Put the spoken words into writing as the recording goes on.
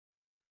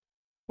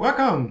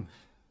Welcome,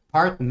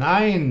 part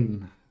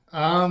 9.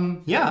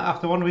 Yeah,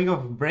 after 1 week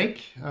of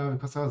break,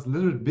 because I was a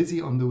little bit busy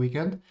on the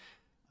weekend,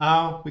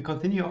 we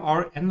continue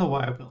our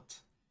Enderwire build.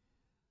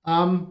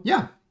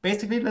 Yeah,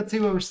 basically, let's see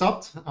where we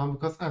stopped,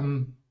 because I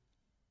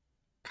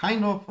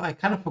kind of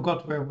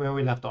forgot where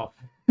we left off.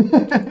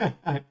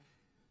 I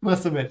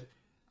must admit.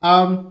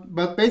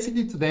 But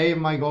basically today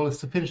my goal is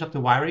to finish up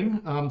the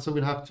wiring. So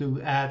we'll have to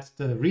add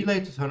the relay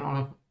to turn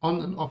on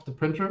and off the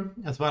printer,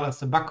 as well as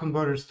the buck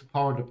converters to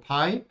power the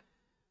Pi.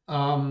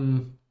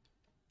 And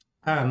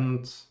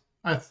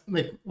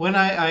when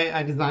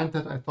I designed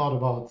that, I thought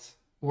about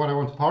what I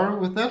want to power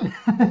with that.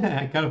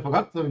 I kind of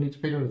forgot, so we need to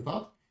figure this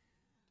out.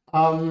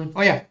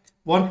 Oh yeah,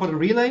 one for the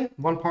relay,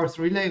 one powers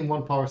the relay, and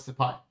one powers the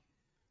Pi.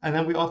 And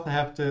then we also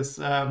have this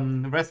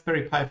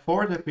Raspberry Pi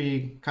 4 that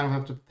we kind of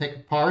have to take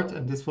apart,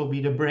 and this will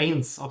be the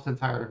brains of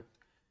the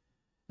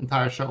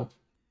entire show.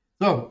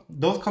 So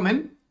those come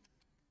in.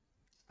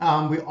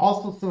 We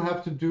also still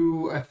have to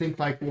do, I think,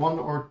 like one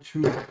or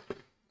two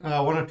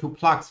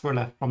plugs were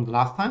left from the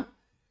last time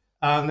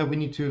that we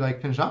need to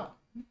like finish up.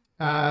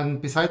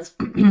 And besides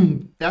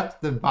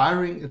that, the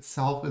wiring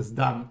itself is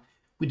done.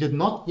 We did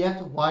not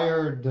yet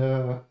wire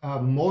the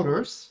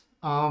motors.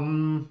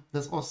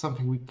 That's also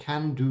something we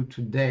can do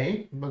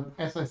today, but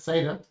as I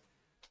say that,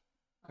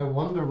 I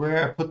wonder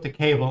where I put the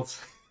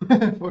cables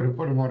for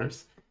the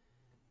motors.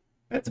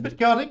 It's a bit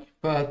chaotic,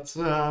 but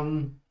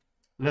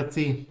let's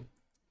see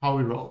how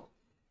we roll.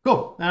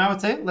 Cool, and I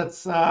would say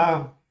let's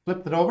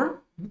flip it over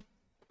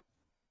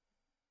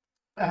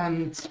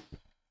and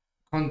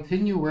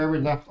continue where we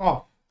left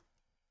off.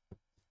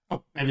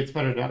 Oh, maybe it's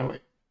better the other way.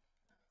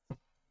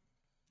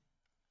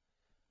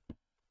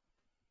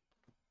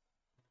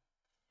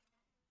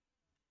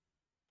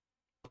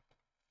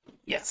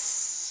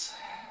 Yes.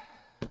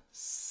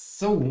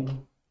 So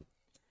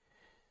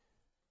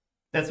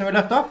that's where we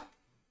left off.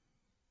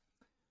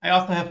 I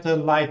also have the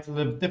light a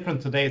little bit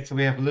different today, so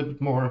we have a little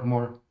bit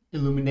more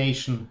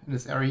illumination in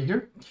this area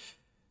here.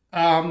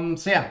 So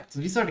yeah,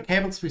 so these are the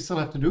cables we still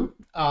have to do.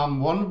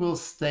 One will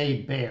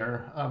stay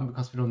bare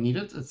because we don't need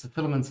it. It's a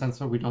filament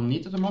sensor we don't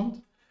need at the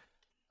moment.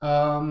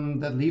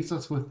 That leaves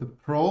us with the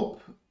probe,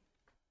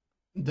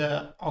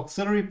 the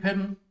auxiliary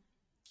pin,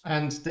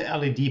 and the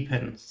LED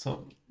pin.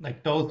 So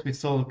like those we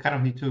still kind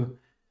of need to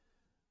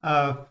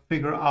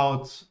figure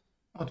out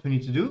what we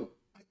need to do.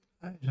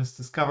 I just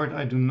discovered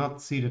I do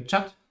not see the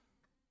chat.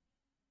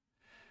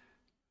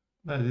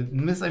 I didn't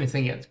miss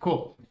anything yet.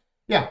 Cool.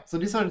 Yeah, so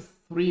these are the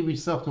three we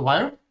still have to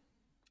wire.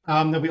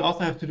 Then we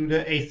also have to do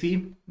the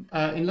AC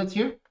inlet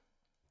here.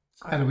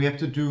 And we have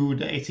to do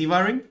the AC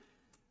wiring.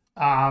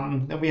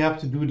 Then we have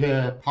to do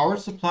the power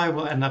supply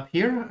will end up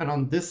here. And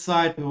on this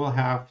side, we will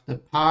have the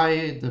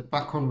Pi, the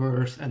buck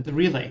converters, and the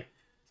relay.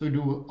 So we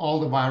do all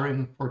the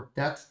wiring for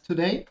that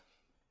today.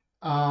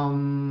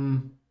 Yeah,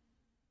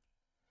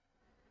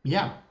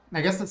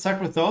 I guess let's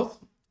start with those.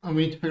 And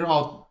we need to figure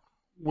out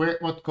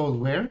what goes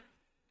where.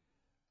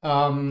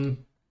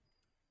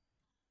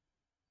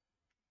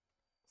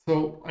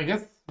 So I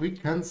guess we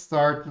can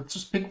start, let's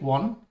just pick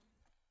one.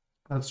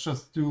 Let's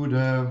just do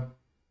the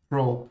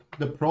probe.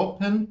 The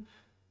probe pin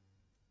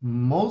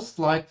most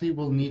likely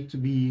will need to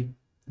be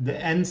the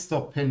end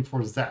stop pin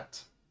for Z.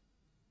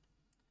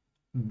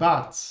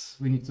 But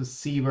we need to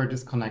see where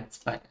this connects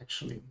back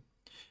actually.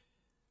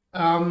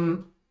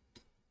 So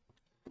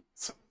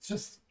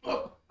just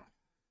flip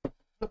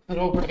it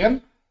over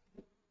again.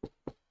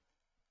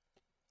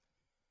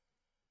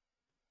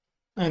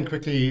 And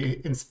quickly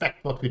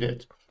inspect what we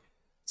did.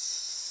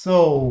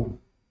 So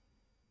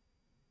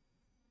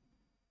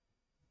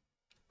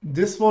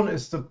this one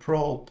is the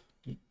probe.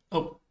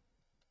 Oh.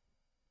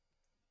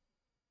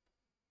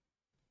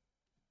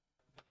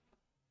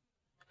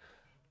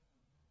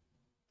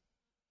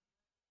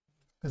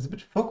 There's a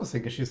bit of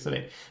focusing issues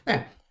today.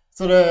 Yeah.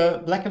 So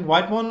the black and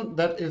white one,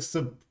 that is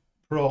the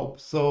probe.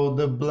 So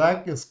the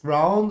black is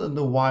ground and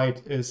the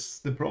white is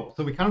the probe.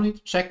 So we kind of need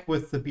to check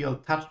with the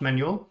BLTouch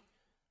manual.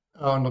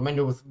 On the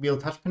menu with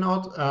BLTouch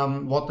pinout,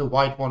 what the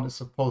white one is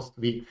supposed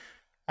to be.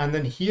 And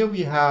then here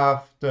we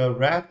have the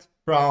red,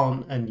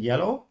 brown, and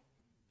yellow.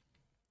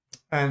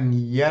 And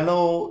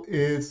yellow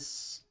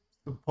is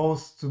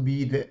supposed to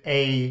be the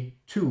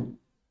A2.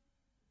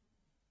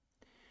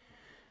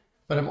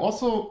 But I'm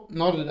also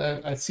not,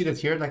 I see that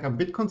here, like I'm a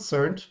bit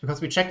concerned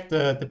because we checked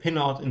the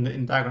pinout in the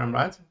diagram,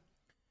 right?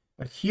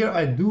 But here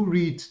I do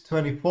read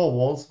 24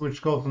 volts,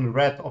 which goes on the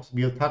red of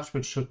the BLTouch,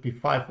 which should be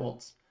 5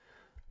 volts.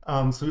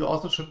 So we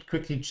also should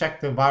quickly check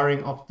the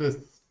wiring of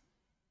this,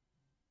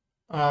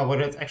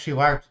 whether it's actually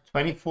wired to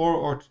 24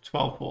 or to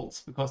 12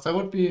 volts, because that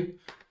would be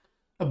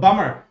a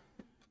bummer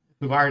if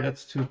we wired that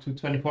to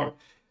 24.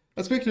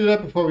 Let's quickly do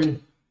that before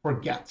we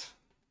forget.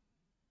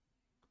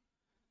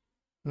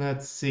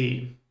 Let's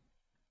see.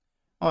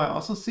 Oh, I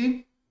also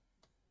see.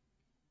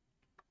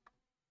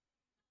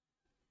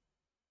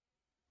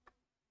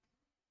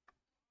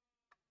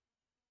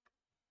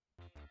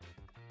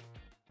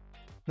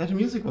 That the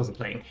music wasn't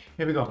playing.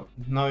 Here we go.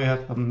 Now you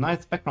have some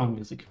nice background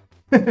music.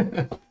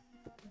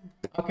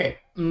 Okay.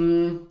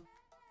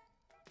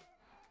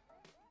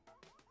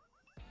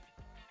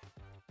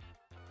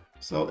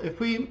 So if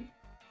we,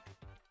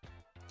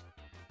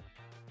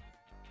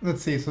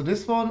 let's see, so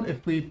this one,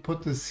 if we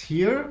put this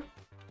here,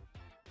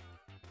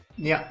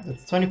 yeah,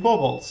 that's 24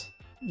 volts.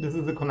 This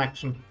is the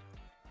connection.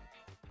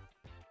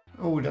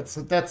 Oh, that's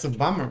a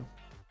bummer.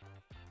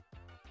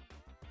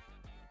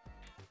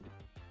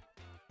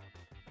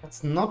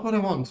 That's not what I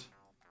want.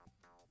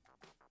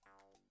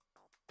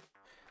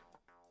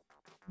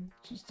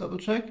 Just double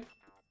check.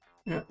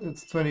 Yeah,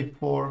 it's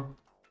 24.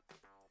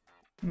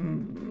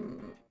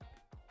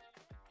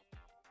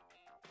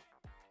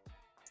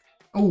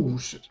 Oh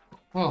shit.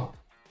 Well,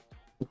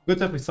 good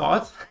that we saw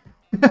it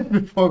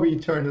before we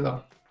turned it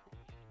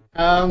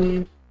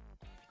on.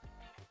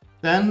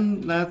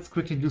 Then let's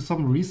quickly do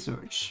some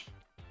research.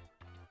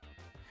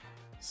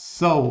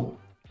 So,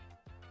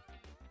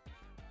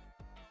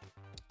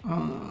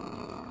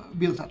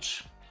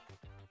 BLTouch.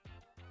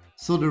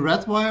 So the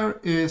red wire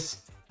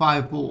is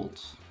 5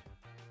 volts.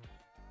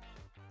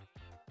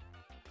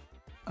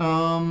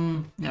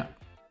 Yeah,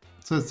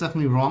 so it's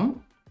definitely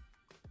wrong.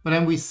 But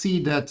then we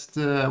see that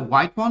the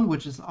white one,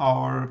 which is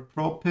our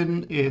probe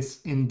pin, is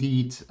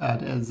indeed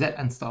the Z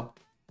end stop.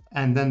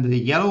 And then the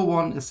yellow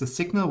one is the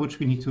signal, which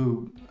we need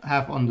to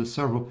have on the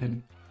servo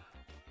pin.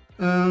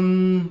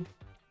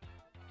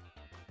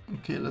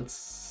 Okay, let's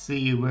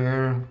see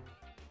where...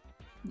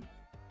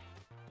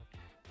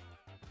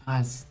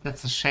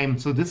 that's a shame.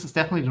 So this is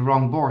definitely the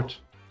wrong board.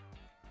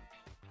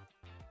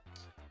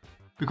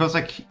 Because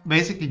like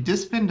basically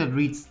this pin that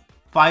reads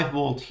 5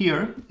 volt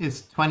here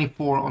is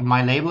 24 on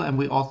my label, and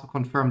we also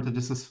confirmed that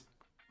this is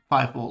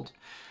 5 volt.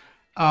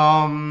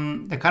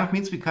 That kind of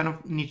means we kind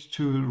of need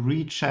to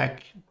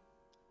recheck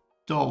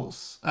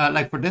those.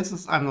 Like for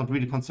this, I'm not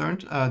really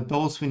concerned.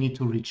 Those we need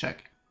to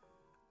recheck.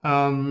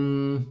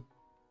 And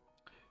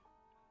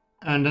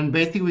then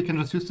basically we can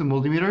just use the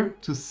multimeter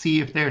to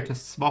see if they're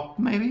just swapped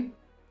maybe.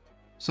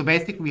 So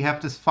basically we have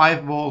this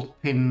 5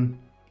 volt pin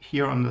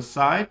here on the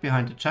side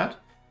behind the chat.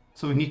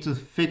 So we need to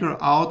figure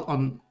out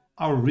on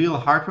our real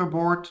hardware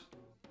board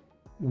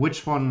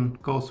which one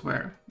goes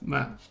where.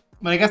 But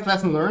I guess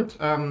lesson learned.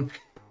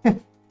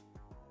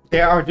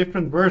 There are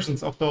different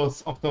versions of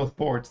those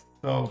boards,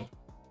 so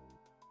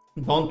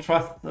don't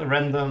trust a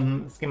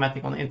random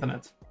schematic on the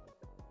internet.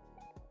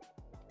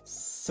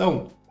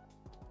 So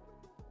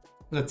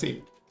let's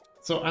see.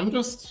 So I'm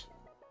just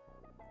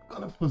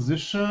gonna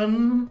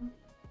position.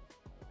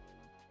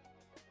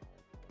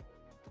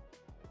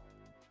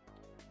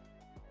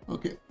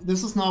 Okay,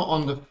 this is now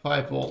on the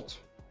 5 volt.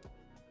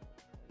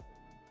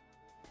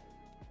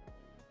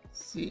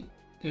 Let's see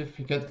if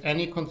you get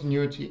any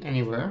continuity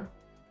anywhere.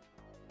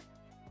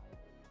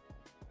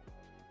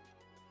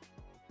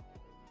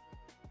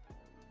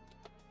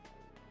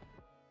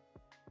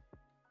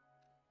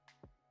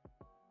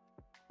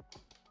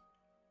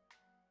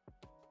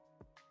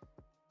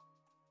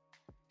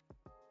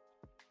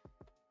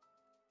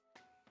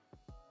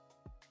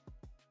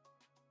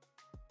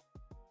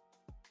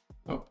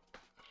 Oh,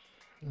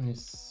 let me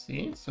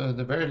see. So at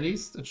the very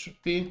least, it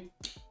should be.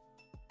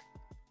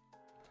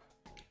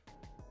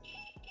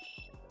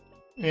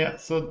 Yeah,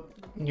 so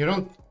you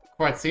don't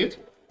quite see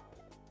it.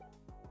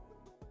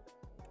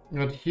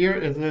 But here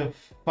is a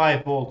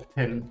 5 volt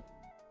pin,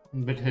 a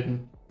bit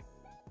hidden.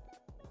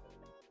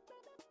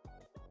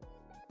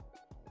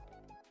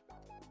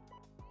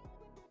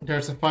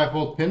 There's a 5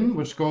 volt pin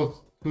which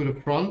goes to the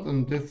front,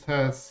 and this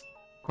has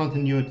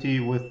continuity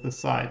with the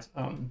side.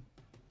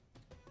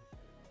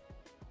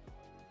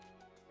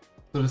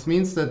 So this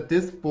means that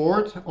this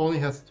board only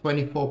has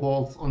 24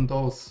 volts on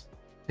those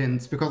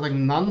pins, because like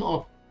none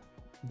of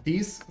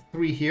these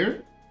 3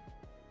 here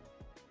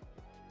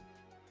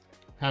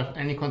have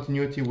any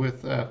continuity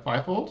with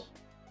 5 volt.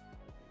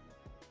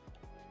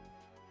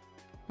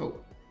 Oh.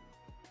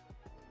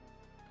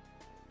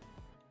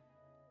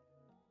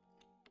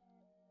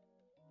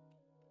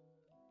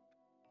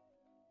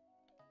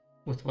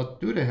 With what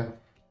do they have?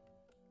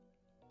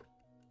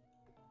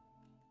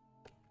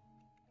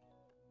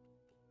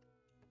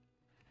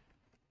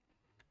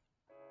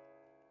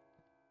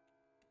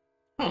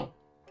 Huh.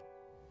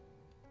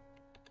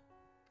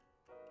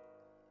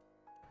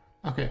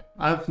 Okay,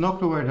 I have no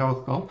clue where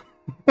those go.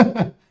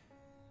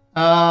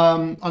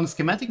 On the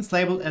schematic, it's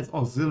labeled as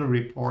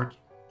auxiliary port.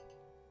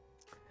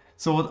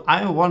 So what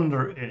I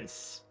wonder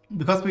is,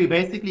 because we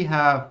basically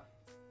have...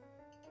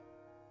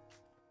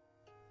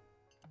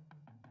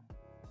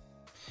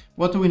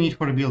 What do we need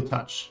for the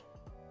BLTouch?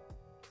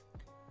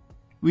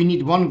 We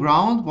need 1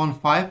 ground, 1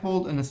 5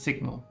 volt, and a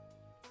signal.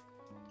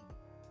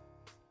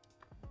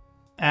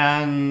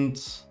 And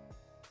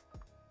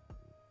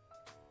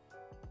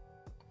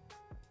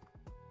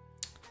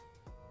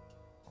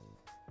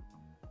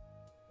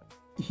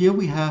here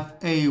we have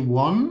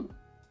A1,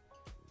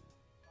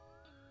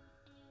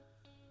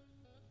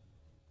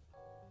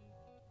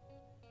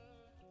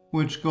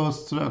 which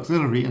goes to the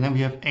auxiliary, and then we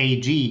have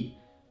AG.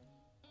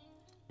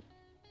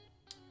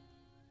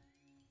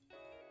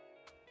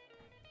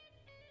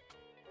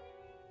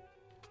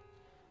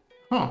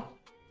 Huh.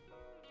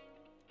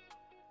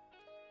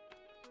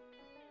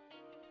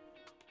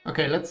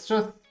 Okay, let's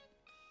just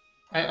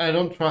I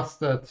don't trust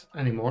that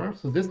anymore.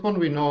 So this one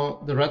we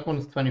know the red one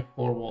is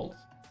 24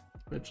 volts,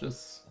 which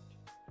is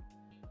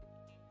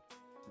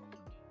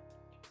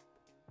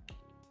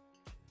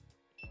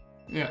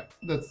yeah,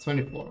 that's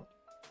 24.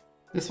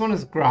 This one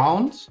is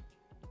ground,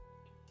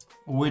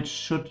 which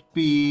should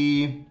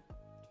be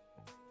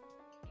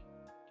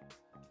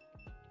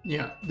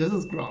yeah, this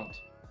is ground.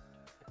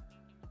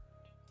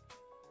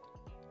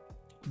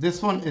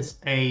 This one is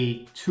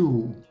a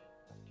 2,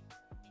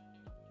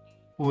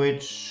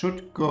 which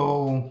should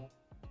go.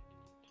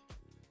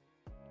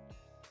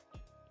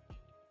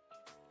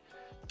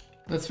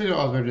 Let's figure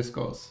out where this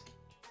goes.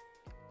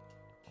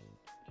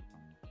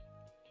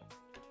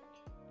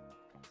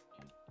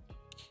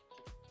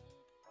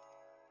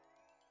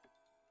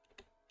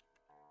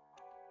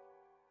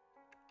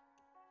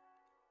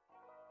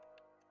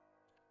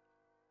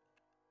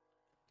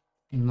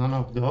 None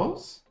of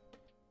those.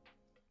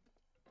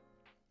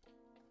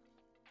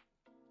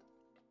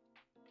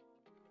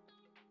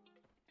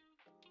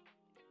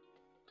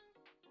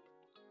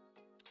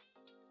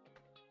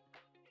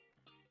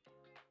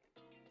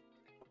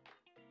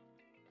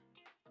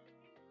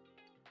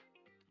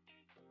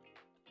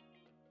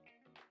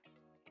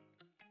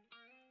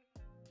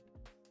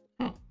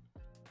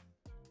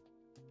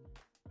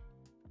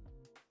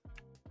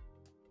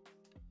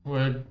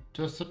 Where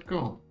does it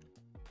go?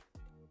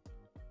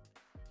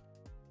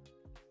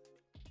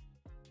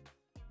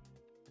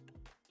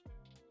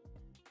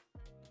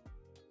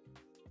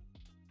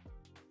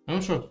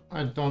 I'm sure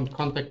I don't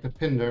contact the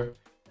pin there.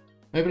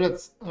 Maybe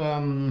let's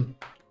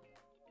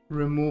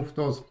remove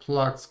those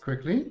plugs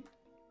quickly.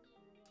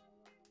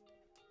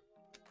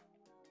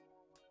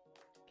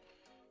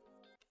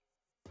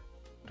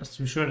 Just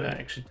to be sure that I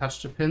actually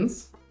touch the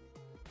pins.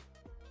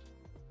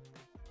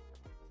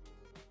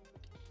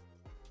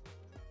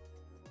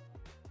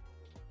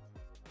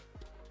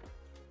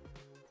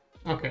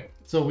 Okay,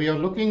 so we are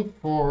looking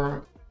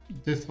for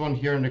this one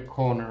here in the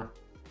corner.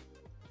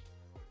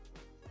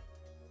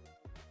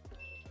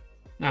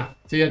 Ah,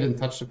 see, I didn't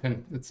touch the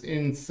pin. It's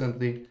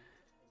instantly.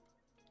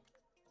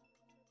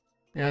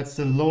 Yeah, it's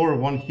the lower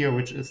one here,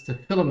 which is the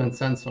filament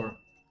sensor,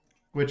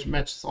 which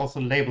Match is also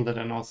labeled that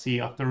I now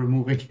see after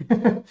removing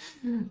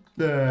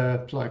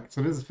the plug.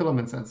 So this is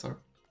filament sensor.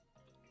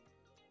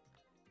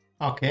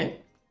 Okay,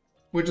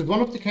 which is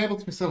one of the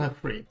cables we still have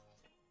free.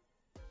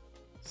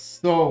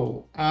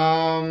 So,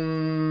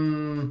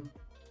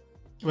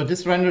 but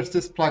this renders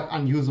this plug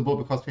unusable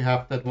because we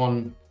have that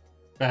one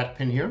bad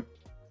pin here.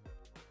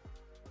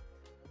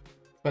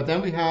 But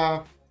then we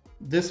have,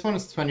 this one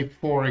is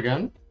 24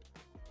 again.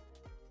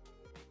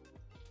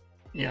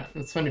 Yeah,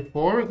 it's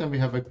 24. Then we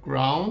have a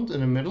ground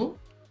in the middle.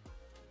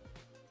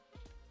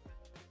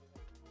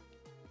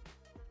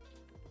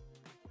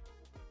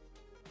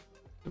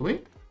 Do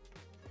we?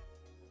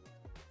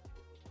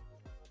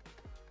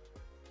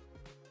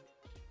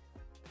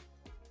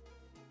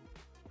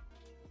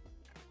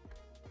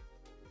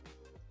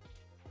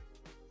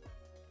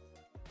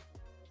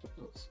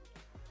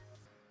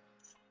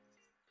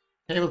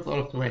 Cable's out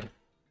of the way.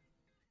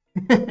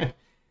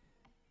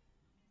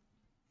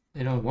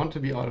 They don't want to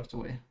be out of the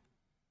way.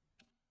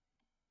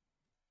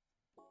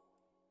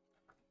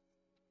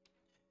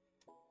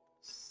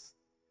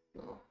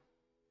 So,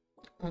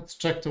 let's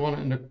check the one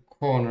in the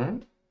corner.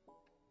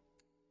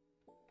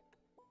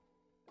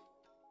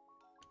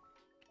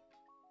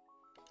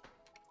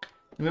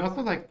 I'm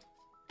also like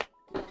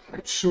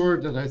sure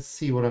that I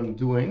see what I'm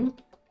doing.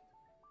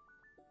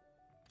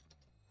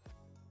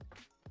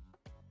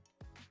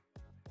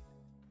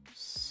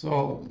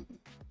 So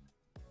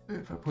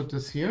if I put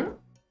this here,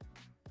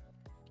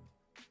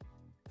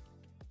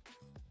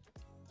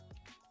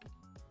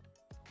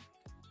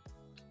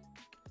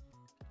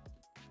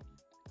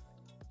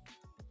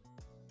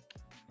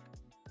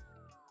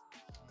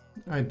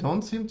 I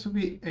don't seem to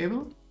be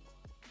able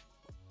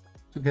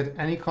to get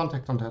any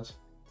contact on that.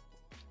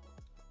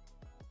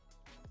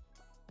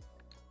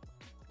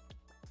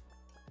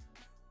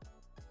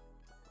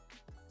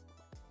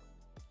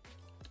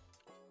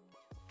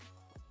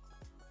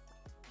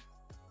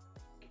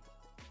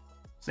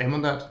 Same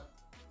on that.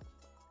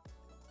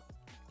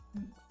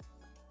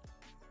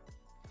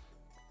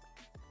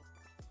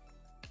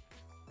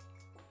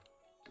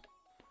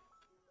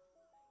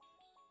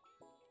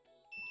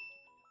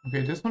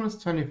 Okay, this one is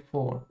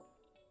 24.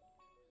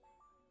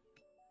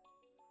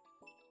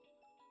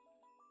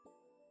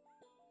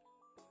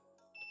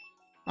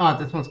 Ah,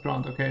 this one's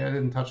ground. Okay, I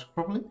didn't touch it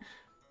properly.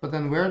 But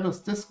then where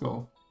does this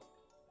go?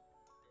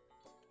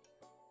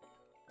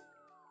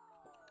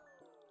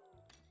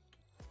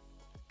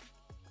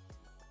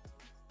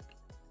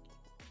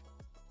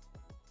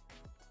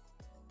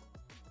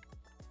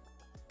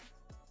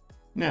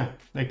 Yeah,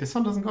 like this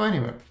one doesn't go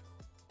anywhere.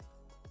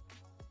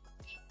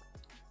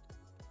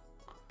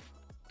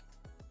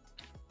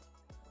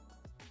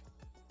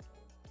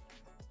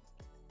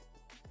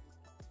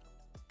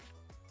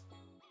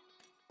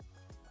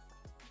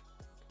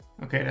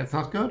 Okay, that's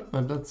not good,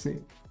 but let's see.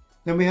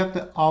 Then we have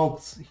the aux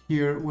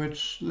here,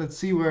 which let's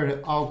see where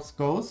the aux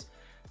goes.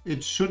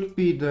 It should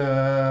be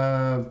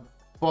the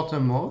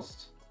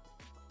bottommost.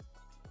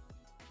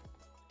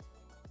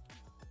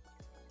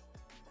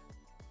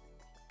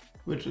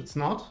 Which it's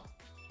not.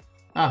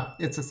 Ah,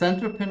 it's a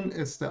center pin,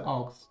 is the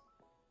aux.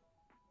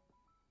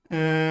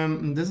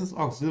 This is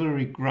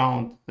auxiliary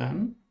ground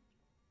then,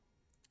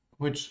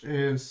 which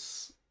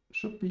is,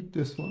 should be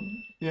this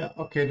one. Yeah,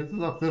 okay, this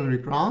is auxiliary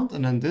ground,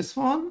 and then this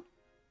one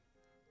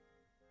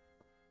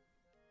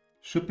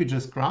should be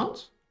just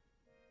ground.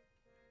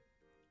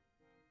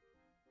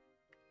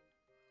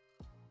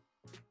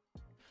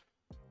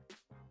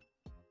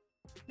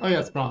 Oh yeah,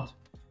 it's ground.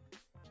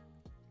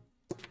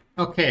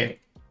 Okay.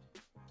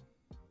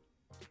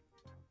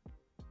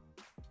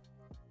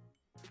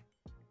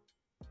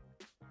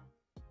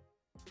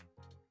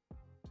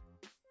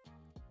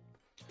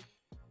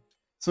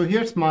 So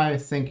here's my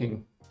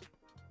thinking.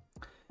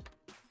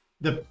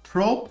 The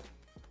probe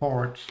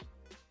port,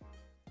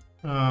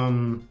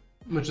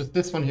 which is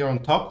this one here on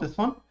top, this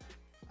one,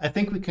 I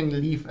think we can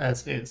leave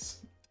as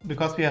is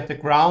because we have the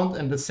ground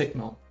and the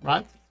signal,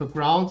 right? So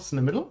ground is in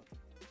the middle.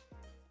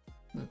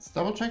 Let's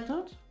double check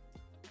that.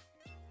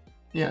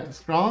 Yeah, it's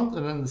ground,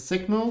 and then the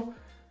signal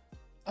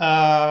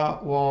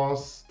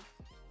was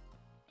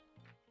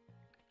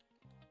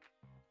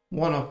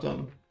one of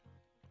them.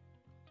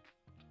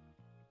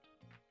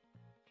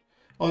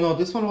 Oh no,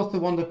 this one was the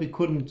one that we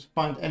couldn't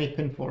find any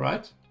pin for,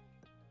 right?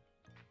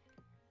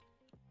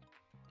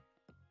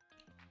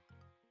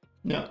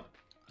 Yeah.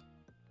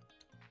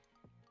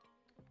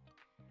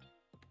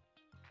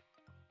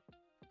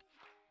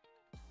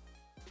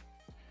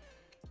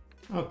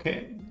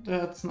 Okay,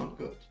 that's not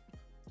good.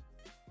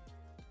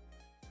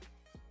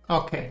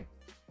 Okay,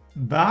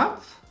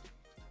 but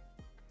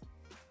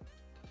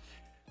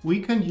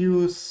we can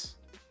use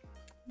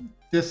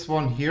this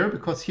one here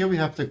because here we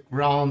have the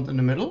ground in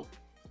the middle.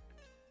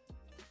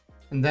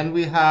 And then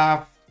we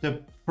have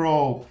the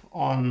probe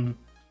on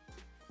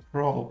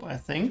probe, I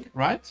think,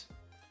 right?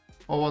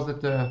 Or was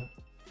it the,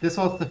 this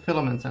was the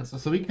filament sensor.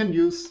 So we can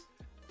use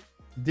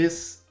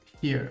this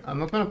here. I'm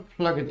not gonna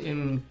plug it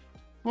in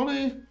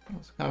fully.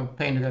 It's kind of a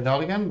pain to get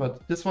out again,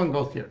 but this one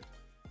goes here.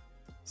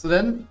 So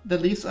then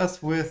that leaves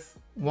us with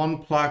one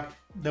plug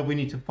that we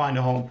need to find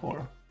a home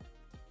for.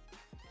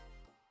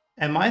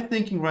 And my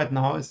thinking right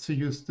now is to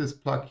use this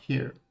plug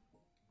here.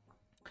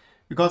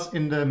 Because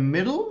in the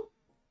middle,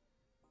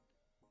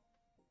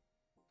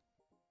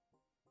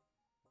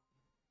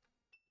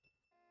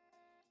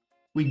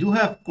 we do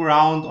have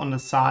ground on the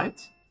side.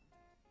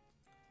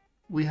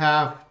 We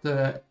have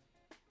the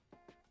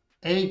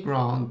A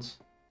ground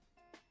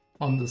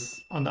on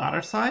this on the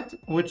other side,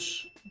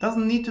 which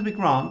doesn't need to be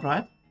ground,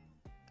 right?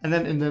 And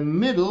then in the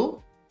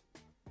middle,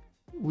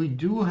 we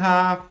do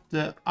have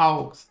the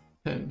aux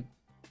pin.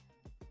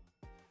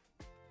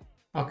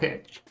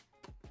 Okay.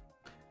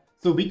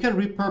 So we can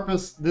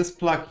repurpose this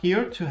plug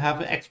here to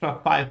have an extra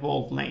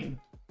 5-volt lane.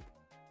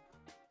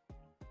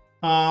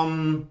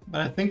 But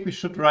I think we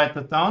should write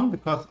that down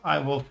because I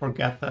will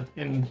forget that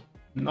in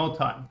no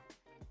time.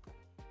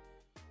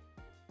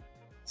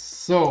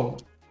 So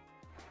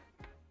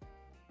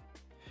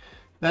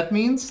that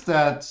means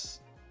that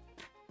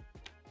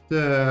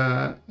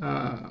the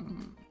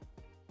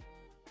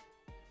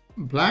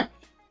black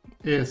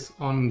is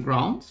on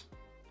ground.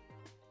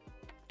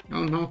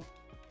 Oh no.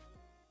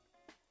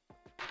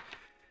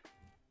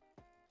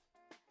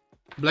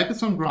 Black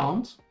is on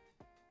ground.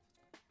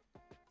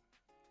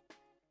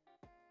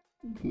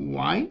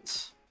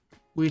 White,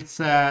 we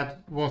said,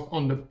 was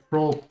on the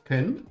probe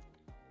pin.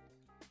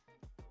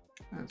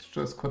 Let's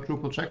just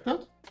quadruple check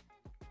that.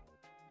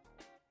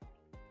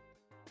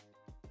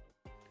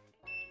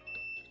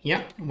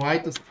 Yeah,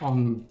 white is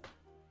on...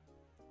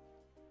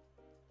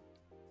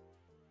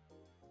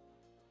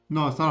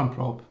 No, it's not on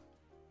probe.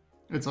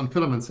 It's on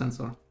filament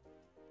sensor.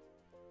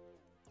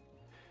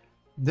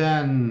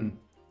 Then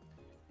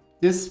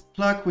this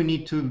plug, we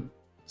need to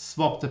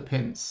swap the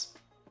pins.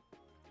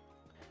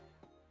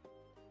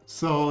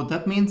 So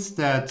that means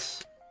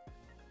that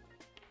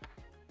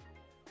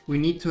we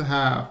need to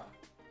have,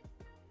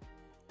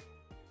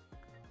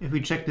 if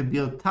we check the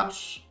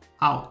BLTouch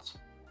out,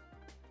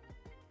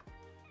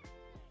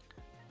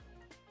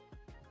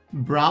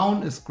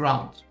 brown is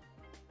ground.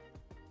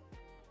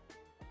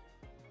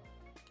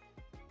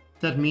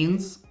 That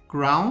means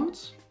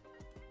ground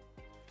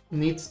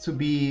needs to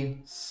be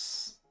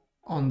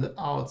on the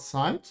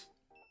outside.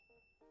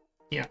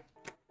 Yeah.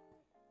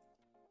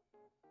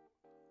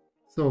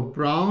 So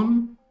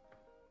brown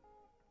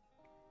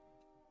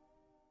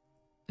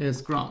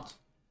is ground.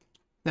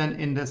 Then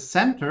in the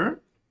center,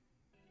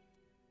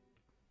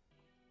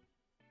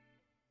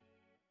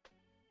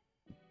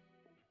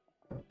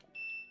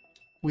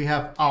 we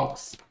have aux.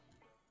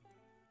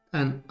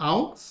 And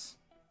aux,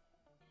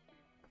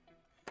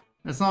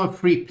 that's not a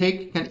free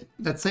pick.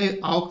 Let's say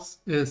aux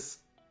is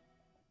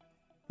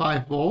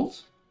 5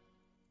 volts.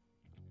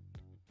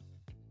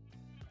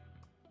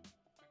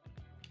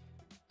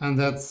 And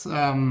that's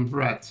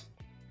red.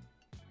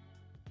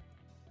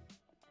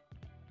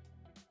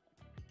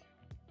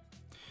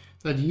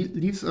 That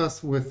leaves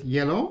us with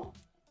yellow.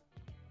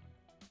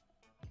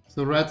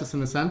 So red is in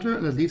the center,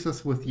 and it leaves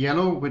us with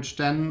yellow, which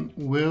then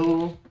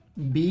will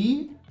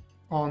be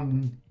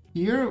on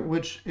here,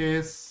 which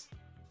is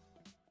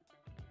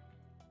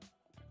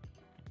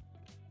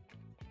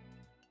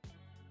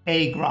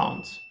A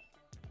ground.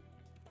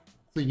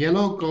 So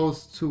yellow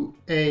goes to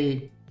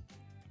A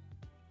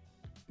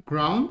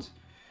ground,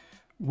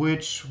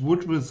 which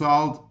would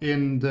result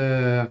in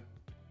the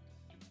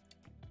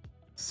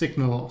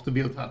signal of the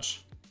BLTouch.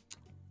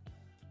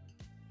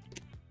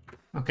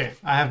 Okay,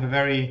 I have a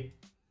very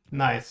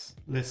nice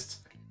list.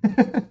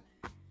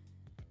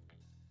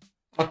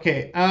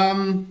 Okay,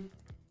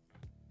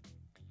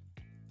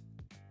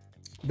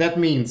 that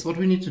means what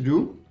we need to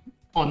do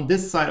on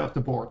this side of the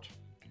board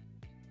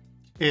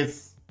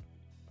is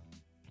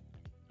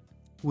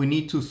we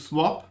need to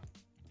swap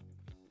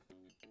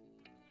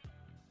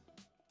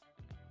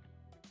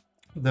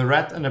the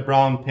red and the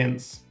brown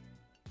pins,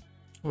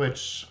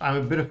 which I'm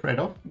a bit afraid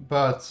of,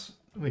 but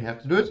we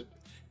have to do it.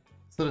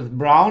 So this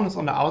brown is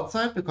on the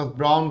outside because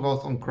brown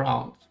goes on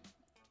ground.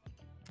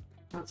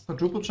 Let's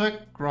quadruple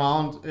check.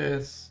 Ground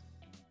is...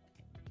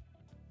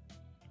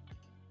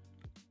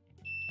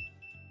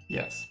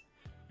 yes.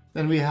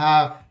 Then we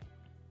have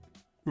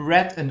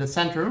red in the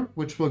center,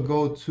 which will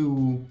go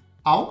to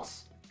aux.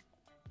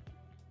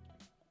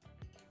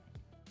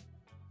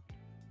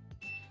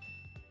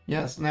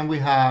 Yes, and then we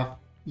have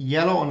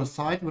yellow on the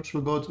side, which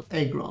will go to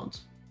A ground.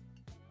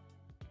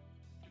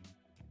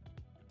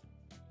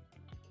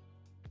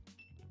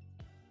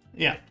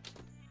 Yeah.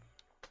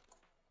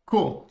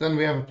 Cool, then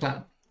we have a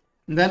plan.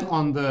 And then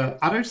on the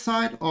other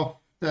side of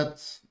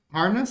that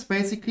harness,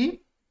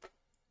 basically,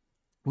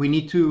 we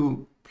need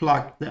to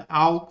plug the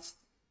out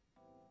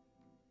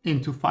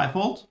into 5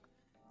 volt,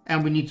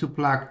 and we need to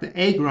plug the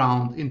A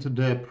ground into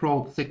the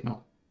probe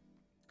signal.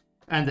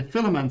 And the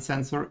filament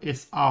sensor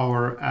is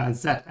our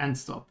Z end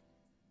stop,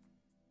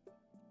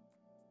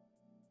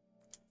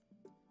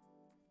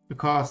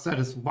 because that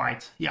is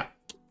white. Yeah.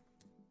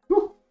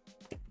 Whew.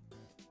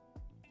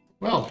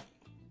 Well,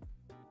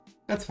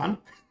 that's fun.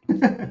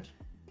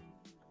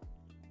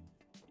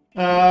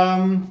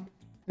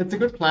 It's a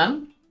good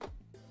plan,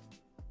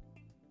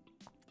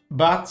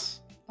 but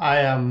I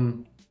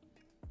am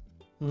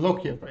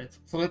low-key afraid.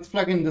 So let's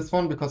plug in this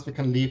one because we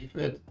can leave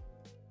it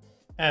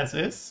as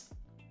is.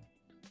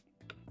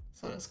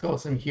 So this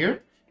goes in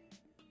here.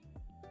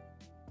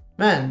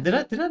 Man, did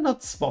I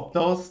not swap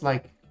those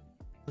like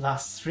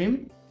last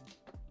stream?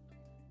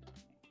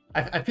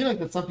 I feel like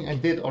that's something I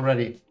did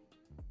already.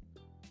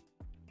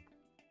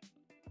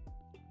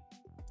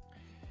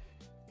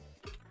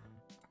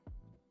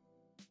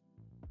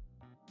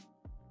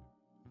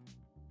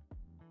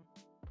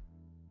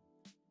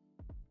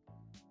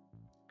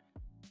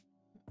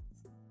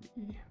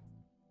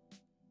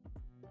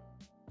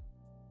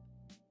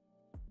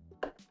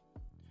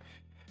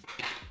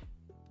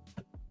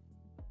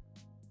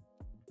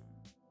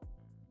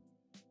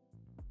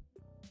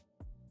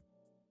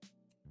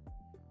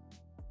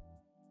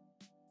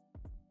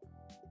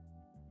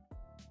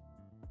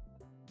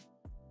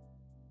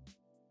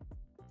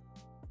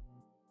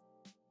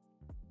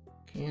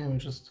 Okay, and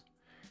just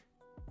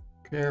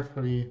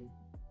carefully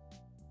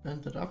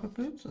bend it up a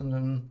bit, and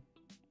then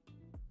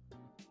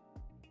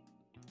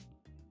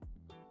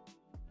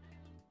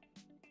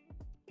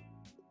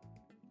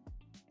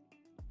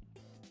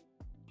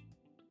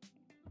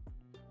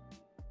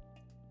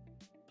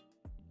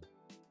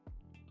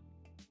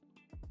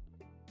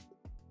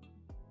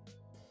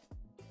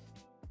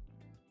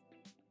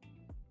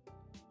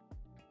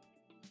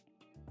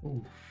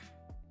oof.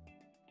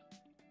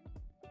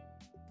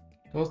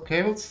 Those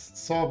cables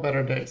saw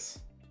better days.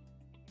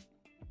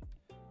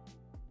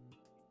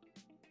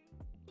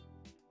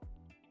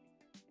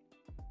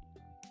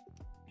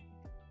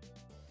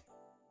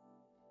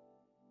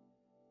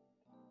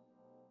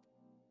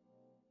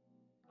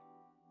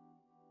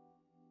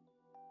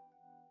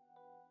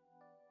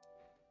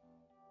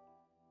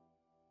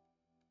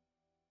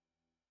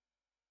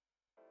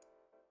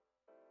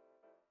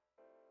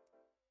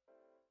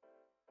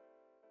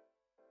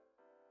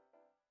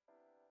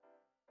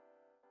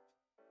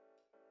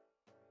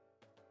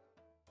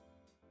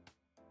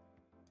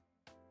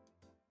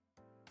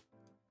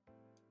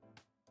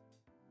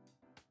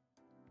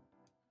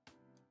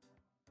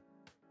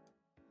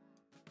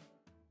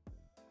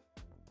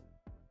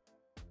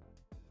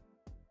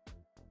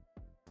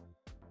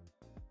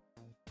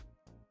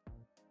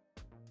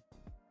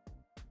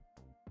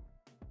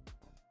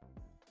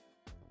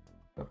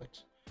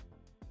 Perfect.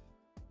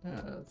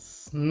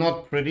 It's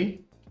not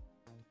pretty.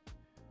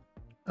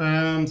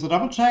 So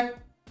double check.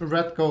 The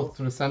red goes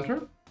to the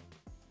center.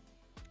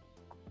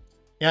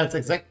 Yeah, it's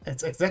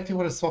exactly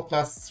what I swapped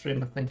last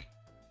stream, I think.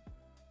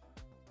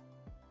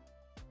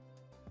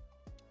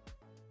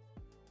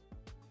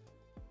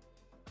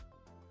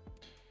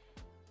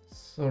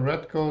 So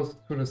red goes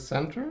to the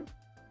center.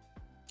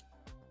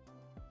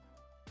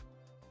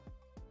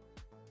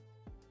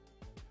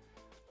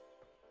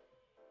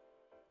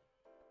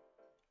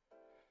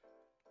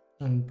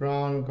 And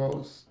brown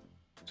goes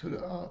to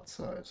the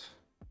outside.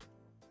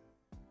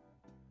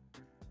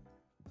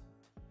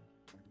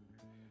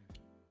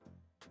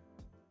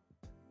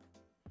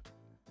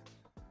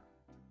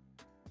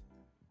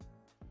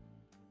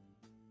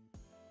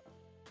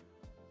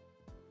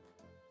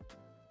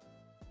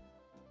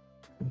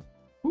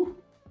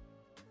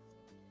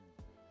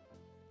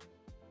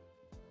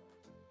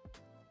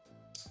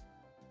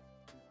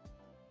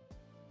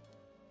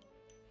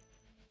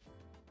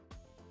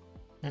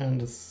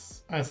 And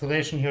this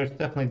isolation here is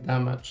definitely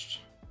damaged.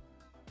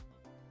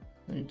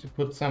 I need to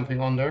put something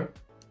on there.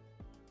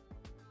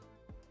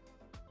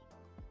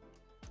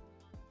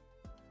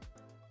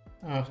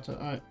 After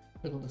I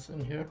fill this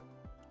in here.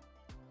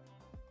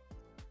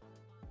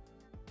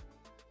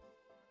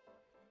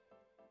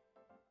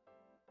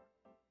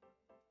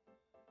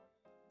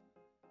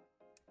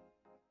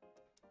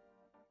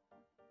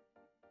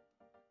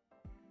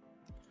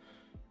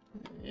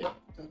 Yeah,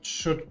 that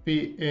should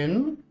be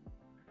in.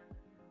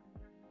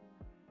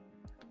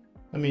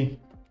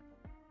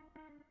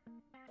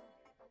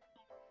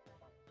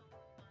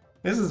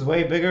 This is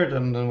way bigger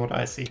than what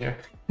I see here.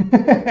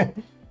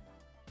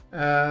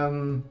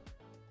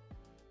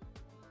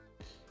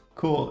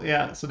 Cool,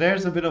 yeah, so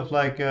there's a bit of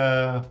like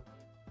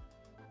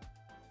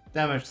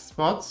damaged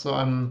spots, so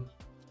I mean,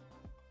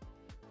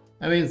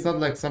 it's not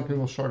like something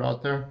will short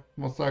out there,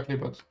 most likely,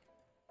 but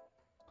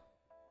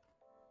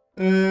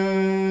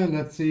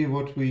let's see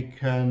what we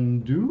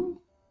can do.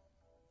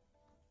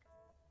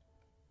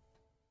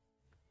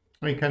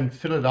 We can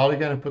fill it out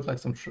again and put like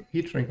some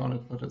heat shrink on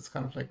it, but it's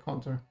kind of like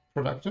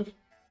counterproductive.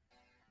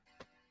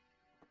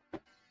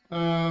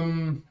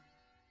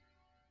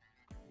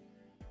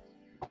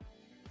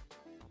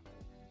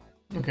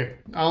 Okay,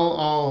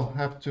 I'll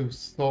have to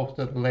solve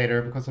that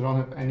later because I don't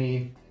have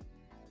any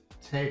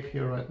tape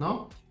here right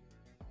now.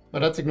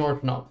 But let's ignore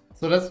it now.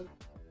 So let's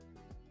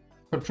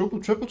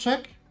quadruple, triple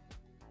check.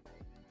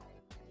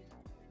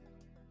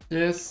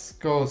 This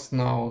goes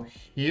now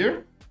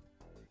here.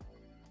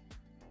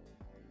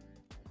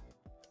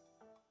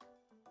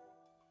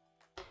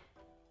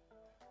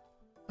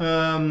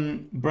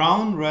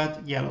 Brown,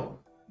 red, yellow.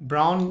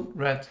 Brown,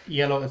 red,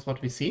 yellow is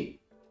what we see.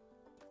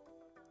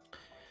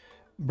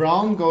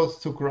 Brown goes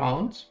to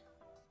ground.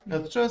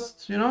 That's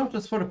just,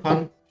 just for the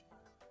fun.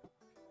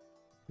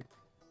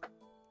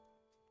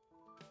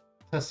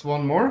 Test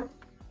one more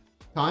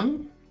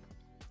time.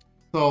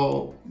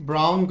 So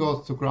brown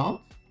goes to ground.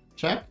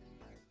 Check.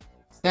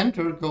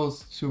 Center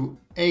goes to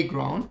A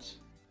ground.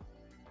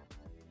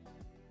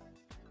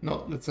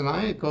 No, that's a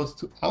lie. It goes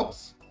to aux.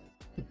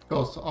 It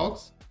goes to aux.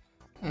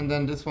 And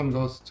then this one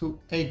goes to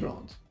A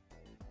ground.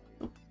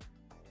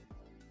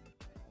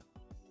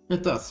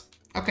 It does.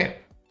 Okay.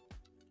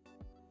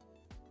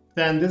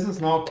 Then this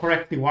is now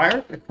correctly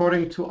wired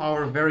according to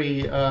our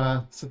very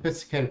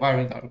sophisticated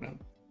wiring diagram.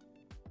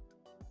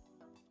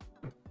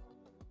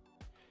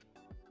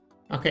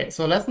 Okay,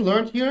 so lesson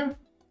learned here.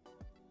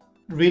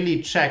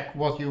 Really check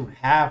what you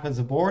have as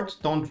a board.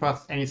 Don't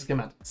trust any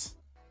schematics.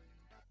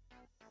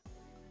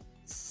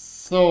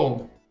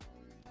 So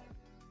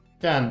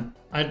then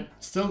I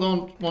still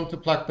don't want to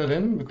plug that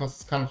in because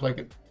it's kind of like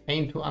a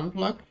pain to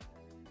unplug.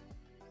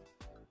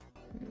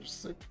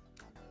 Just like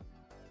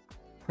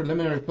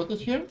preliminary put it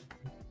here.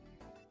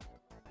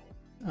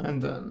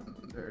 And then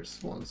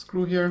there's one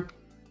screw here.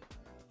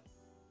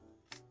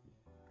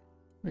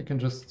 We can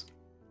just,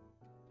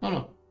 oh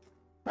no,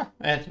 I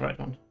had the right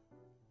one.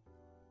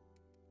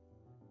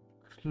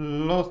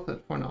 Close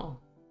that for now.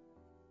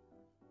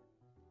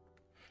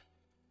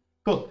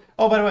 Cool.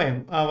 Oh, by the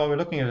way, while we're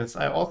looking at this,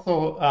 I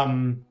also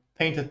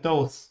painted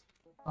those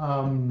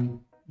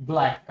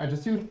black. I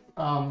just used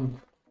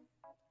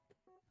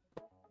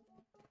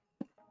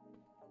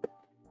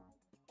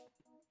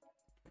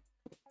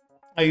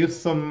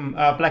some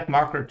black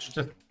marker to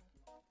just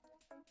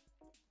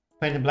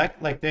paint them black,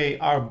 like they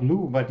are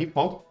blue by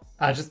default.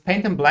 Just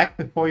paint them black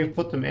before you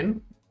put them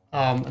in,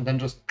 and then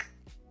just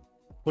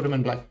put them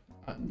in black.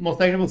 Most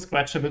likely will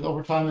scratch a bit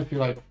over time if you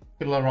like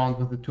fiddle around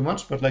with it too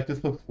much, but like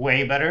this looks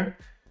way better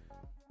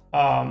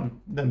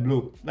than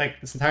blue. Like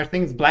this entire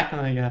thing is black,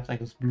 and then you have like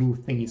those blue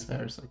thingies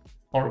there. It's like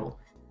horrible.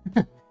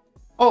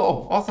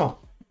 Also,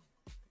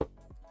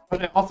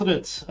 what I also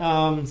did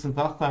since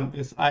last time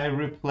is I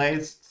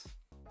replaced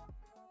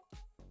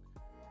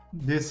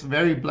this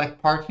very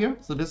black part here.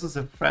 So this is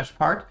a fresh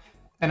part,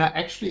 and I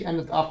actually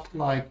ended up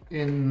like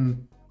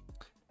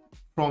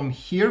from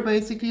here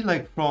basically,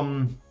 like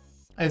from,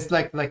 it's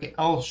like an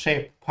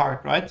L-shaped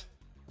part, right?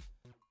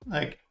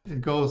 Like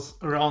it goes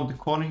around the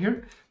corner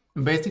here,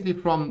 and basically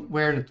from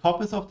where the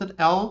top is of that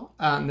L,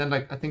 and then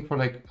like I think for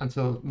like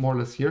until more or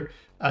less here,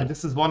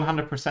 this is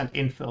 100%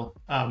 infill,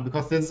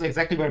 because this is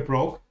exactly where it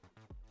broke.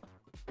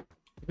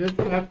 Just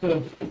have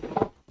to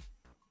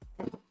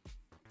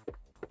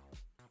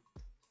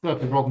still have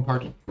the broken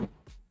part.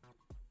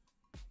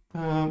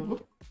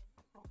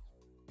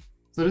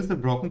 So this is the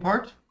broken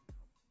part.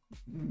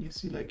 You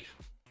see, like,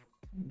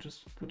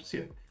 just put this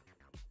here.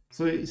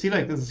 So you see,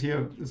 like, this is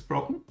here is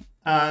broken,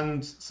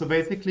 and so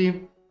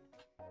basically,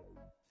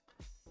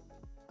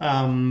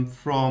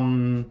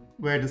 from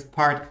where this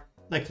part,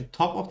 like the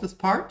top of this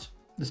part,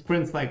 this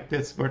prints like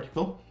this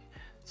vertical.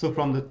 So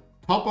from the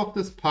top of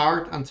this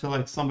part until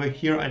like somewhere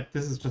here,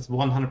 this is just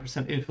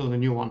 100% infill in the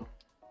new one,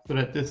 so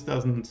that this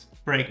doesn't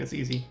break as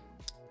easy.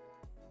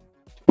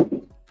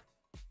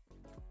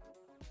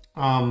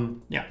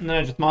 Yeah, and then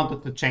I just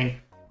mounted the chain,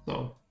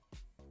 so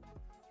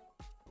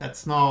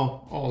that's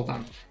now all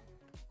done.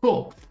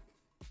 Cool.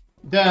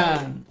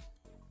 Then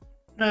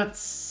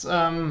let's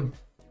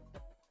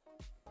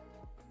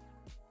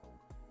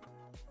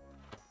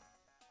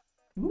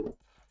Ooh,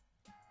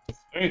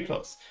 very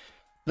close.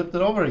 Flipped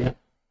it over again.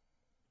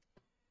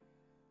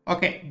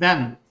 Okay,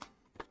 then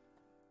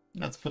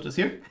let's put this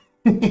here.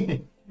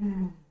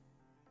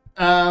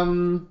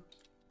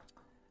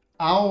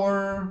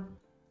 Our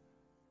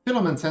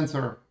filament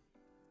sensor.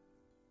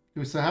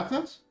 Do we still have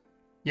that?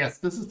 Yes,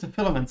 this is the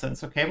filament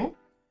sensor cable.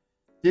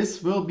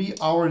 This will be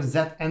our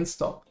ZN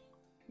stop,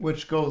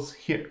 which goes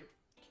here.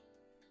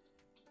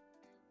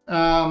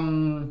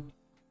 Our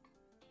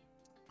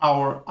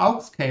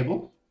aux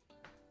cable,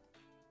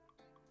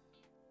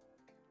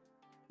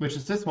 which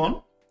is this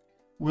one,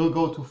 will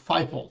go to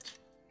 5 volt.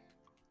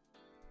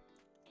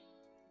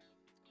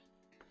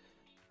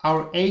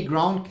 Our A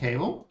ground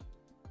cable,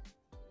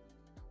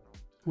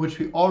 which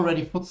we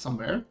already put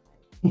somewhere,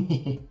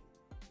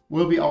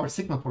 will be our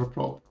signal for the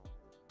probe.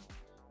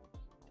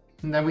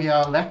 And then we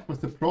are left with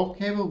the probe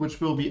cable,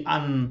 which will be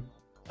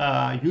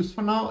unused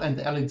for now, and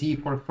the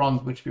LED for the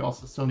front, which we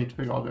also still need to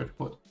figure out where to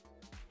put.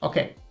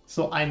 Okay,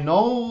 so I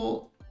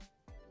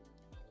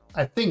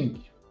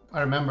think I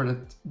remember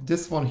that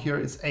this one here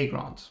is A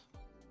ground.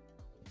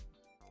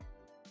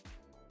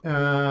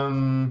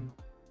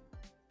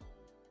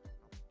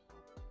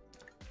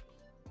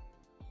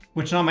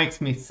 Which now makes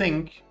me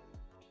think,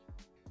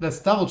 let's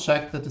double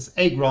check that this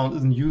A ground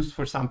isn't used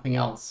for something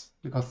else,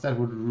 because that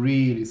would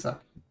really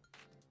suck.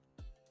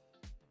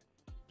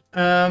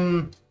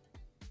 Back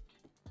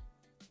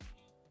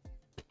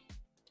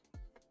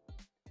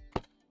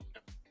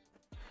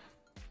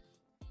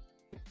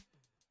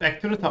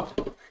to the top.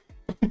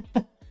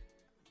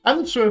 I'm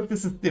not sure if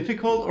this is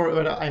difficult or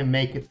whether I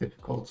make it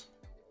difficult.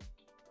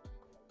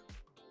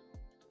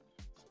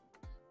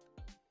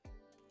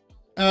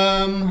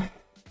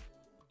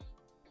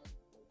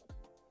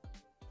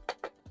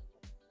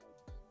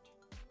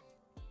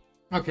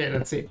 Okay,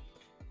 let's see.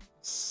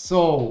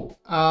 So,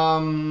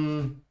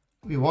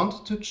 we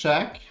wanted to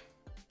check.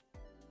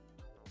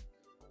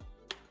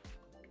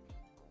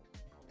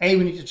 We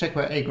need to check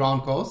where A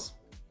ground goes.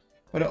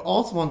 But I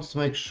also wanted to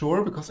make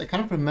sure, because I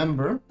kind of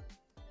remember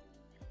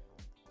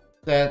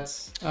that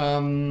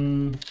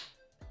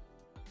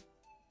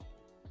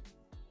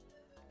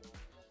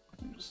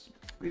just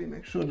really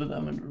make sure that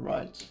I'm in the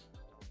right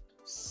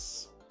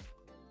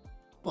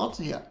spot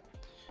here.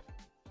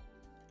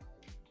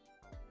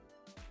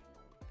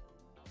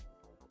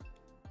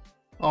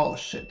 Oh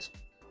shit.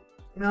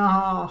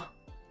 No.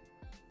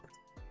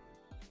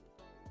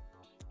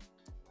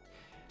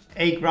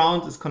 A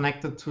ground is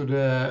connected to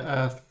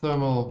the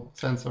thermal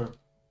sensor.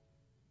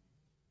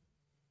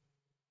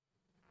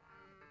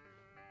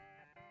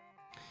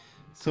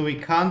 So we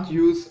can't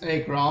use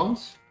A ground.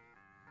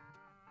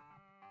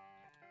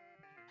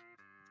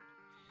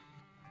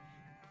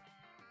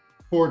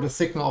 For the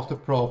signal of the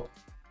probe.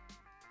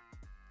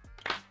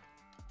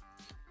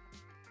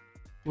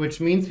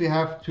 Which means we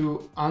have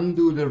to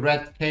undo the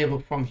red cable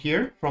from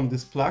here, from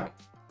this plug.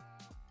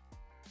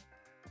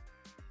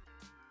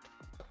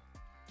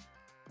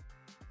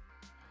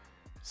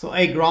 So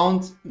A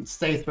ground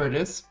stays where it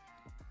is.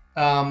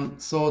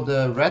 So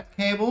the red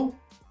cable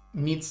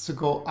needs to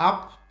go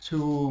up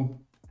to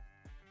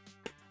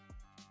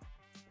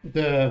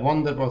the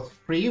one that was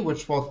free,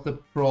 which was the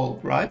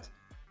probe, right?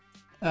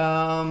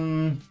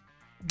 Now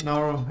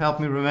help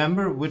me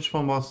remember which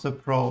one was the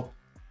probe.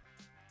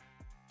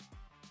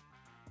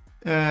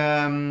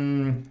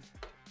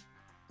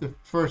 The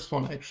first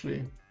one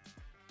actually.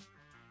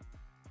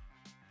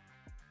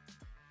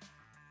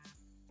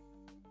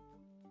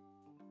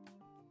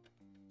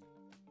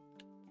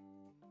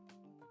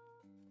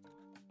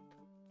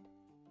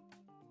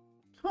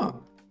 Huh.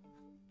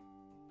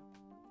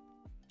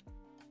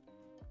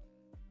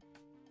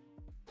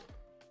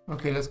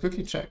 Okay, let's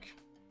quickly check.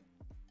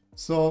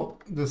 So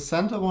the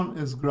center one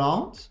is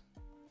ground.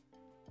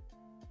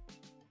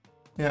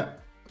 Yeah,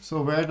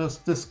 so where does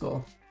this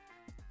go?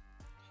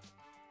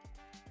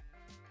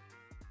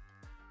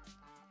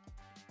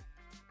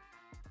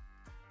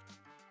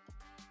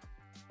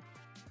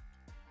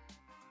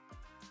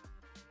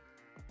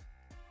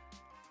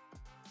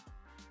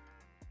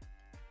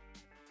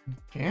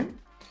 Okay,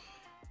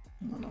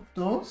 one of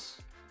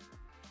those.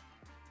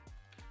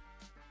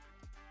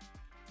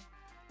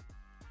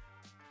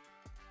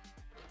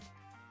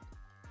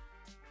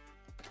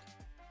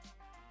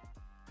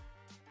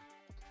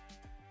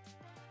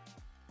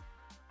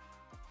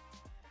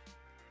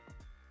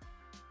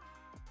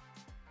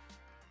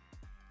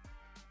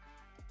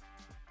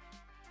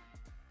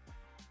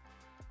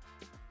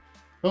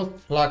 Those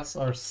plugs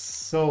are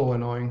so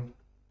annoying.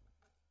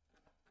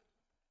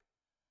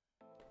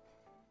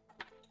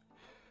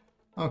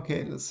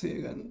 Okay, let's see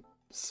again.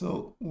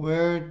 So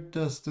where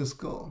does this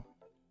go?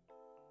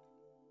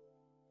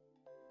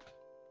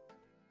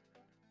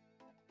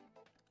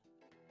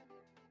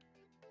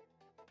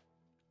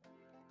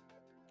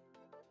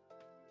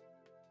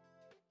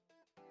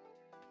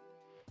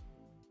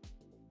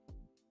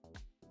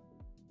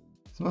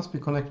 This must be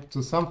connected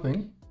to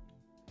something.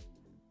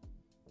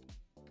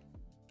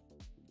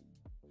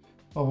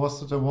 Or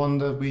was it the one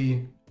that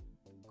we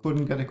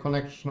couldn't get a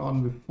connection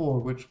on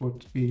before, which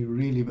would be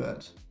really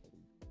bad?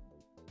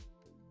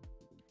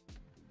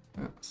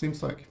 Yeah,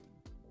 seems like.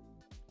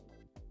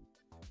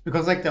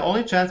 Because like the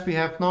only chance we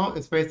have now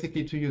is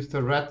basically to use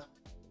the red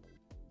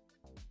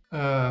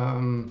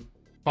 5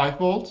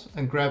 volt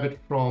and grab it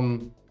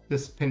from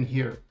this pin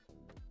here.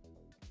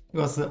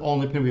 That's the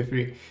only pin we have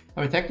free.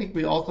 I mean,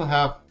 technically we also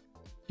have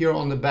here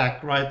on the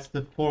back, right,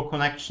 the 4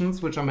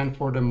 connections which are meant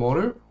for the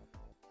motor,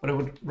 but I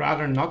would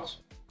rather not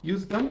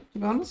use them, to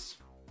be honest.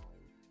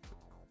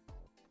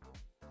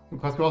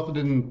 Because we also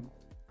didn't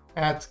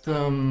add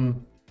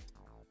them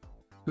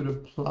to the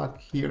plug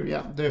here.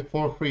 Yeah, they're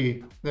 4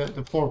 free.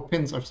 The 4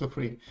 pins are still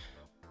free.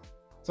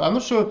 So I'm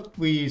not sure if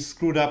we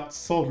screwed up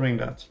soldering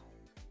that.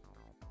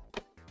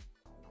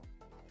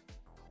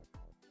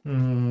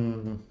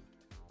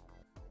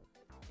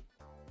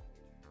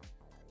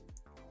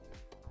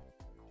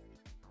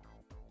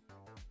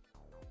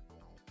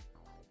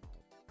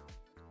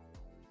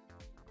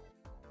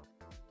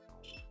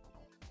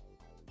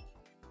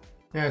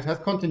 Yeah, it has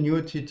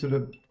continuity to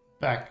the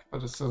back, but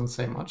it doesn't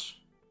say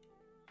much.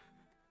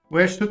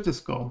 Where should this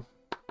go?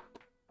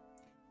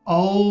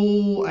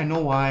 Oh, I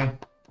know why.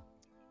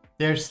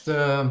 There's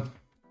the...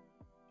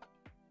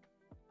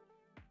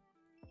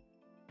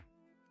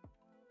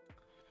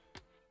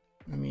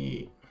 Let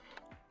me...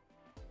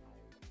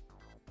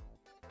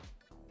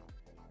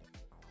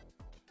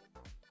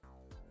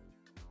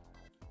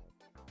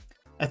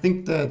 I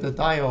think the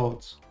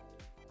diode...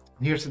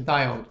 Here's the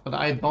diode, but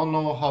I don't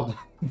know how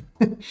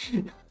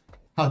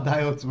how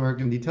diodes work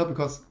in detail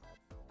because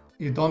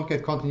you don't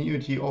get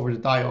continuity over the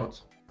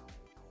diode.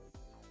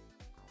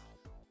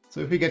 So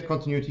if we get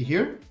continuity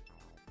here,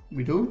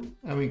 we do,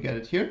 and we get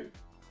it here,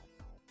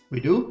 we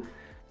do,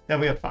 then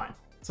we are fine.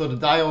 So the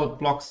diode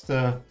blocks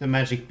the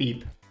magic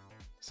beep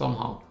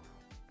somehow.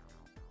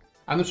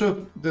 I'm not sure if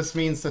this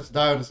means that the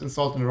diode is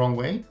installed in the wrong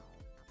way.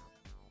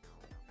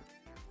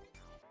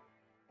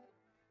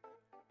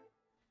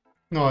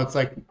 No, it's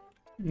like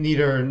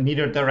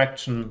neither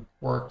direction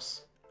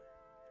works.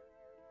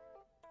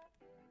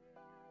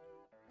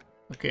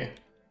 Okay.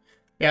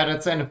 Yeah,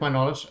 that's the end of my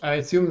knowledge. I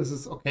assume this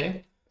is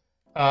okay.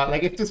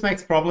 Like if this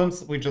makes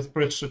problems, we just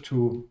bridge the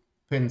 2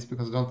 pins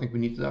because I don't think we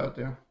need that out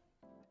there.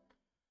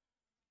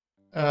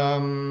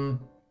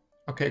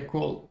 Okay,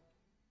 cool.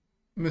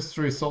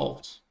 Mystery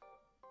solved.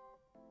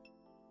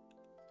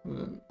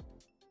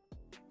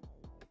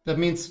 That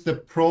means the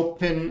probe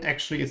pin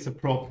actually is the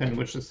probe pin,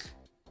 which is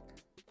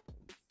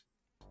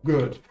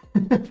good.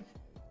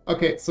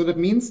 Okay, so that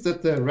means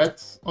that the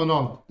red, oh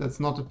no, that's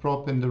not the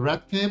probe pin, the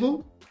red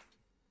cable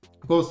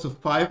goes to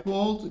 5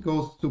 volt,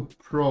 goes to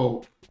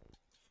probe.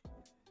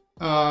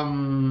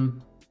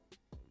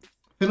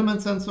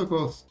 Filament sensor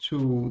goes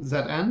to Z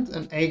end,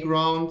 and A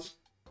ground.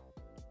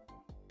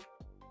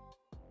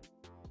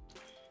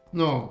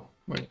 No,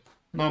 wait,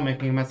 now I'm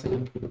making a mess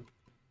again.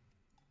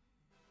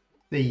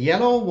 The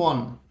yellow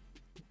one.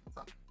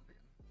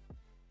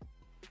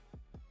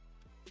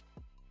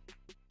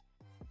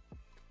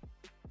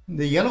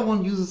 The yellow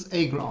one uses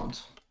A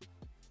ground.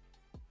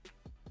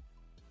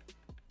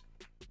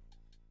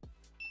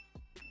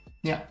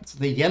 Yeah, so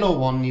the yellow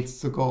one needs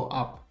to go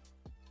up.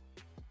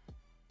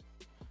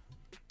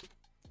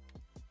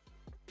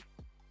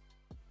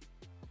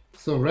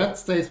 So red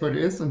stays where it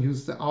is and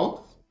uses the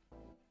out.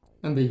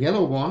 And the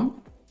yellow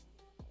one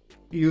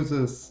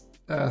uses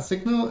a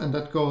signal and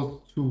that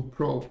goes to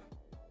probe.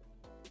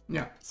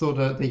 Yeah, so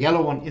the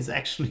yellow one is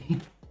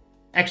actually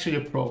a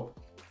probe.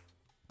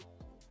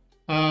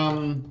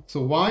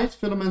 So white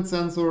filament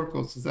sensor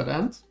goes to Z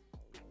end.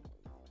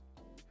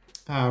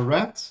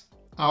 Red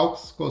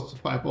aux goes to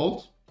 5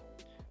 volt.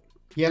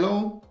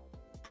 Yellow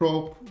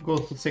probe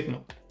goes to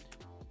signal.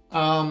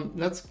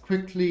 Let's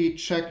quickly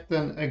check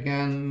then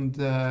again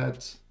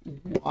that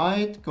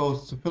white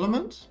goes to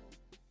filament.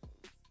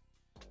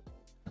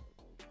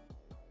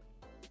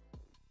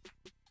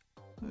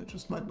 I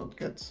just might not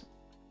get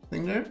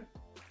thing there.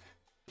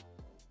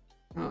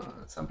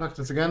 Let's unplug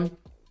this again.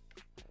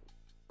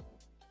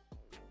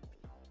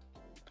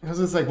 Because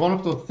it's like one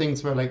of those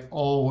things where I like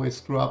always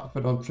screw up if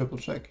I don't triple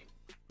check.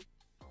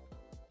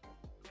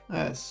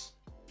 As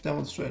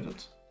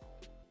demonstrated.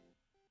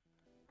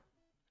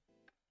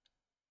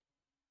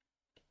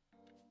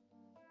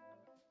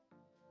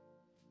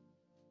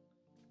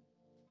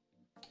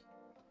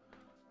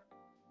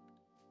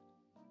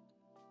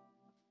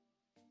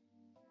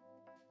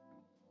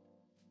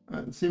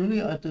 And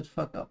seemingly I did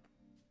fuck up.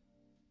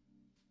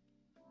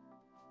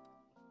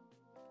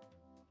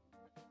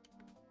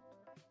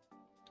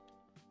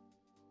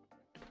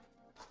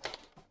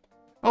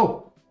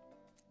 Oh!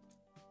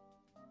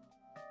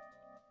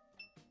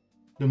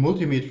 The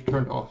multimeter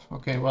turned off.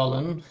 Okay, well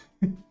then.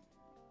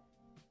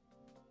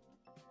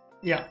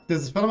 Yeah,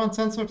 this is filament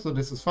sensor, so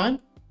this is fine.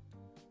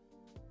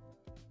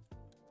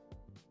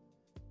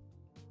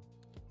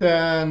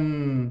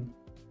 Then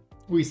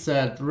we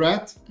said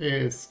red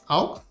is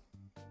out,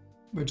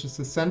 which is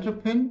the center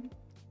pin.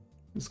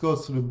 This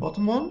goes to the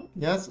bottom one,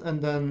 yes, and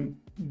then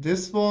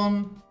this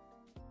one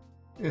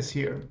is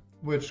here,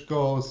 which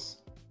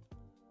goes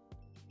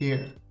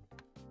here.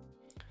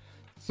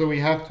 So we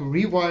have to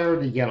rewire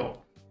the yellow.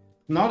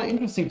 Now the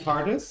interesting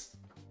part is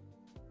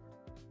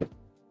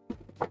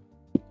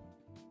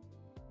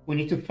we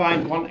need to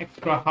find one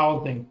extra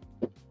housing.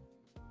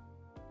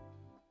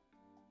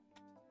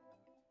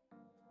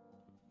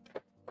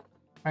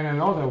 And I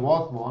know there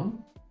was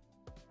one.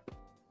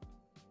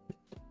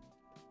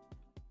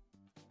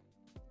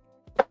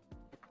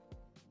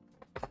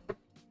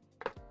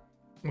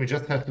 We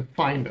just have to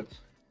find it.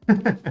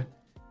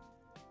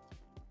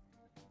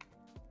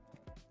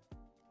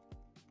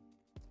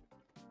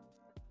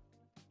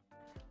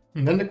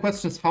 And then the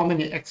question is, how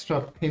many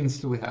extra pins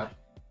do we have?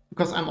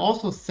 Because I'm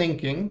also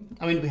thinking,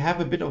 I mean, we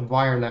have a bit of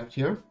wire left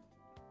here.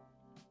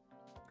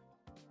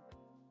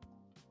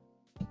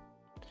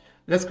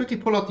 Let's quickly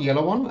pull out the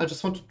yellow one. I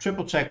just want to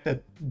triple check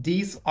that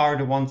these are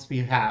the ones we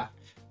have.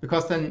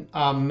 Because then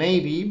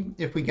maybe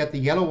if we get the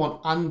yellow one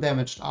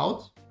undamaged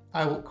out,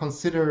 I will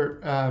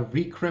consider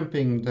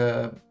re-crimping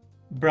the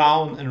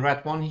brown and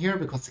red one here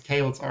because the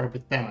cables are a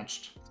bit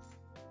damaged.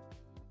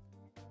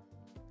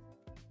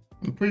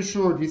 I'm pretty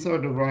sure these are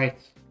the right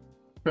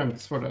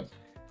crimps for that.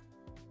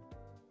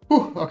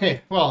 Whew,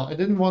 okay, well, I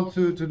didn't want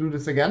to do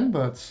this again,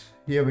 but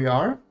here we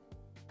are,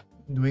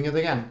 doing it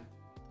again.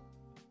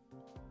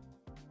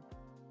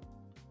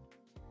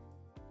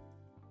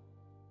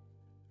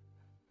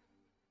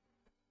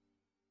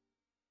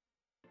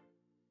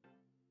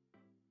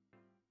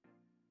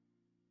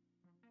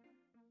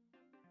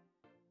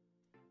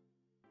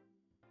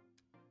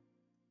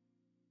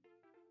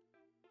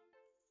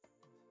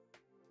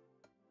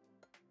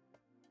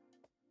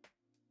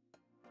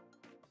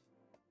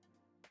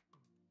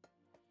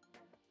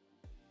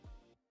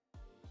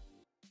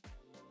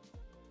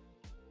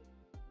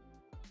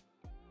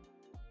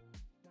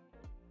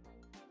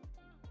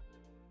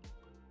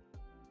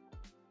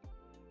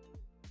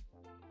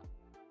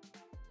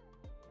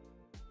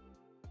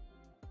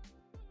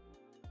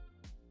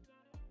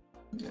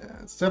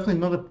 Yeah, it's definitely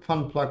not a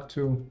fun plug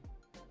to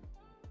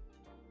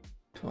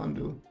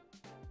undo.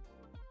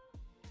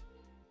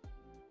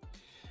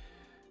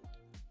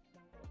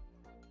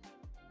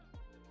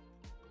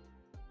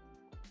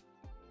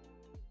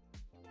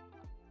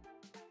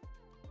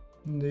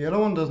 The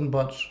yellow one doesn't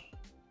budge.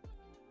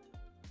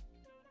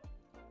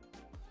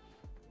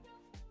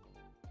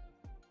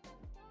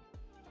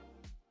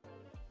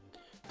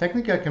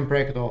 Technically I can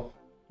break it off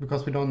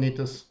because we don't need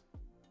this.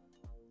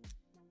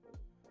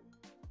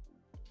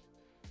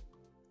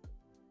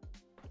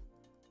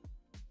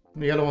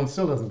 The yellow one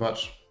still doesn't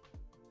budge.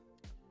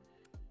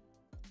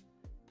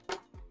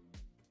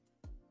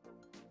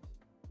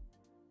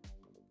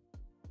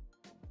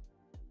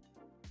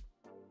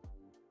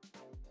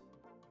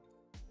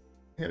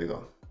 Here we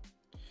go.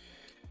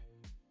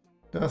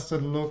 Does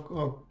it look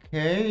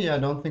okay? Yeah, I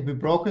don't think we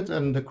broke it,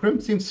 and the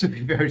crimp seems to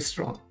be very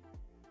strong.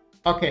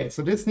 Okay,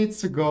 so this needs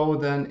to go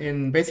then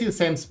in basically the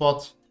same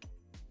spot.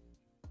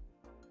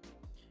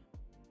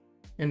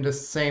 In the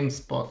same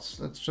spot.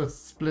 Let's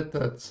just split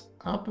that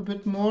up a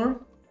bit more.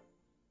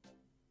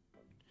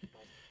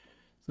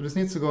 So this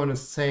needs to go in the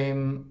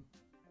same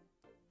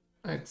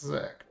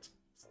exact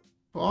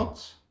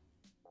spot.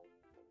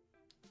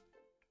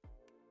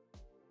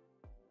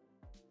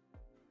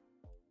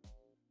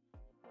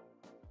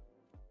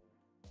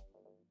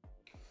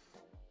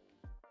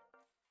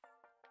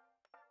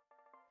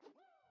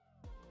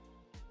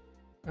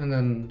 And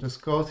then this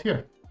goes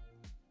here.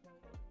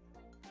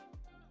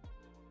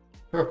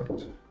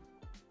 Perfect.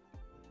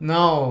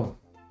 Now,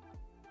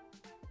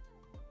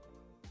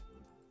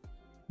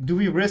 do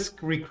we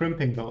risk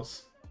recrimping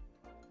those?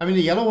 I mean,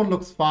 the yellow one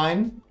looks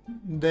fine.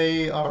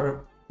 They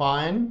are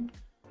fine.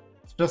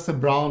 It's just the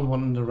brown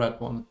one and the red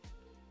one.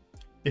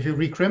 If you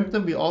recrimp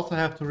them, we also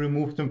have to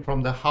remove them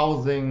from the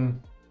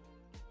housing,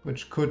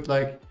 which could,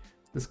 like,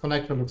 this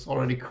connector looks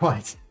already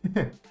quite.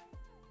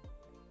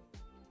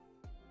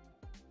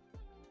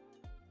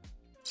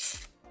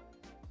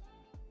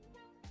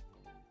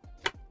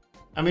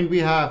 I mean, we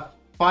have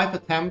 5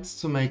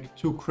 attempts to make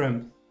 2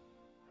 crimps,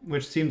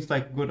 which seems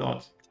like good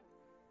odds.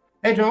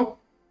 Hey, Joe.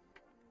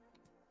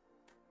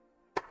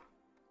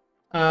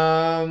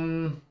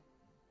 Yeah,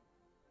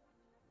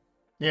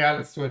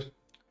 let's do it.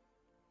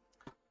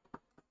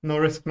 No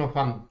risk, no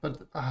fun.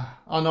 But,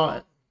 oh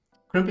no,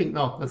 crimping,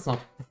 no, that's not.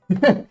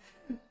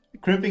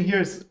 Crimping here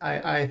is,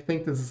 I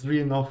think this is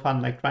really no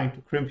fun, like trying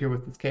to crimp here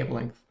with this cable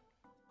length.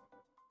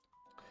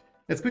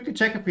 Let's quickly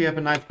check if we have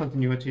a nice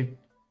continuity.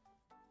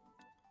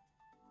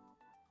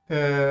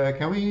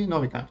 Can we?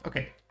 No, we can't.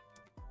 Okay.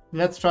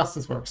 Let's trust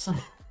this works.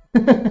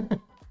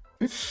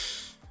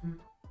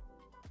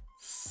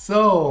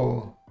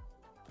 So,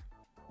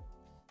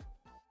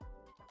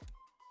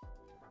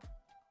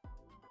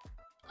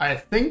 I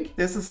think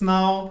this is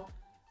now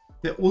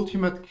the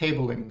ultimate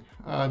cabling.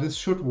 This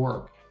should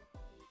work.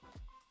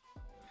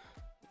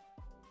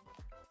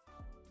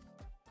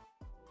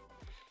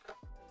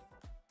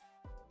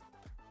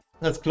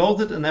 Let's close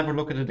it and never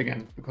look at it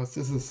again, because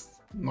this is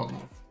not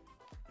nice.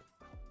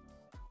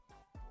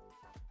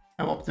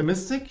 I'm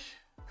optimistic.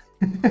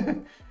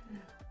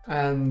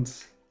 And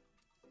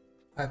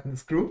tighten the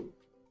screw.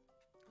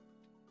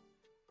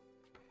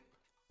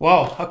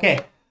 Wow, okay.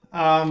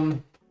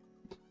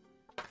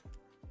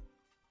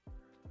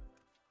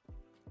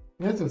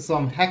 This is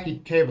some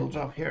hacky cable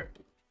job here.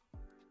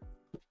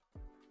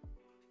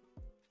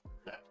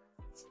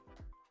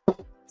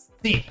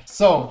 See,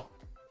 so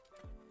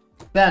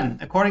then,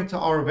 according to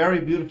our very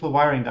beautiful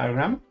wiring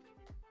diagram,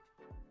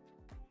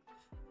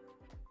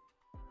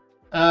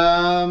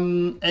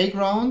 A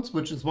ground,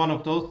 which is one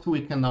of those two, we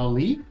can now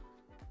leave.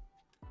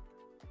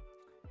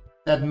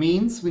 That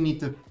means we need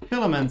the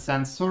filament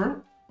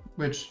sensor,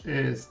 which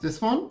is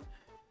this one,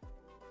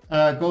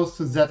 goes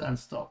to Z and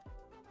stop.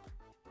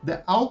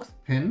 The aux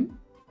pin,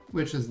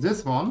 which is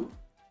this one,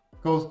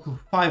 goes to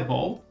 5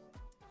 volts.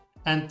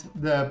 And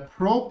the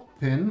probe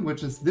pin,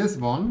 which is this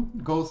one,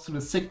 goes to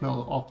the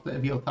signal of the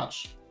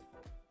BLTouch.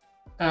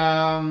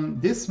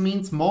 This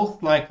means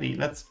most likely,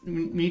 we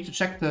need to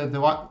check the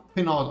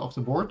pin out of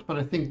the board, but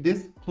I think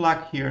this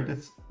plug here,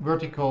 this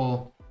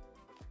vertical,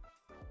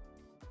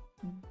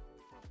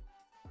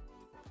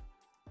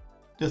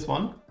 this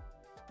one,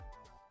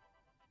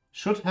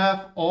 should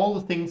have all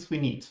the things we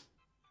need.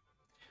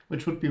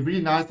 Which would be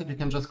really nice if you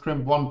can just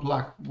crimp one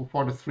plug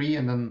for the 3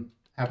 and then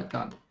have it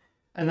done.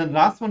 And then the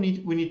last one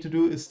we need to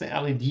do is the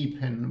LED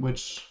pin,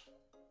 which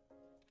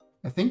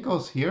I think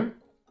goes here.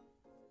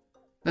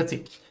 Let's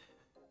see.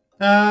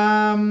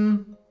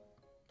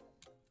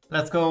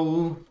 Let's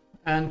go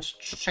and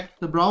check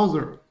the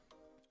browser.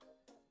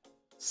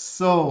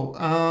 So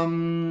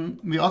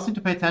we also need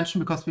to pay attention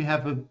because we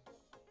have a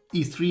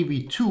E3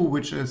 V2,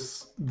 which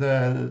is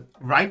the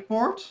right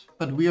board,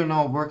 but we are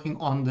now working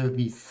on the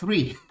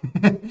V3,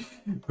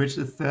 which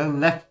is the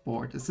left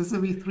board. Is this a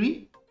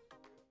V3?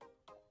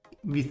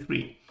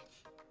 V3.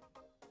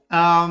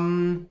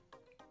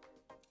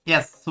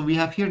 Yes, so we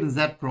have here the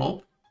Z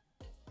probe,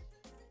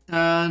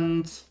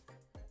 and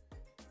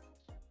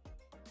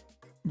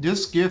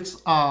this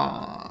gives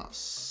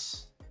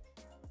us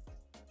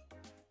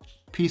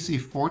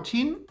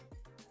PC14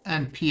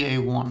 and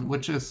PA1,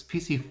 which is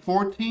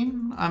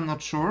PC14, I'm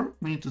not sure,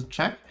 we need to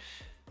check,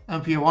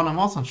 and PA1 I'm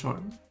also not sure.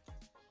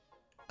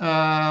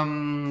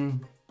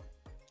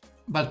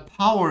 But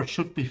power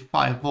should be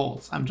 5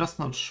 volts. I'm just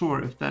not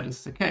sure if that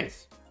is the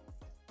case.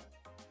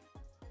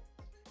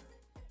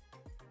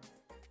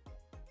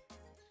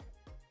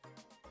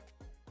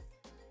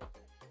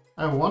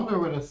 I wonder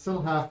whether I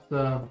still have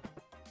the...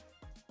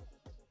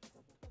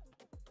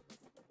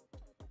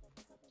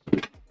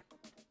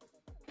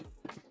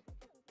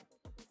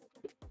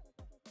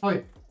 Oh,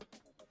 yeah.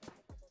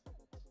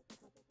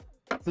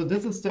 So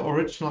this is the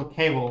original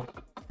cable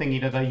thingy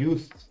that I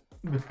used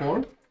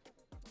before.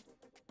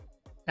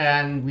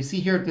 And we see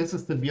here, this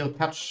is the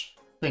BLTouch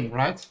thing,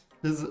 right?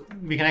 This is,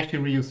 we can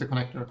actually reuse the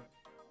connector.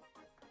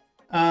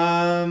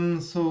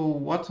 So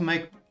what to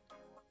make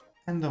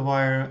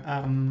Enderwire,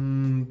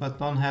 but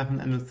don't have an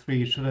Ender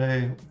 3. Should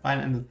I buy an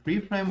Ender 3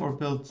 frame or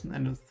build an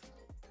Ender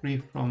 3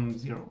 from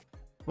 0?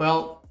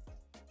 Well,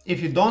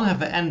 if you don't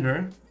have an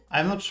Ender,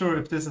 I'm not sure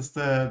if this is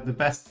the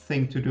best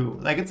thing to do.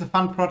 Like, it's a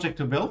fun project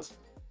to build.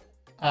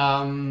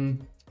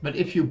 But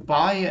if you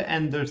buy an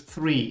Ender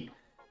 3,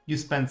 you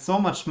spend so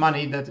much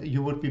money that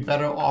you would be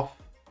better off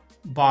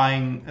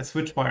buying a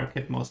Switchwire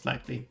kit, most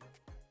likely.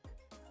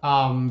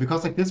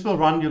 Because like this will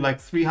run you like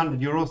 300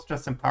 euros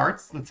just in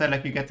parts. Let's say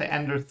like you get the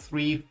Ender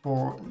 3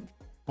 and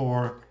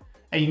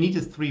you need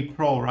a 3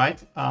 Pro,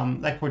 right?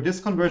 Like for this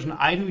conversion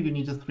I do, you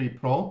need a 3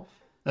 Pro.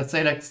 Let's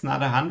say like it's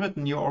another 100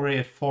 and you're already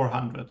at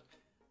 400.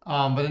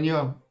 But then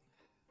you're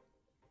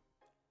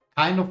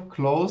kind of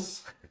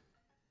close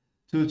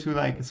to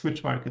like a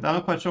Switchwire kit. I'm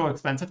not quite sure how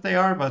expensive they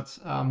are, but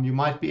you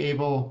might be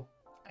able,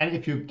 and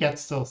if you get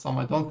still some,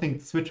 I don't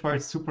think Switchwire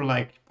is super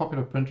like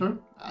popular printer,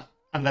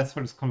 unless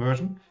for this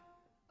conversion.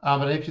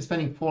 But if you're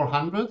spending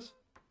 400,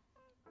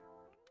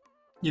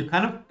 you're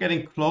kind of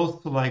getting close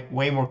to like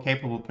way more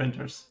capable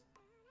printers.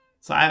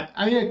 So I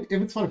mean,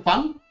 if it's for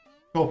fun,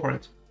 go for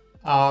it.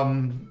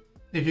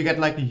 If you get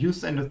like a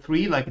used Ender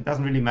 3, like it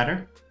doesn't really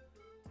matter.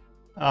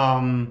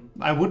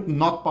 I would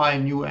not buy a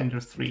new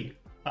Ender 3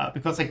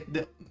 because like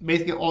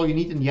basically all you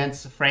need in the end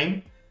is a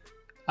frame.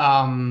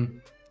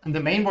 And the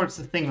mainboard is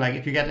the thing. Like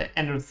if you get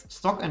an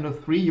stock Ender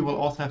 3, you will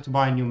also have to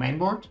buy a new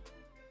mainboard.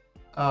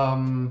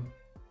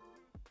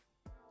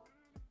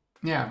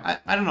 Yeah,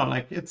 I don't know.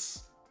 Like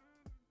it's.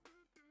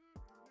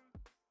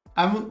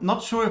 I'm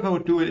not sure if I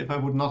would do it if I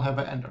would not have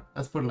an Ender.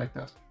 Let's put it like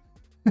that.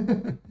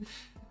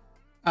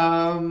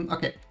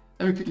 Okay,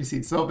 let me quickly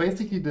see. So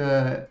basically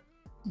the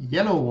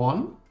yellow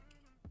one.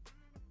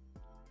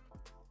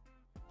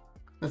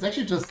 Let's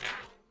actually just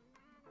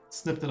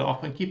snip it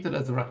off and keep that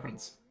as a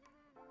reference.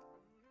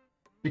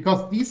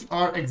 Because these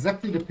are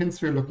exactly the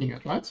pins we're looking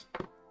at, right?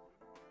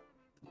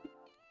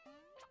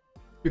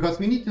 Because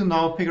we need to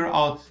now figure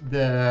out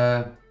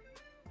the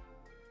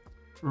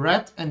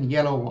red and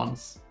yellow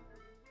ones.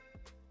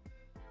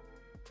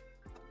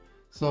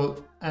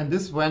 So, and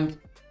this went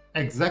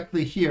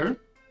exactly here.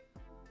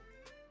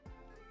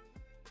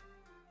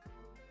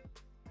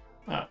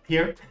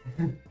 Here,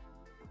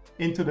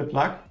 into the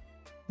plug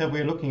that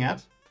we're looking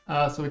at.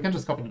 So we can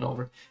just copy it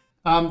over.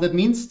 That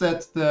means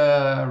that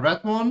the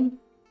red one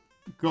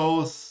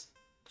goes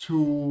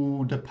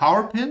to the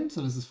power pin,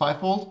 so this is 5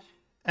 volt,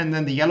 and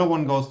then the yellow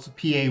one goes to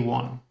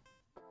PA1.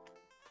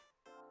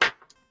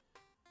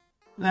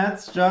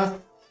 Let's just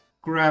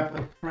grab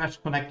a fresh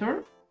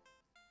connector.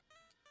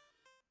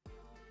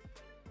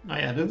 Oh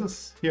yeah, this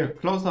is here,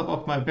 close up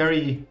of my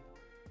very,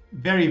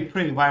 very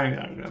pretty wiring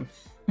diagram.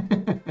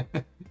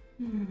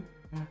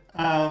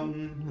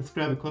 Let's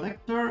grab a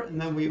connector,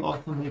 and then we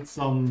also need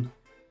some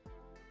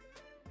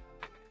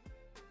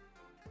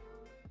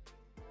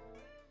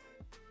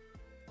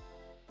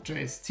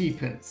JST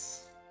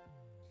pins.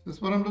 Is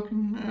this what I'm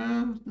looking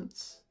at?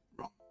 That's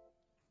wrong.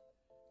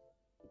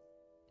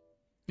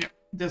 Yeah,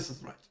 this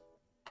is right.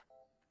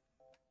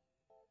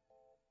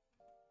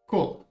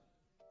 Cool.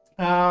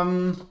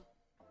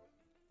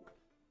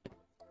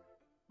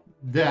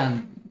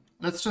 Then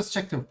let's just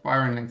check the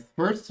wiring length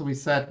first. So we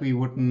said we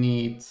would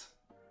need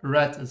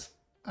red is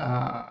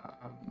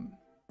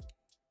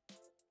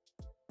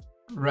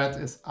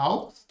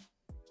out,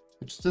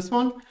 which is this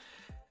one,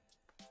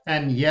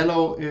 and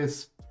yellow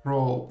is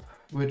probe,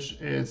 which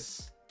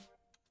is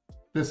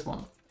this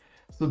one.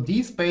 So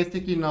these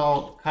basically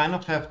now kind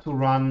of have to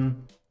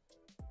run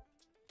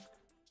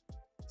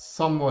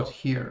somewhat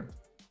here.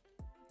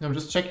 I'm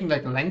just checking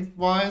like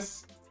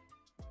lengthwise.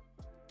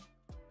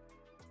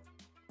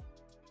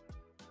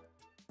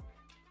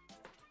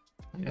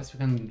 I guess we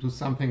can do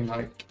something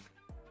like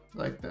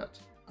that.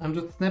 I'm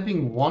just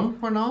snapping one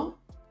for now,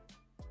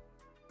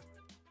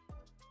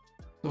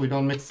 so we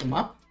don't mix them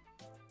up.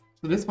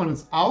 So this one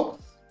is aux.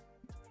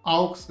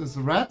 Aux is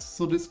red,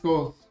 so this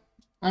goes.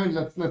 I mean,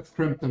 let's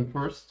crimp them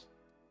first.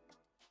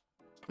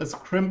 Let's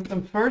crimp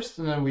them first,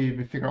 and then we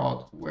figure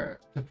out where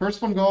the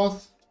first one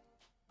goes.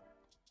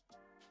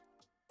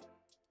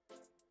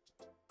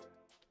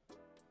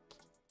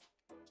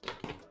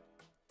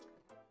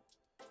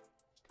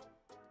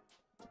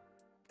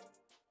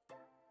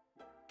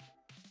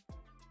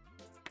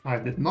 I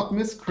did not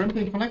miss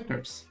crimping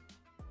connectors.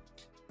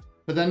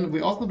 But then we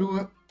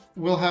also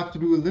will have to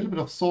do a little bit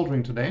of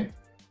soldering today,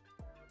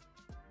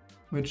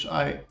 which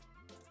I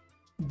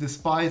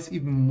despise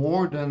even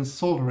more than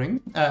soldering,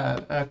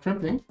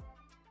 crimping.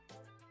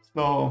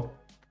 So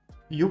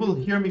you will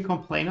hear me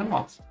complain a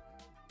lot.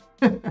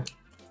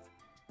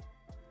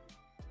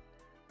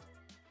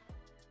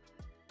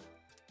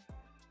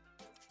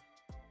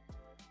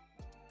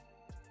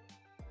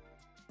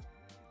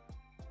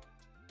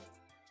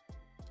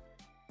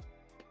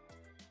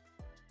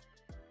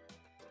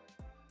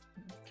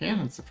 Okay,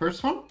 that's the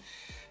first one.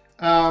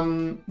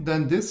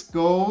 Then this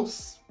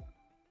goes,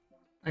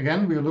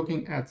 again, we're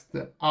looking at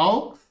the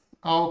aux.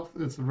 Aux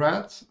is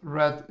red.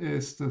 Red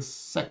is the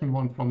second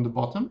one from the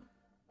bottom.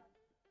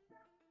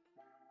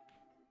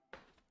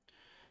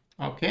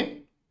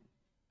 Okay.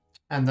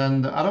 And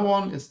then the other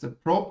one is the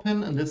probe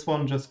pin, and this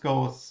one just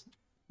goes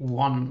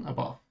one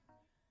above.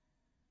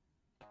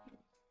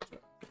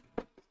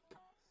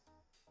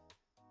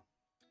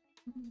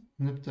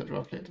 Nip that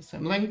roughly at the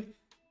same length.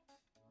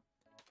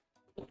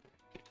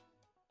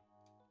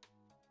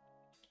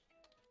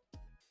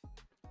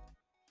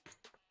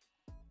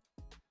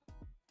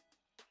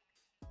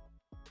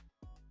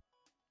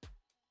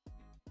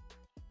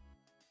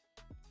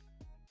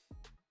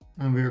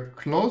 And we're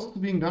close to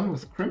being done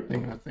with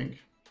crimping, I think.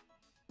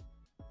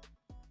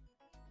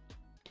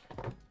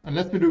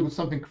 Unless we do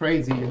something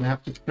crazy and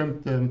have to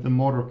crimp the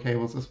motor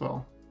cables as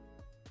well.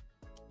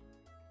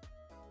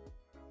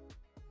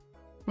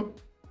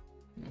 Oop.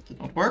 That did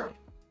not work.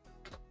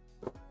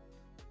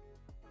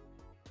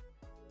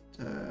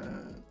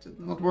 Did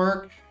not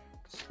work.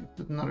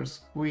 Did another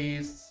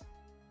squeeze.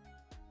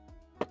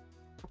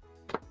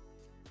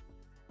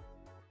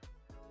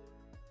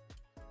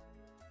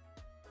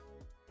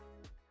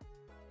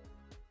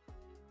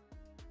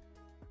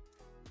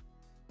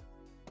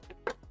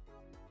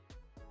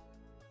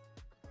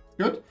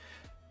 Good.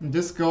 And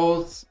this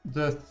goes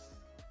the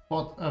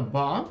spot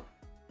above.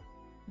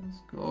 This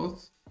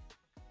goes.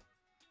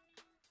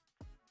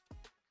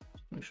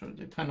 Make sure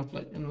they're kind of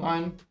like in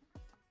line.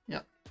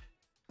 Yeah.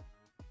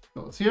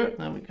 Goes here.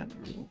 Then we can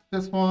remove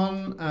this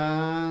one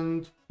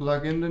and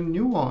plug in the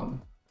new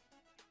one.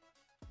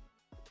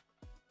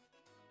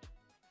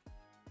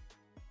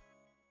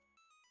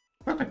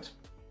 Perfect.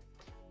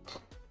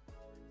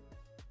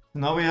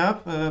 Now we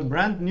have a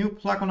brand new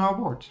plug on our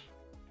board.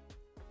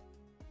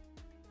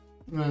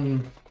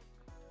 And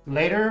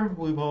later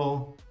we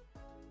will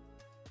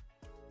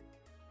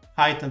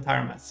hide the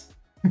entire mess.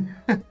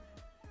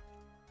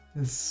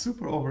 It's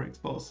super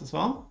overexposed as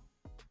well.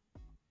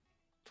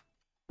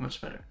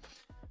 Much better.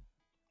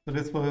 So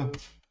this will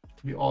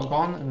be all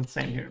gone, and it's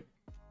same here.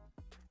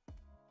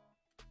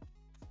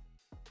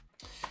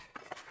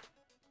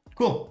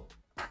 Cool.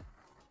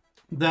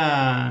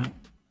 Then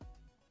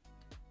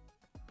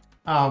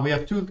we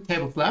have 2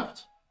 cables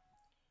left.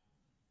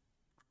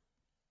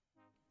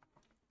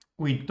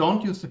 We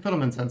don't use the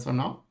filament sensor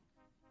now.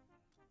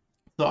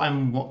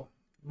 So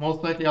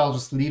most likely I'll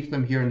just leave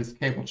them here in this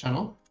cable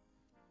channel.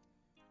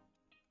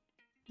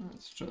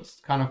 Let's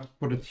just kind of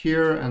put it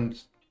here and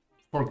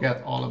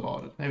forget all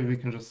about it. Maybe we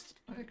can just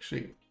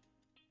actually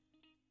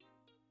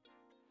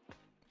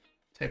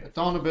tape it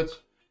down a bit.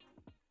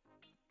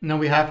 Now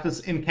we have this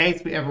in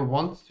case we ever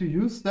want to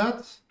use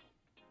that.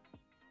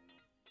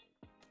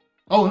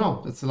 Oh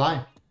no, that's a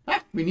lie.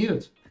 Ah, we need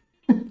it.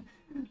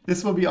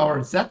 This will be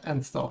our Z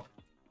end stuff.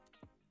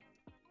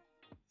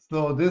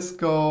 So this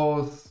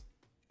goes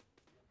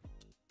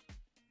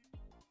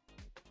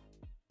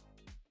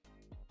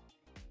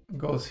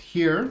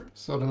here.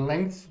 So the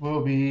length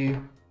will be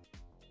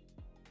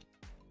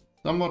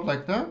somewhat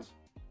like that.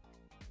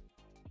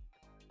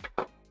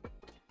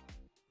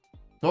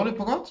 Totally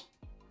forgot.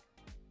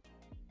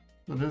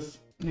 So this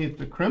needs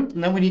to crimp,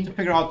 and then we need to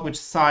figure out which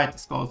side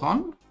this goes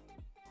on.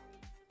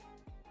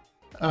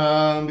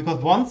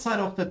 Because one side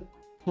of the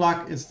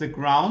plug is the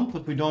ground,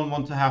 but we don't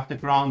want to have the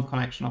ground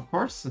connection, of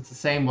course. It's the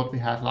same what we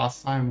had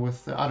last time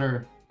with the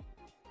other,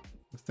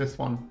 with this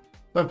one.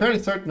 But I'm fairly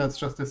certain it's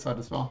just this side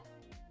as well.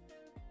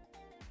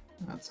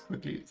 Let's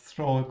quickly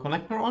throw a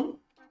connector on.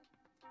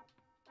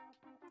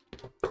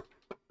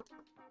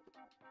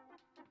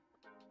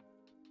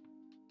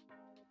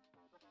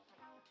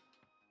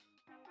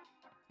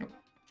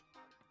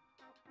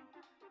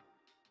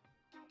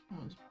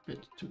 That was a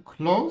bit too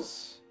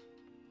close.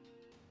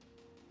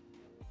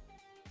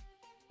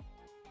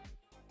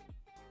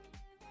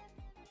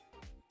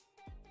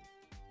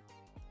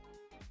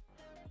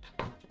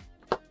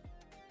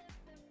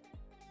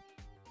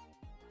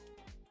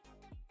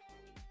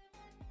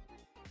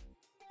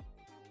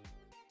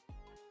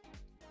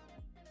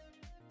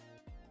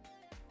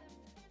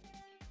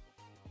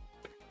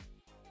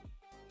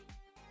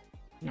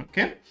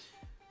 Okay,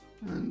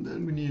 and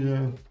then we need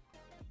a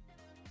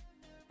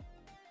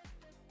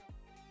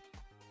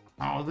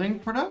housing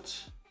for that.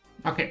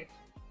 Okay,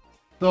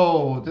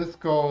 so this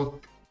goes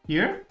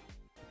here,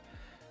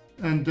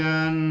 and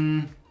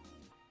then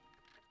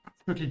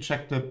let's quickly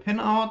check the pin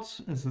out.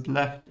 Is it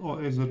left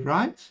or is it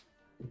right?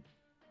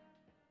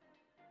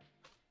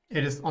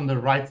 It is on the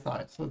right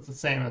side, so it's the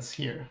same as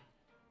here.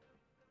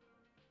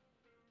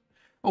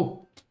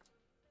 Oh,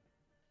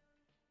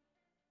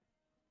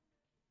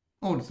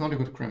 that's not a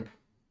good crimp.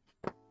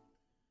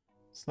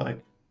 It's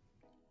like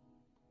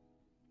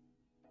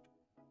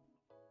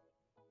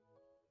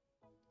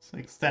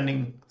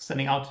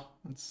standing out.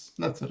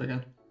 That's it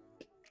again.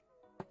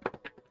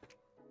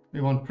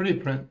 We want pretty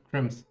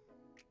crimps.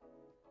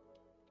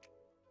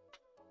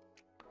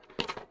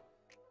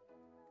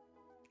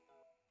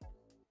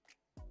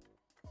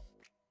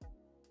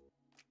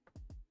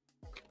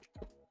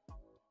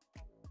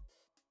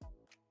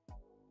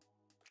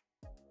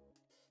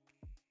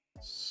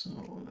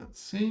 So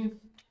let's see.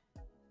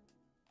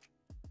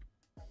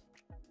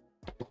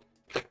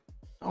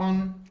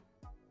 On.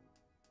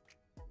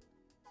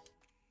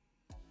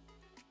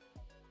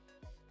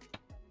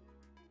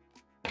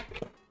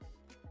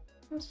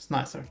 This is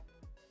nicer.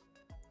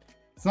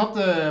 It's not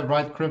the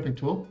right crimping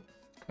tool.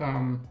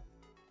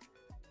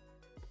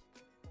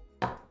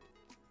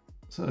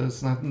 So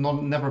it's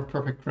never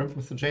perfect crimp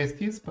with the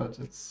JSTs, but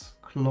it's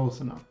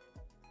close enough.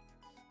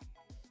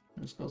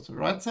 This goes to the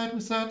right side, we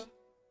said.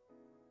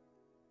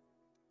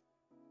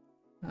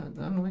 And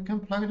then we can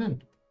plug it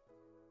in.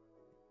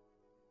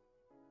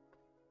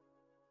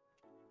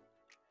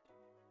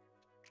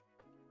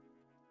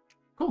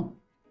 Cool.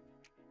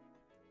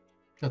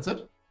 That's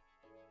it.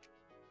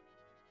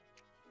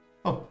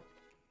 Oh,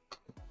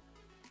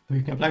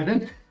 we can plug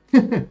it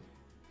in.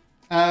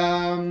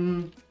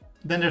 Then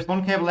there's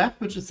one cable left,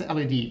 which is the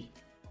LED.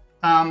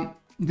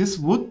 This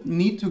would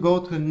need to go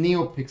to a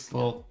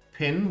NeoPixel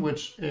pin,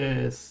 which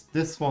is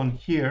this one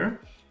here.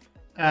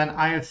 And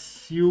I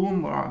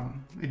assume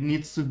it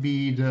needs to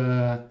be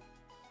the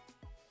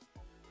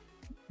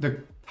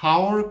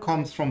power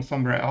comes from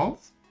somewhere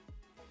else.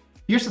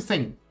 Here's the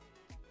thing.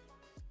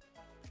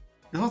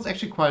 This was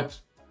actually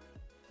quite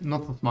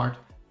not so smart.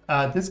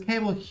 This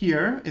cable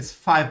here is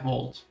 5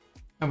 volt,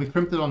 and we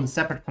crimped it on a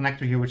separate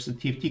connector here, which is a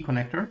TFT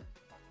connector.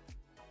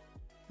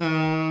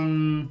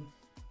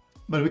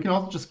 But we can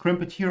also just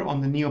crimp it here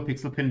on the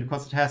NeoPixel pin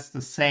because it has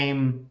the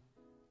same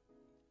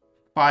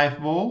 5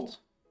 volt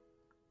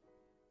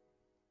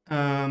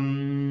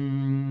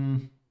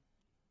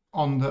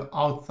on the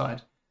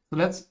outside. So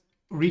let's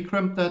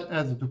recrimp that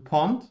as a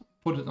DuPont,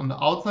 put it on the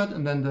outside,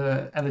 and then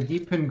the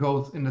LED pin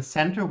goes in the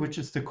center, which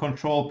is the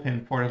control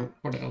pin for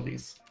the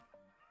LEDs.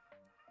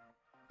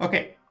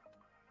 Okay,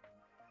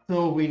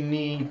 so we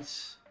need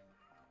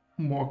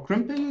more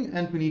crimping,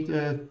 and we need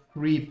a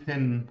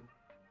 3-pin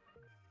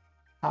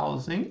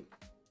housing.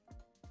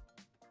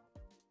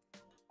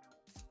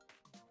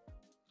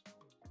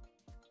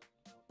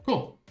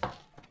 Cool.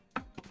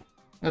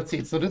 Let's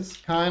see, so this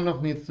kind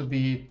of needs to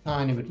be a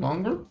tiny bit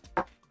longer.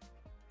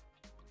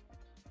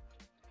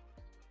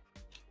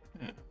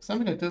 Yeah,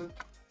 something like this.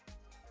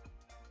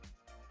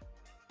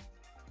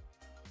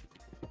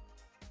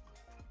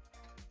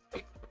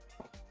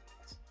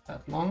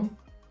 That long.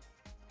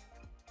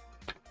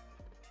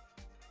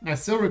 I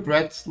still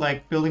regret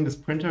like building this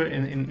printer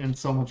in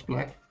so much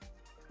black.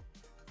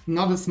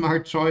 Not a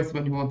smart choice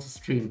when you want to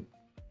stream.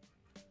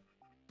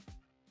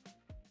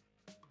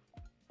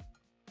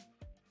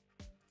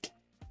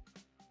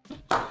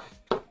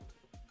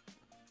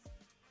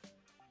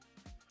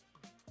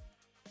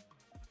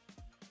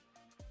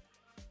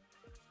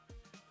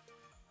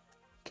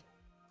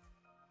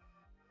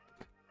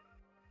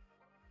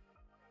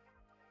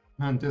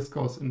 and this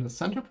goes in the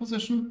center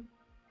position.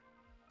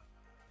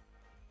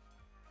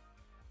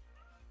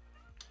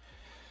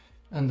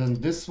 And then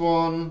this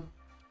one,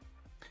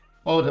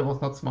 oh, that was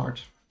not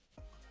smart.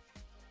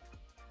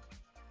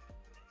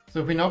 So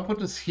if we now put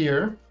this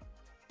here,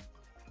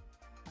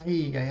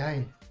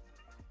 it's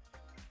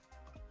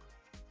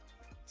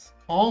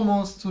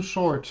almost too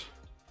short.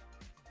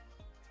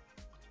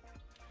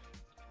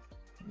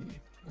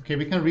 Okay,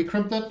 we can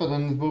recrimp that, but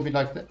then it will be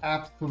like the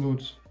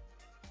absolute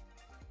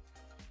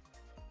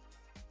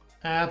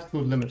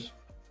limit.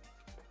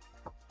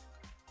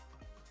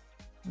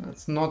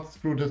 Let's not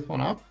screw this one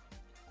up.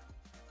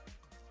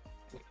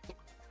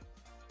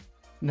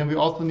 And then we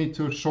also need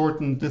to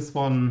shorten this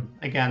one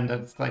again,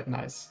 that's like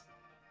nice.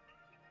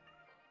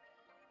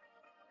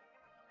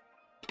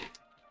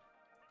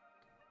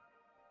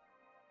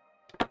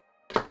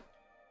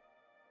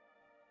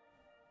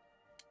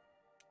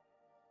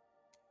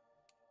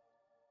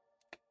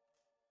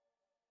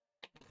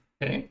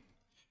 Okay,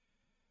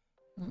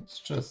 let's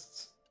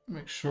just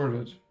make sure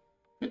that it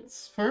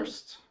fits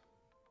first.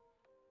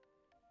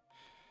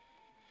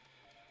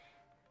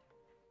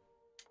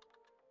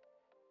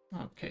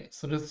 Okay,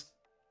 so this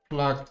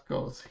plug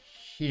goes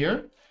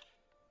here,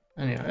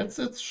 and yeah,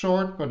 it's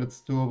short, but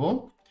it's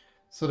doable.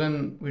 So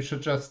then we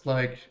should just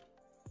like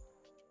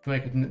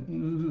make it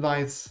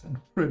nice and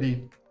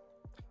pretty.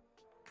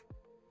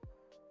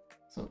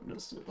 So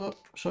just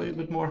show you a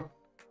bit more.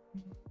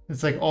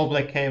 It's like all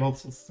black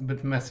cables. It's a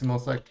bit messy,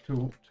 most like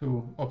to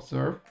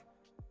observe.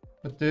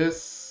 But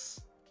this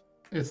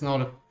is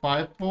not a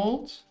 5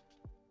 volt,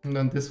 and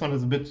then this one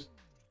is a bit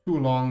too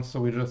long, so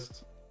we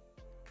just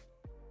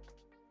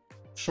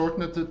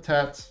shorten it a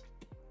tad.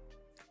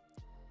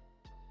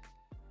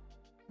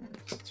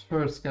 Let's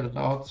first get it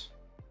out.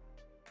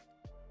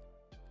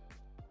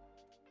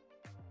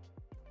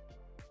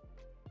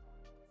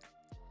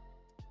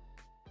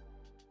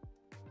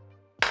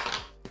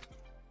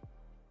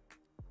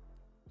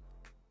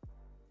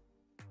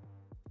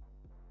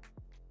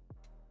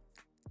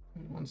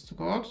 It wants to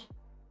go out.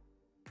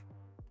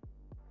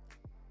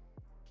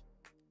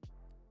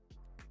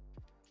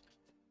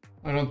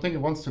 I don't think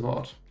it wants to go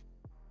out.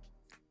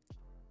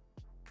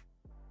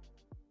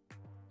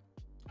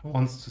 It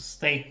wants to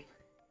stay.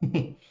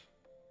 Here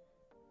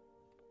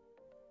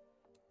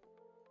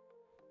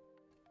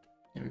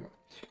we go.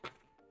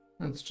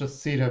 Let's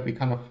just see that we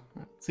kind of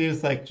see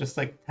it's like just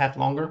like a tad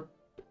longer.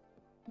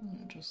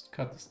 Just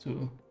cut this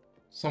to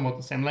somewhat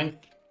the same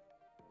length.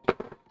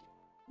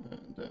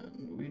 And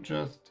then we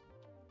just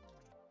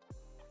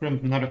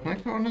crimp another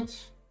connector on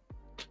it.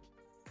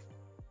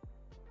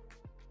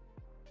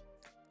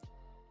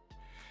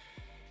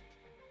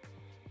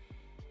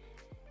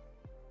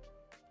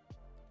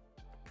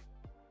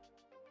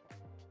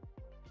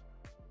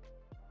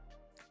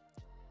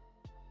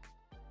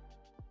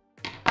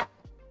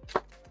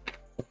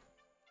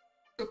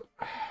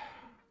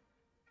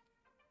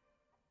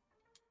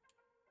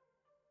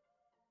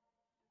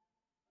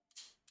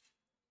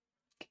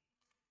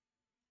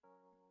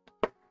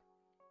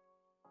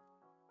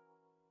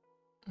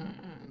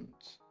 And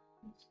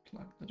let's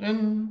plug that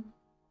in.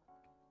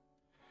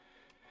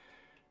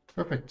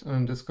 Perfect,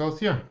 and this goes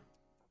here.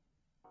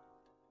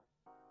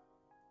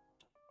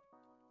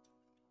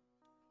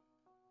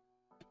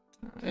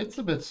 It's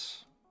a bit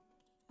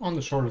on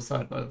the shorter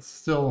side, but it's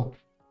still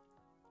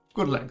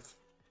good length.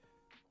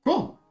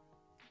 Cool.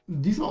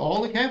 These are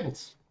all the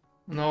cables.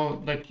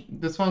 Now, like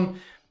this one,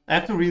 I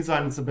have to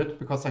redesign this a bit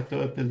because like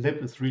the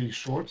lip is really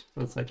short,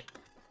 so it's like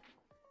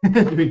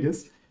doing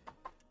this.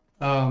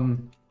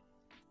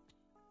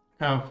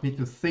 Kind of need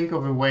to think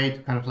of a way to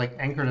kind of like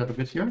anchor that a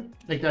bit here.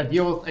 Like the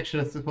idea was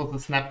actually supposed to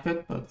snap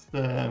fit, but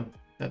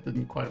that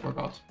didn't quite work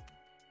out.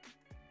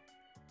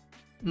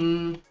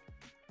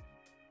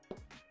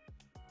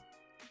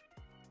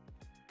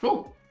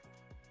 Cool.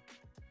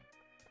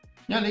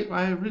 Yeah,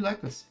 I really like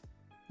this.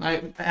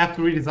 I have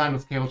to redesign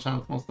this cable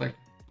channels most likely.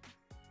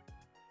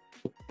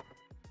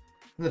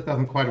 That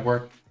doesn't quite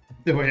work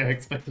the way I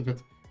expected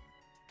it.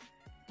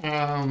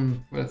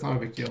 But it's not a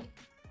big deal.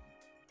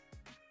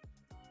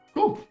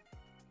 Cool.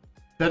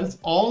 That is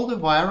all the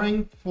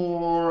wiring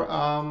for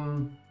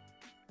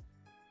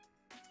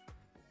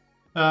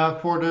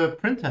the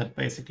printhead,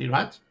 basically,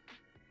 right?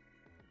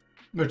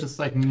 Which is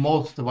like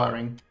most of the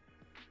wiring.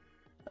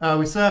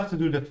 We still have to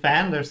do the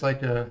fan. There's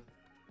like a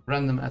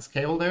random ass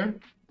cable there,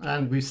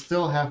 and we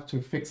still have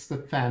to fix the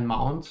fan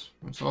mount,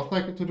 which I would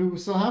like to do. We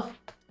still have.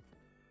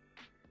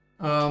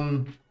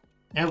 And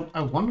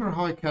I wonder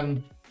how I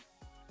can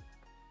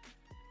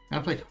kind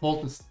of like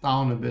hold this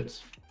down a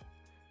bit.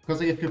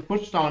 Because if you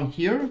push down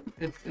here,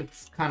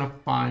 it's kind of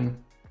fine.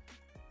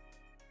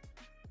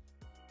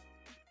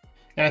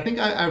 Yeah, I think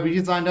I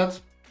redesigned that.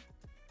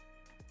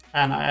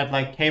 And I add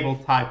like cable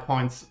tie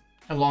points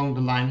along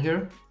the line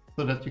here,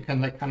 so that you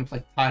can like kind of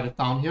like tie it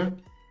down here.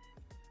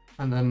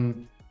 And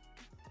then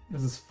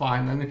this is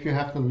fine. And if you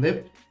have the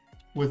lip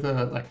with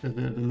like the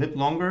lip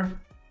longer,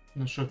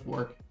 it should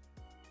work.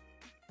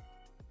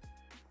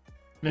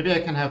 Maybe I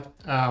can have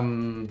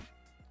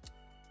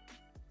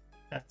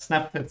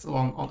snap fits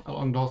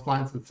along those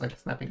lines. It's like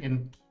snapping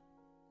in.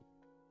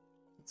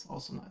 It's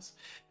also nice.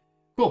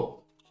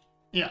 Cool.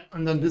 Yeah,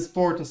 and then this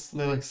board is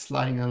like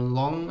sliding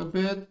along a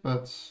bit,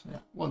 but yeah,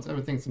 once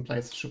everything's in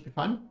place, it should be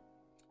fine.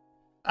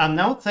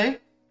 Now let's say,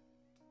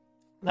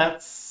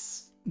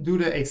 let's do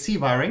the AC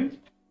wiring,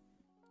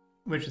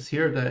 which is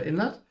here, the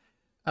inlet.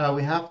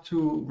 We have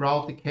to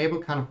route the cable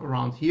kind of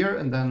around here,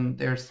 and then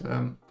there's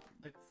a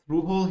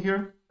through hole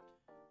here.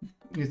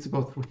 It needs to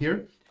go through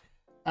here.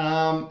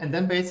 And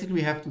then basically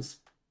we have to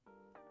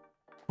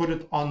put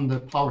it on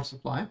the power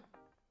supply.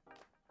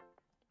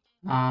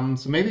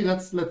 So maybe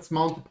let's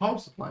mount the power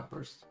supply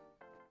first.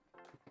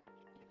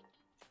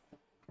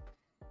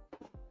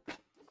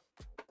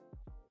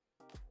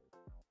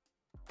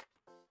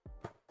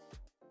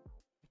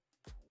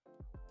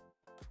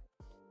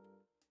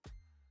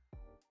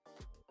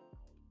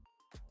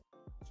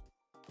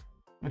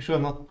 Make sure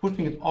I'm not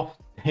pushing it off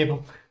the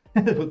table.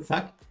 It would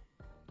suck.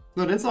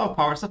 So this is our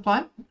power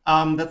supply.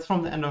 That's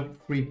from the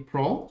Enderwire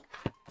Pro.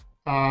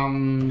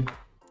 As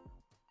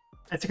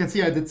you can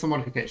see, I did some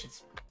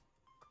modifications,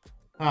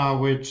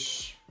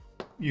 which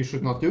you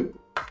should not do.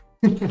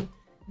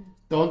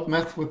 Don't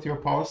mess with your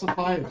power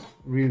supply, it's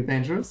really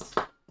dangerous.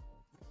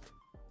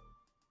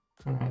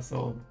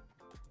 So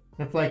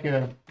that's like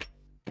a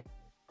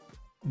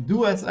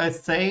do as I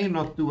say,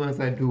 not do as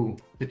I do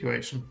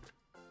situation.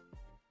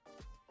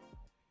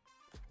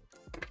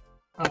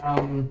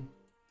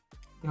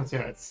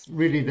 Yeah, it's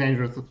really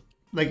dangerous.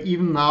 Like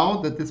even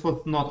now that this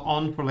was not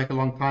on for like a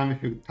long time,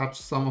 if you touch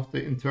some of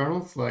the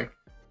internals, like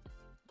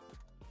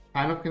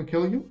kind of can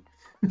kill you.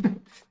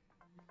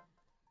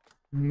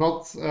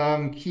 Not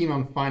keen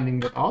on finding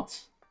that out.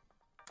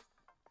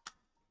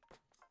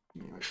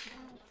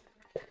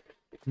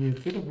 Yeah, a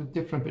bit of a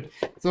different bit.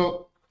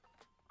 So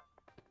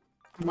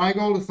my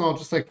goal is now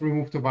just like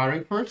remove the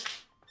wiring first.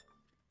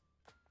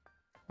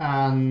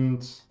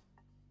 And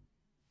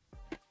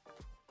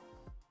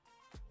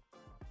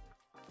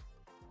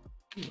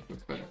it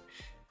looks better.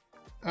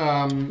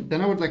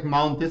 Then I would like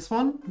mount this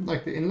one,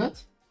 like the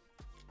inlet,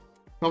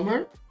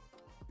 somewhere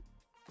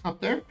up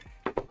there.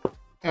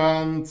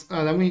 And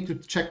then we need to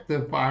check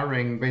the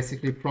wiring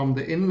basically from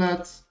the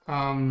inlet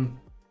to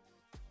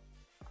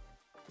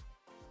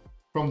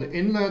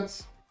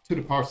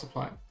the power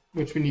supply,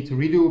 which we need to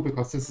redo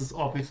because this is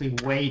obviously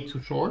way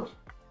too short.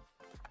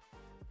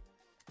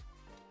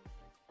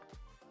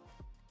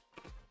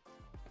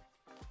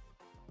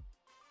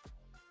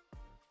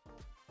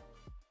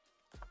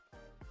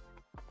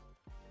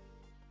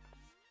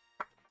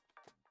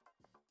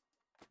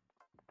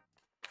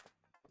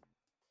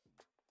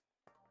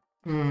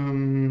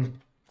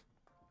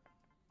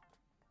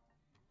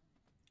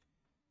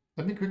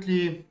 Let me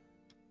quickly.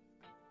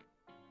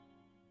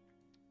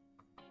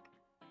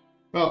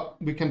 Well,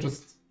 we can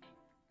just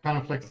kind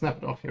of like snap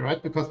it off here,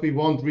 right? Because we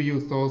won't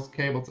reuse those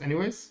cables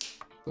anyways.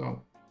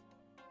 So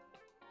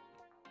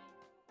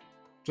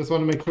just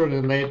want to make sure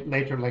that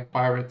later like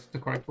wire it the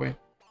correct way.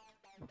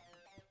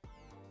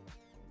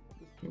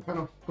 You kind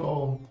of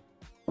go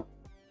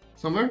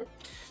somewhere.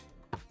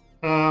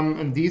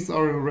 And these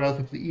are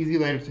relatively easy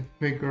later to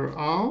figure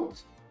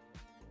out.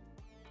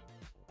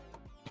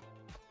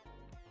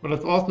 But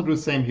let's also do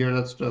the same here.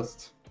 Let's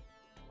just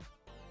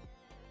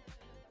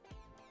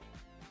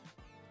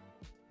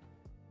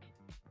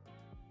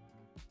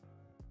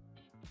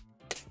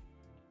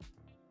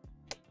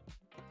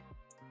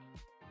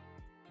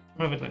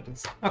move it like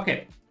this.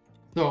 Okay.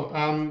 So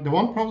the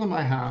one problem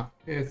I have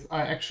is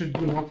I actually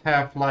do not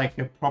have like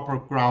a proper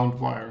ground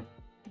wire.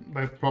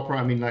 By proper,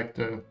 I mean like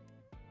the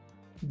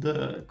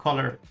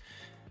color.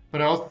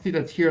 But I also see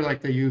that here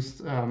like they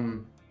used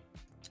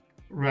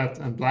red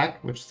and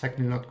black, which is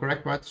technically not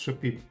correct, right? It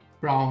should be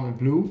brown and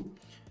blue.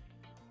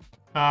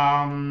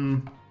 I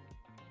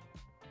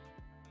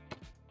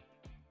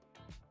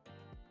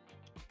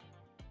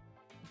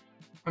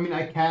mean,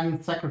 I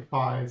can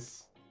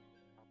sacrifice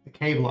the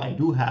cable I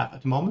do have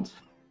at the moment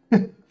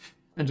and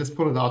just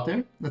put it out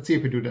there. Let's see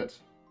if we do that.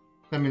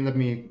 Let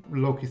me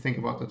low-key think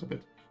about that a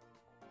bit.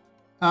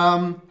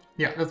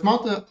 Yeah, let's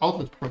mount the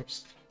outlet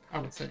first, I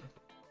would say.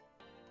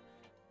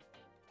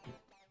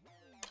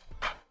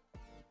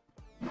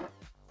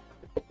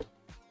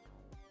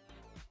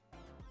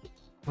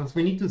 Once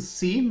we need to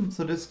see,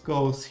 so this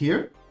goes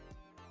here.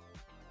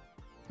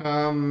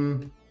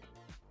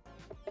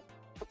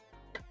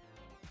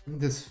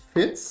 This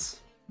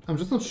fits. I'm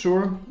just not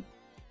sure.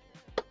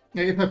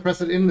 Yeah, if I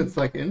press it in, it's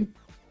like in.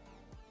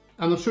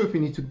 I'm not sure if we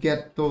need to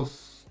get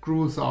those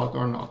screws out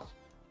or not.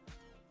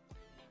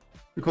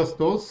 Because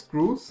those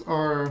screws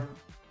are...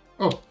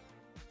 Oh,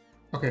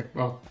 okay,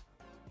 well.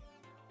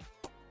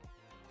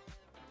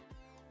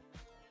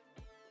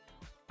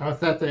 I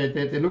said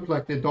they look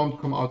like they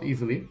don't come out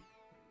easily.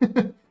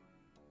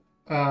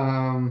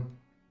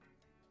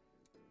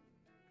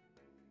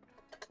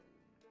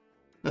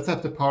 Let's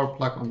have the power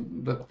plug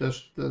on the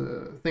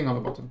thing on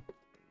the bottom.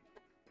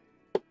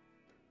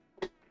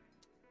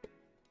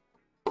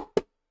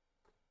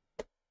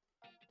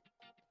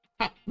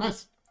 Ah,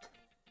 nice.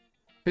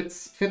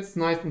 Fits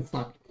nice and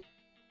snug.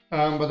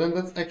 But then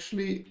let's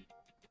actually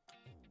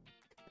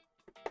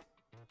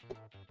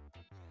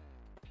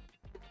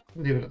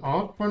leave it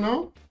out for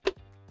now.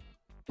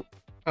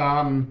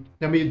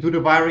 Then we do the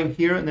wiring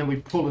here and then we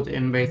pull it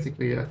in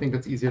basically. I think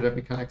it's easier that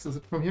we can access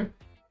it from here.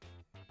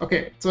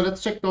 Okay, so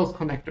let's check those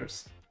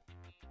connectors.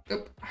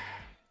 Yep.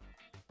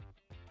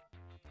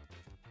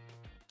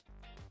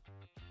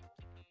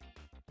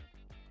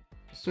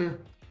 Sir.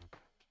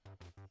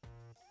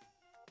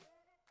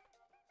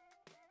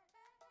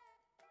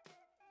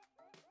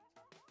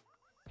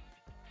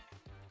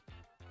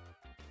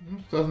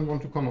 Doesn't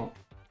want to come up.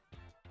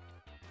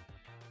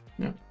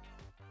 Yeah.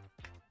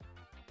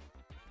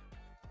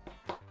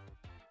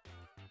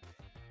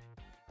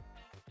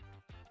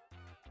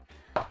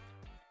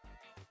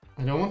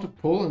 I don't want to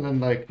pull and then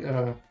like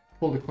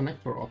pull the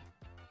connector off.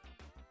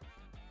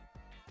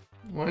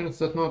 Why does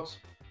that not?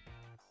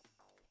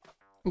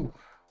 Ooh.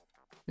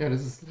 Yeah,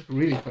 this is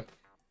really tough.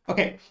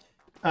 Okay.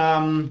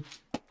 I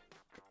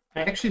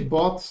actually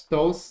bought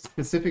those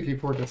specifically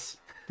for this.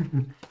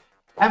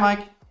 Hi,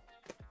 Mike.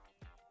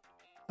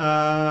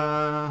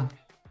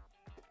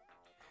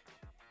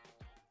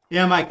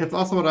 Yeah, Mike, that's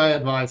also what I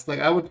advised. Like,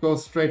 I would go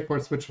straight for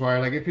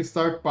Switchwire. Like, if you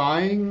start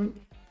buying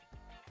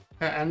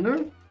an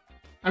Ender,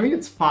 I mean,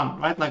 it's fun,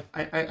 right? Like,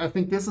 I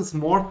think this is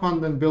more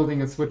fun than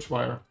building a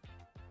Switchwire.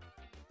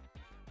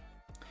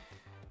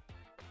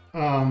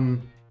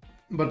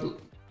 But,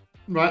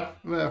 right,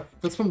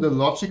 just from the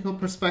logical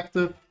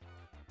perspective,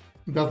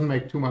 it doesn't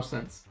make too much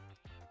sense.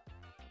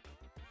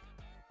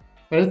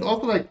 But it's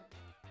also like,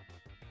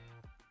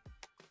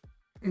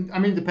 I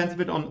mean, it depends a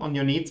bit on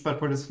your needs, but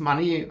for this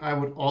money, I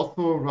would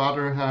also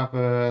rather have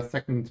a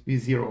second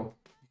V0.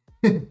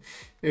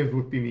 It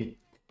would be me.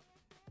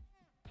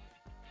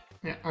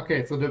 Yeah,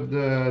 okay, so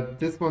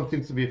this one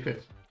seems to be a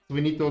fit. So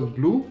we need those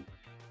blue,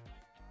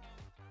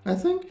 I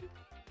think.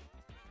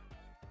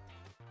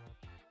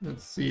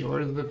 Let's see,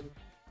 or is it...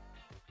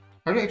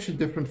 Are they actually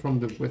different from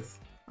the width?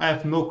 I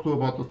have no clue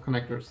about those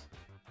connectors.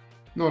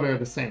 No, they're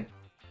the same.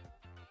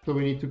 So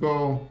we need to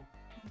go...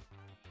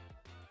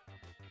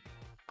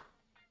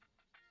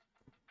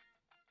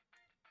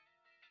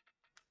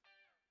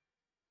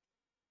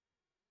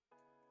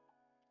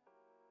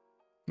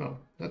 No,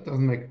 that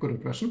doesn't make a good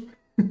impression.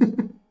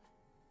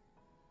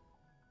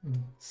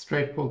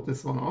 Straight pull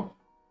this one off.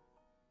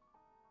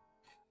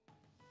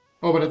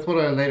 Oh, but that's what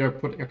I later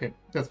put. Okay,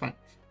 that's fine.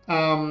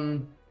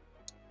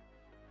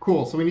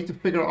 Cool, so we need to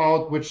figure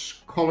out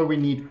which color we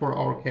need for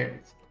our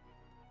cables.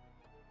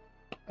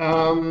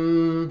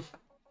 I'm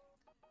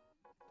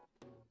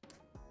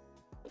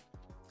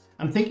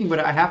thinking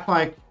whether I have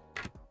like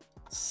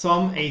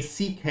some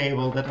AC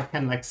cable that I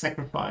can like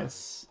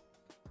sacrifice,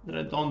 that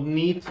I don't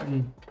need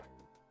and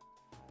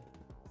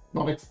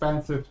not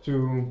expensive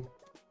to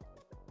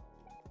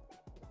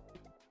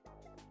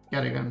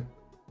get again.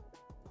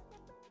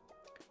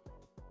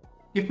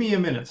 Give me a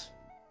minute.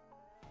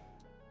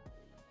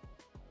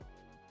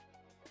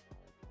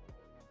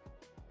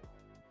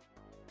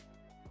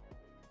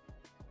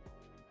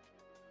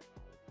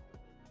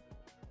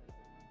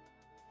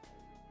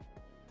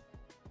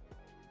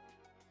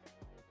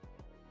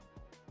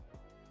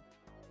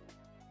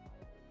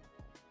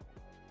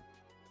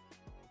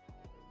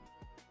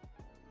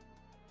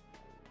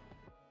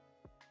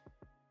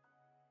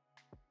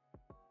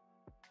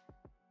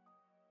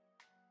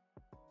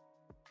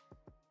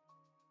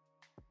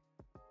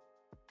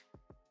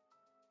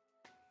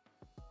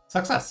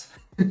 Success!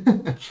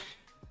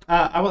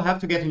 I will have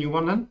to get a new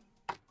one then,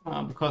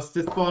 because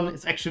this one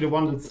is actually the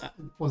one that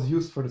was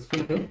used for the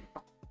sprinkler.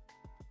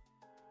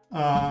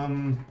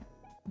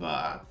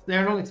 But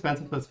they're not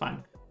expensive, that's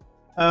fine.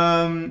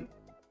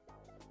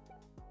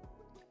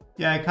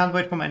 Yeah, I can't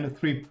wait for my Ender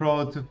 3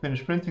 Pro to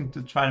finish printing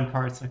to Trident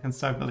parts so I can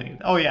start building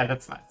it. Oh yeah,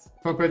 that's nice.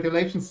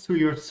 Congratulations to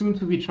your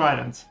soon-to-be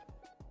Trident.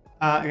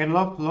 I get a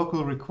lot of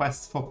local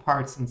requests for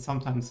parts and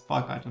sometimes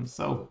bulk items,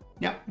 so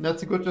yeah,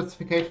 that's a good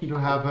justification to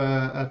have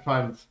a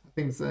Trident. I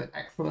think it's an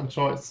excellent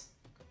choice.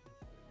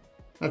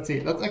 Let's see,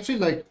 let's actually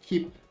like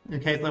keep,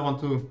 in case I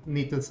want to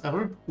need this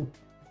ever. Ooh.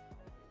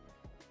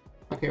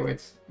 Okay,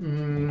 wait.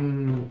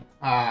 Okay.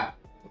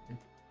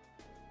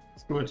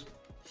 Screw it.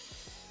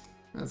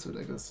 That's what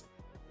I guess.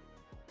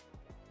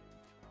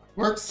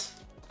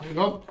 Works. There we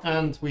go.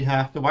 And we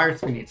have the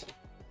wires we need.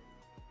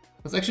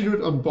 Let's actually do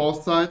it on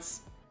both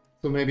sides.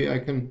 So maybe I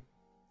can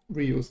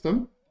reuse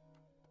them.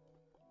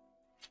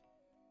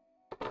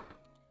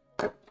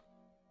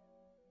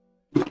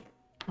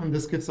 And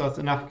this gives us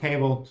enough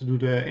cable to do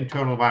the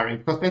internal wiring,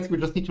 because basically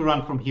we just need to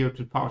run from here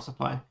to the power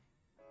supply.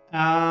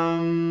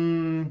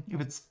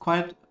 If it's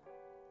quite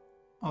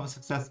of a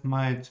success,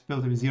 might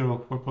build a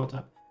V0 for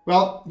prototype.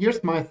 Well,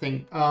 here's my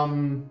thing.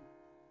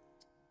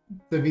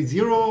 The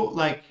V0,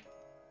 like,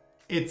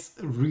 it's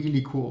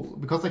really cool,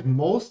 because like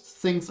most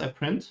things I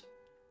print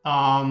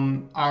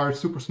are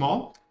super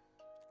small.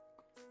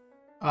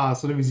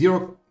 So the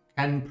V0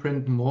 can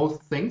print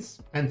most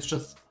things and it's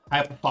just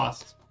hyper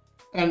fast.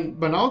 And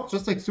by now it's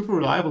just like super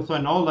reliable. So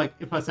I know like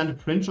if I send a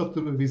print shot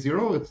to the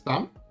V0, it's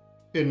done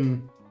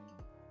in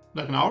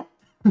like an hour.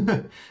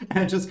 and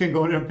I just can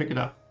go there and pick it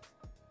up.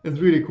 It's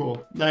really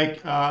cool.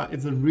 Like,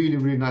 it's a really,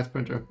 really nice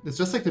printer. It's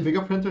just like the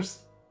bigger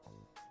printers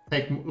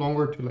take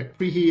longer to like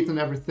preheat and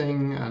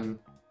everything. And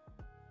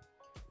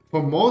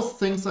for most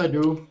things I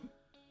do,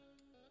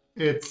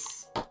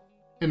 it's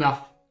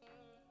enough.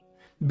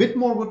 A bit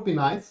more would be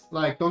nice.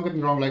 Like, don't get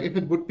me wrong. Like, if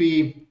it would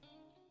be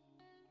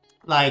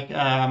like,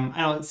 I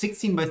don't know,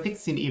 16 by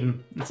 16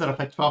 even, instead of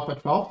like 12 by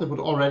 12, that would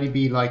already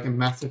be like a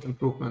massive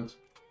improvement.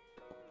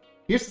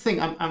 Here's the thing.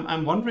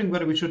 I'm wondering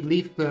whether we should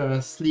leave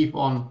the sleeve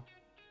on,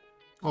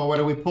 or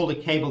whether we pull the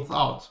cables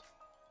out.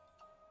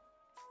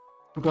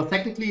 Because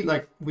technically,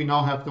 like, we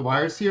now have the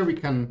wires here, we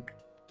can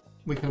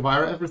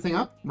wire everything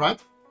up, right?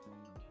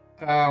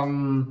 I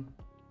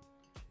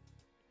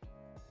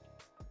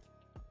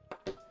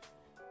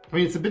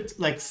mean, it's a bit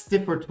like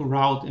stiffer to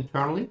route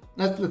internally.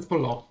 Let's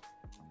pull it off.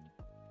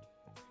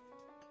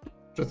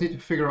 Just need to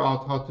figure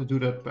out how to do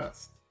that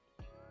best.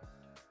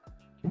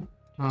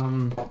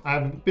 I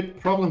have a bit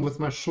problem with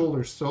my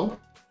shoulder still,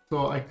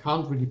 so I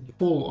can't really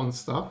pull on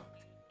stuff.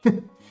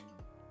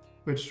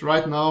 Which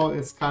right now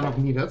is kind of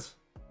needed.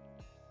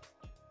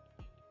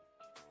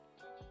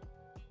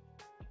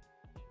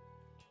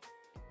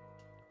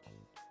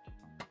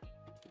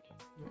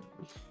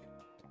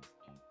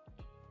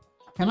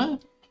 Can I?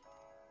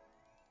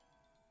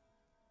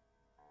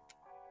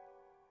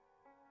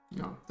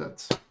 No,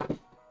 that's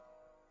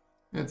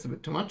a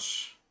bit too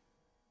much.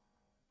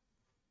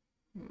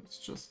 Let's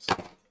just...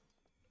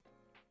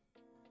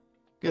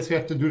 Guess we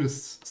have to do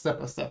this step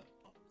by step.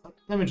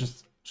 Let me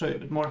just show you a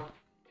bit more.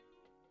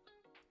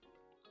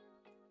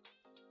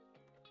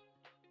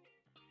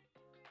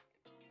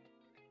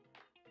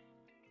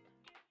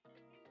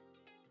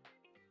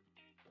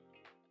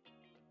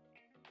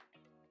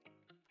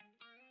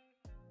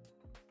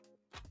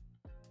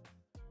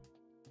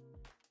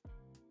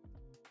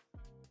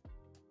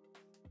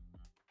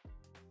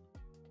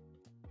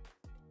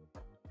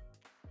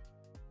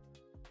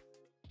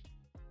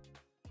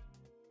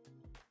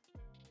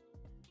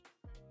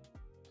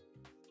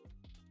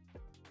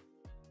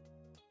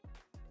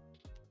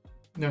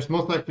 There's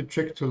most likely a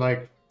trick to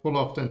like pull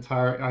off the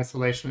entire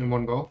isolation in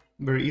one go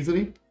very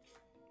easily,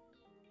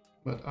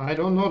 but I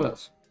don't know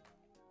that.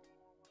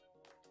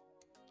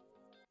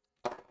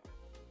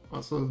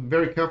 Also,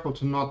 very careful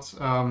to not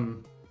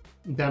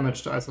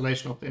damage the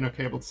isolation of the inner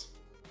cables.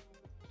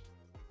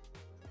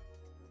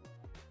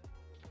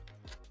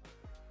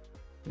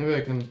 Maybe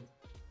I can...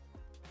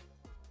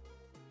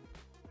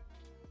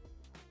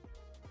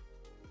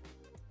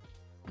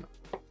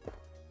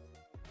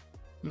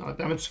 No,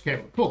 damage the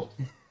cable. Cool.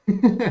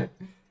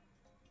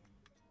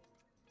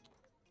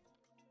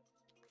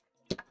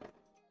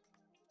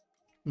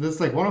 This is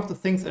like one of the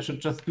things I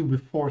should just do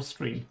before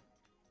stream.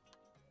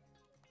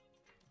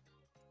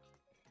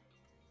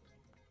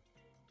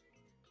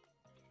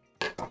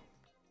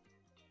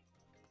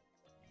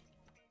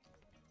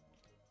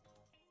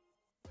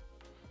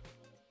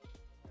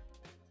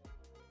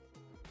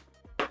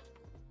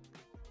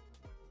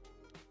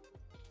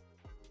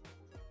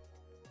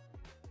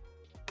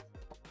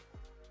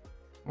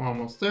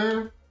 Almost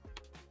there.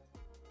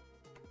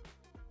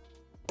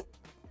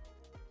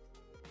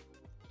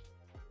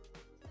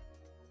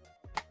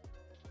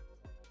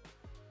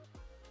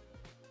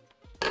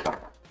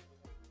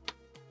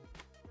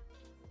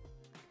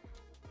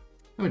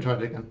 Let me try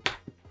it again.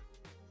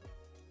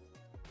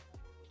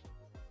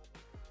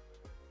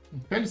 I'm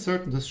fairly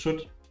certain this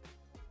should...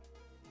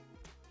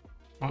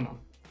 Oh no.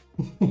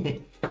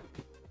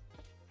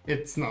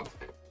 It's not.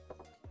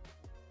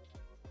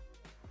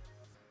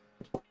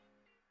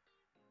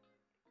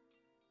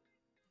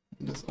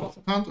 This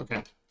also can't?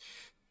 Okay.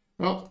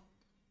 Well,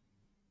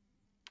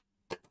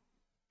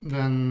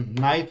 then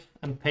knife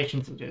and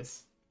patience it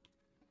is.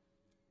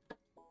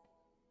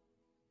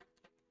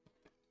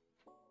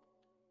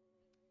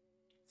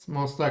 It's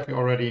most likely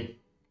already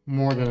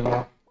more than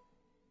enough.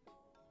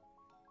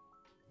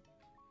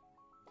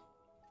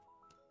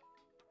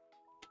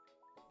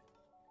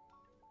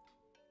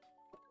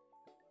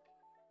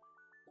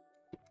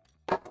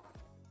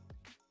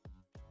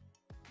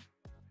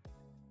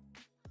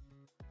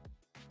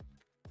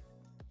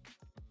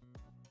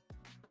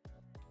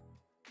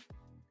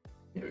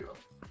 Here we go.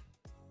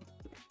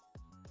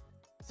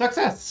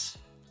 Success!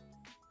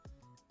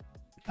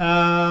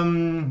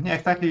 Yeah,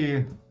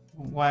 exactly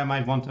why I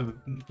might want a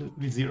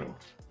V0.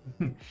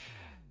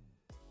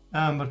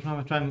 But now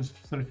we're trying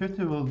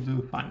 350 will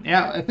do fine.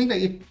 Yeah, I think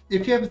that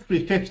if you have a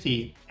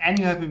 350 and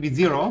you have a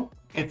V0,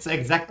 it's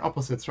exact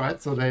opposites,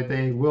 right? So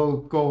they will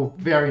go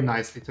very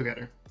nicely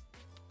together.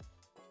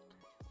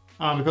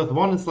 Because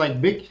one is like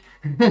big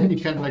and you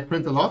can like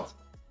print a lot,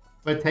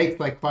 but it takes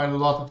like quite a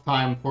lot of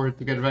time for it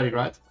to get ready,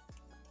 right?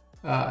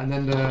 And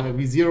then the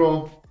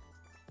V0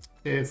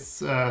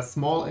 is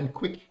small and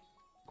quick.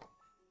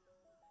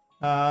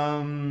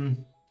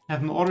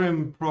 Have an order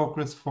in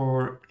progress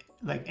for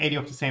like 80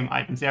 of the same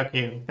items. Yeah,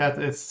 okay,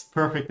 that is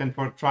perfect then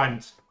for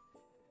Trident.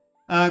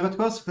 Good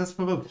course,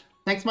 successful build.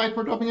 Thanks, Mike,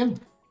 for dropping in.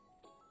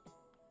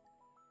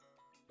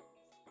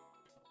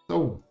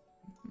 So,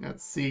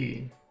 Let's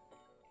see.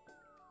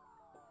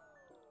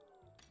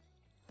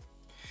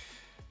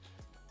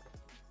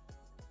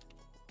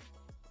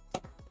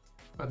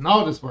 But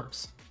now this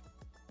works.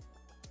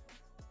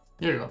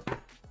 Here you go.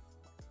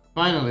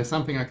 Finally,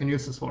 something I can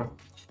use this for.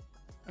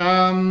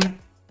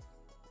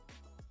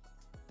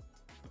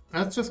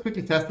 Let's just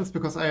quickly test this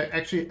because I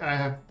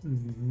have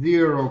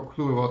zero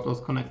clue about those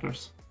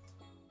connectors.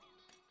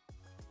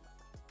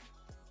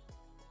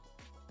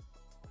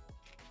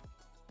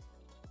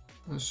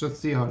 Let's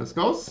just see how this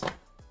goes.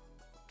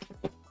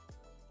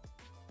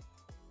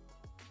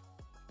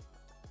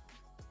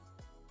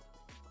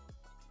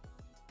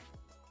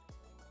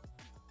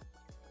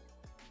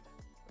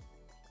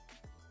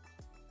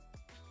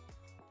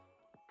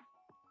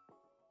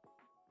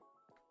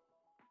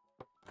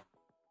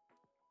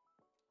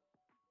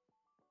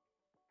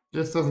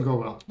 This doesn't go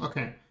well.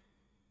 Okay.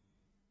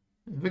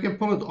 If we can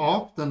pull it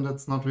off, then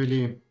that's not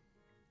really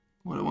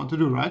what I want to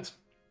do, right?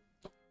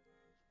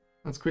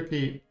 Let's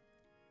quickly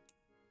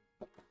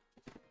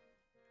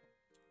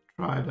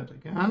try that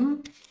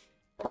again.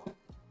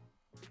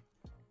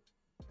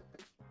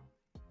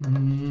 I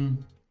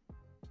mean,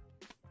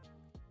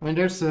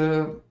 there's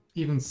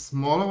even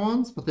smaller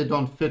ones, but they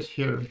don't fit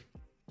here.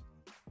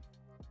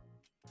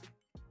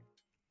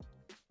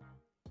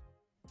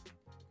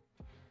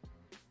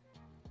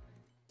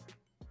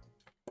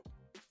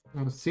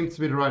 Well, it seems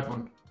to be the right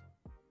one.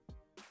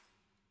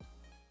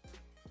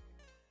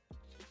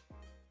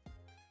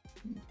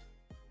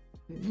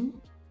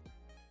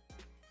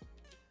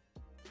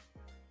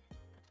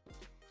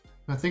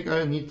 I think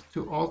I need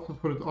to also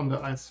put it on the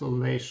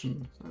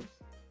isolation. So let's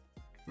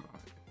try.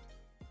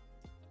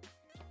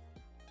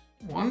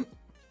 One.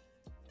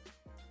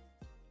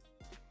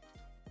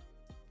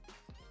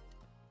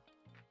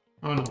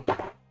 Oh no,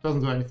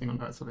 doesn't do anything on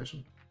the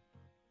isolation.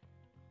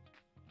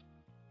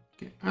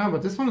 Okay,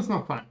 but this one is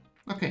not fine.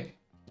 Okay,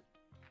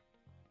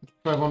 let's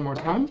try one more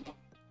time.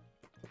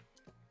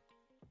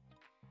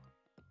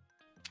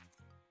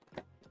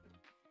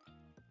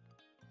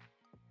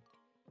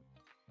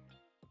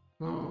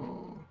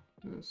 So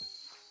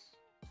this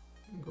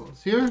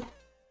goes here.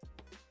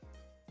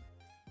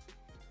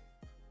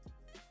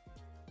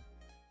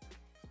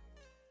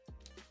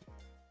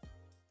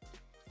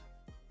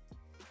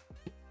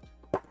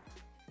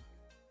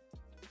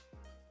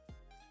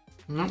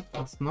 No,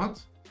 that's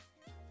not.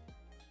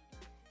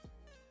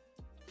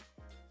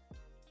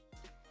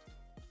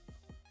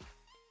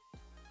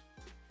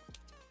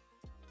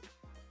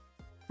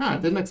 I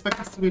didn't expect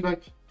this to be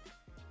like...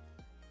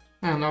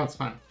 Ah, now it's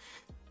fine.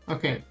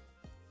 Okay,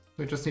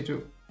 we just need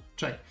to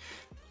check.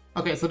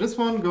 Okay, so this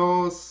one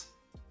goes...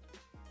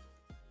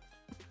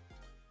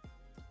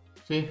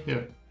 See,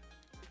 here.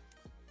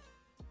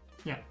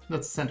 Yeah,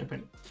 that's the center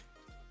pin.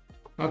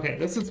 Okay,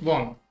 this is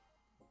one.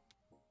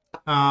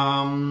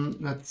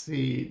 Let's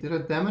see, did I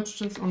damage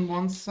this on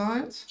one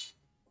side?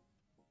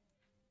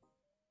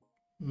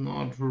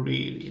 Not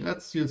really.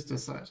 Let's use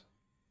this side.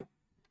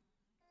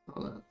 So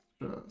let's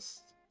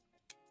just...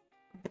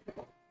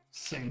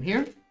 Same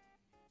here.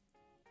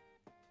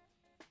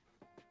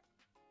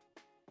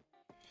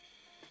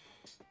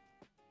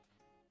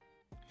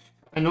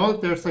 I know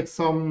that there's like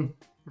some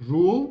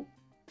rule.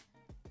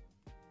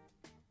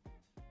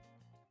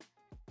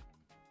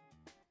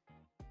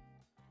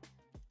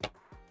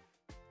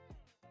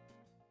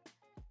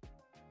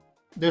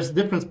 There's a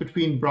difference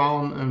between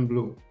brown and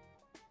blue.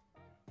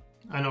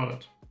 I know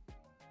that.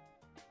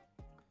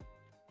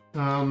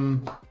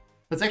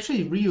 Let's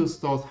actually reuse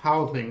those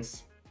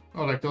housings.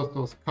 Or like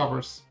those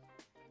covers.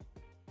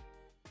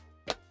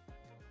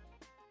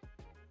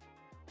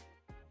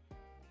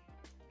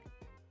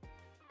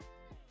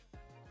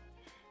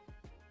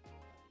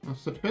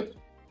 Does it fit?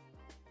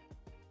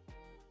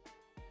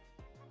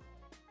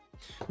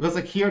 Because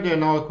like here they're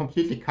now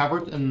completely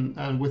covered,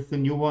 and with the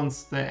new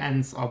ones the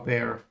ends are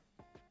bare.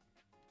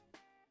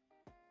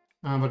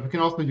 But we can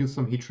also use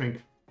some heat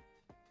shrink.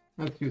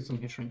 Let's use some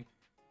heat shrink.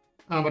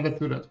 But let's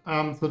do that.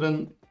 So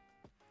then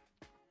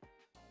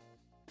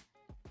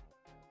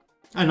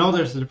I know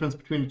there's a difference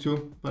between the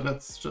two, but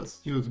let's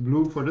just use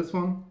blue for this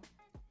one.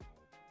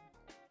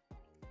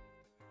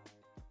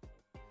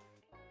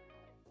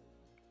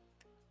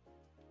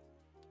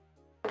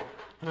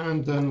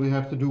 And then we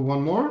have to do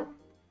one more.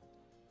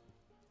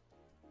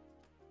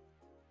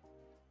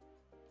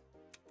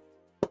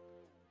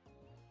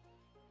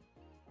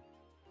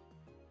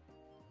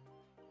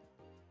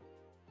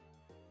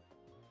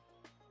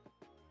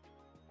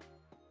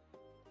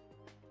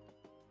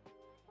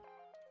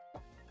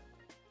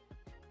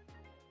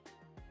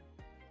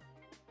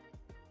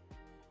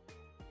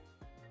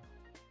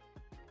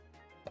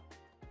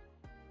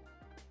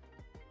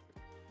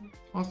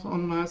 Also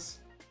nice.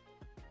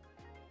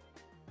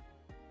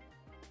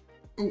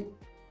 Oh,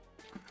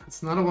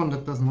 it's another one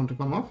that doesn't want to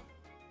come off.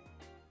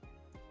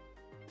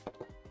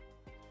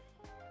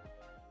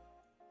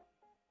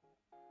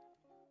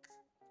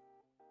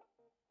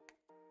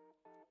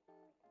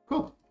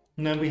 Cool.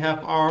 And then we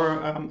have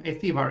our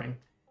AC wiring.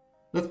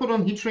 Let's put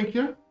on heat shrink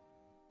here.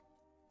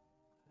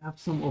 I have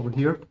some over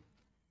here.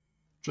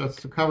 just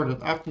to cover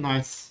that up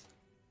nice.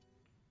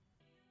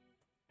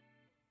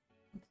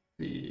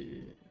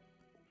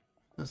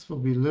 This will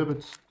be a little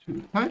bit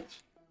too tight.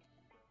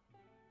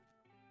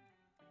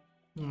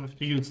 I have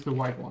to use the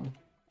white one.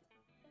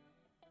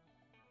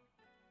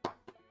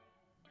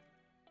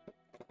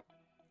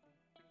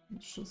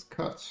 Let's just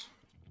cut.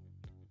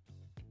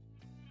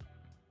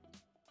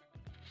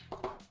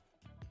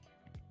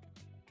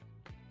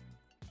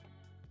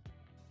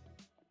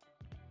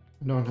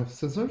 I don't have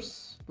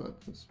scissors,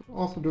 but this will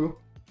also do.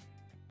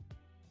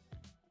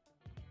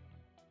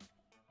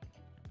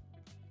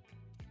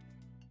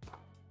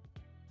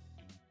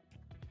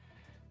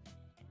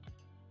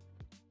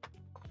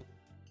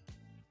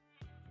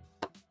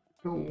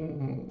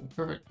 Oh,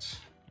 perfect.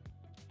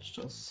 Let's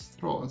just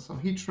throw in some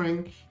heat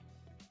shrink.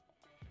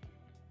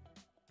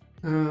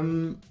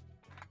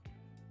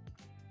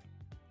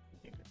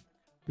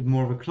 Bit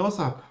more of a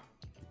close-up.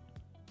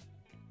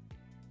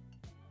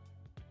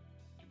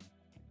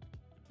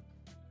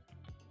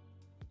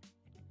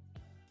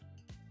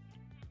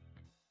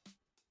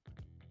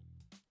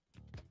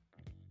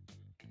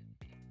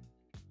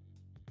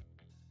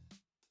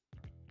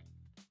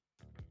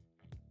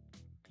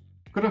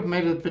 Could have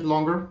made it a bit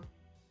longer.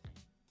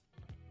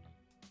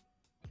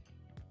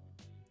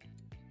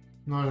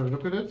 Now that I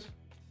look at it.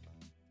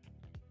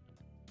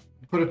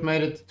 Could have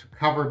made it to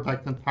cover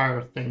like the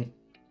entire thing.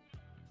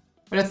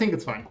 But I think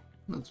it's fine.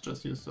 Let's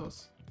just use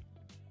those.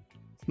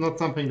 It's not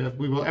something that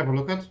we will ever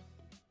look at.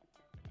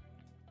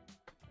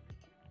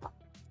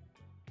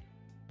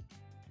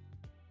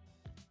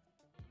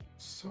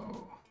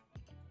 So...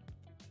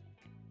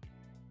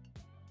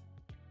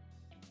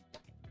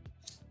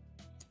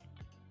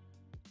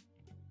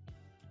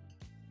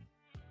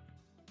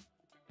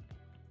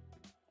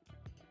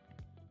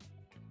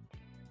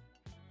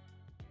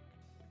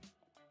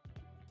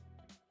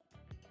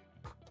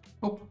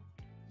 Oh,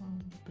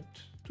 a bit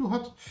too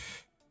hot.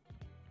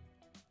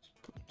 Let's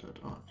put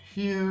that on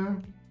here.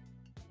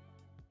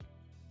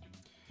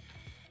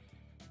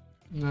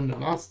 And then the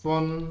last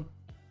one.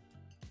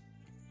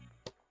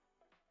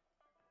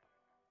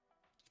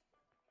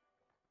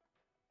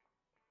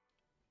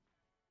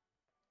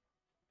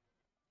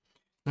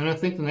 And I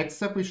think the next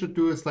step we should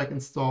do is like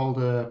install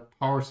the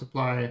power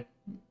supply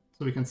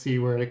so we can see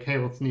where the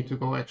cables need to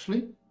go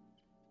actually.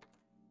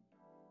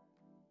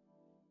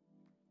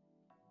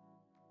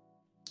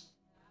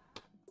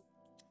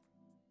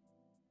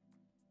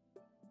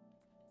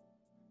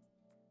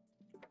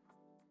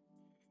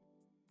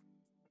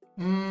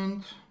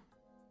 And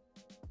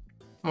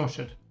oh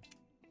shit.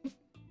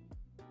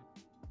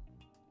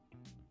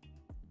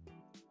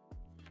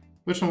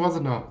 Which one was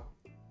it now?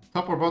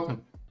 Top or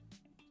bottom?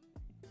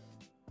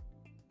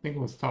 I think it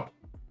was top.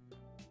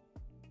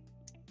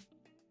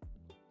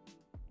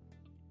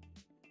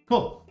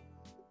 Cool.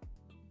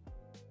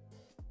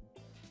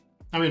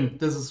 I mean,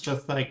 this is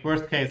just like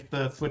worst case,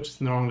 the switch is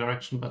in the wrong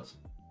direction, but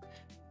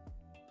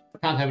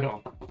can't have it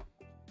all.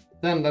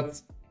 Then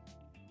let's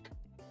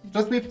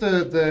just leave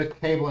the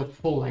cable at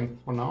full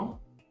length for now.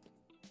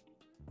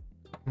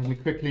 Let me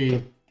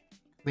quickly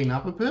clean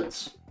up a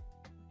bit.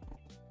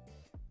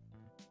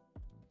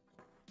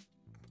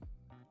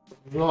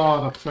 A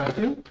lot of thread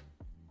here.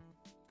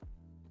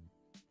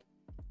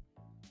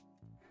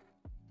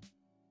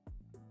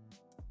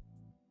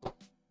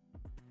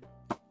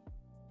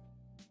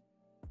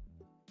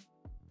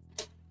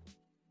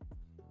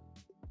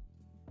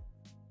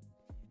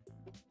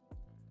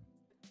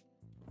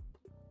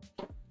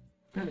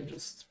 And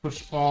just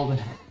push all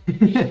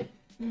the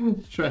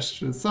trash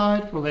to the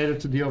side for later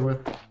to deal with.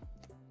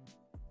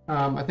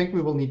 I think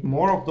we will need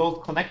more of those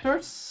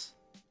connectors.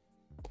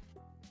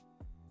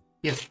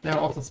 Yes, there are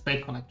also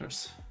spade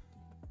connectors.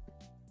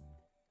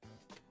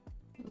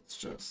 Let's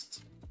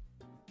just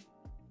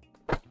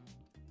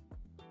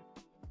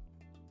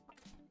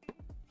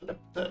flip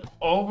that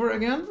over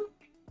again.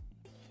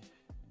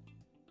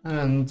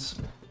 And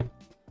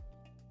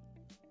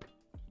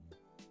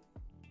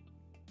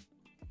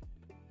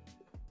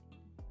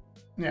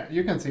yeah,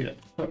 you can see it.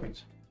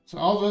 Perfect. So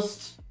I'll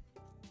just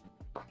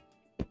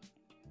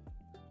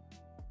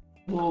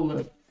pull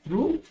it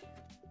through.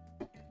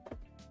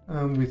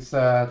 We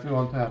said we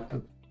want to have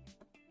the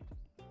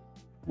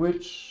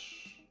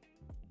switch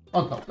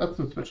on top. Let's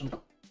do switch on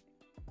top.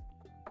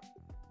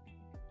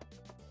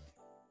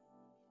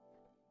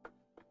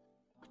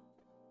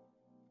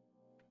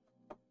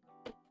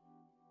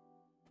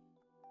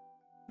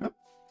 Yep.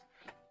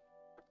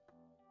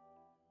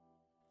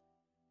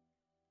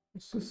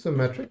 Is this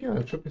symmetric? Yeah,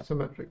 it should be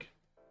symmetric.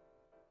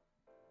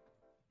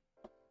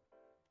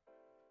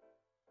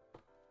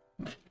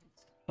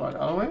 Try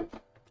the other way.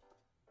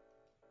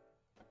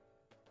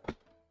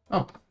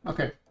 Oh,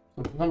 okay.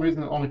 So for some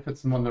reason it only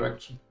fits in one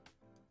direction.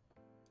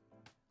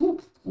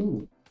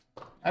 Ooh,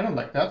 I don't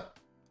like that.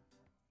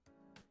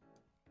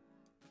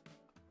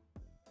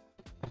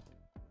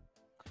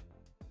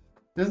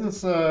 This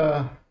is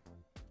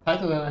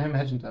tighter than I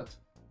imagined that.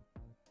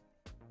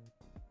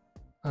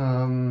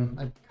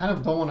 I kind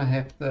of don't want to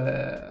have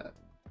the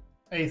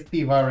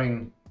ASP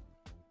wiring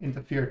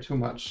interfere too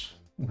much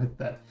with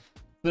that.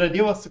 So the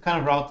idea was to kind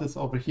of route this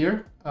over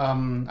here.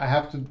 I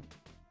have to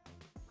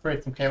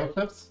create some cable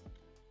clips.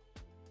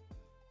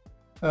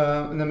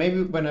 And then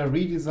maybe when I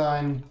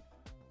redesign,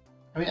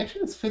 I mean,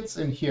 actually this fits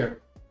in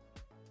here.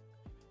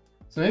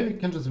 So maybe we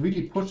can just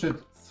really push it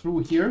through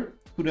here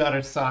to the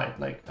other side,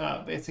 like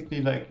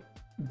basically like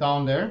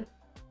down there,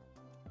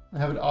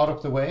 and have it out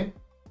of the way.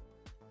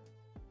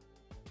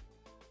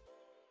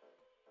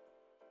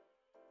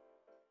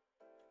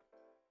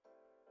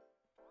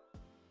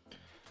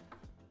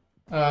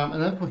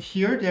 And then for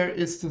here, there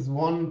is this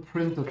one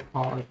printed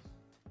part.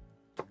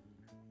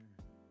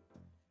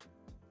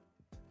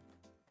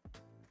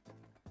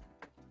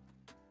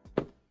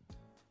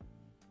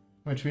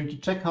 Which we need to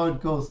check how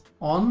it goes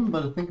on,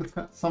 but I think it's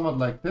somewhat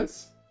like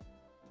this.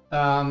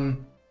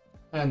 And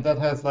that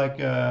has like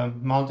a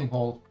mounting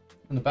hole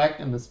in the back,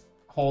 and this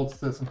holds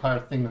this entire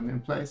thing in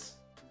place.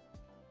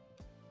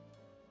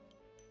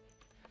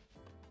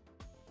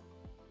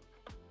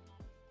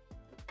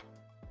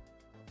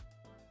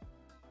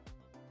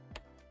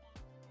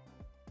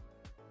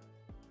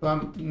 So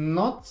I'm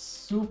not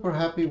super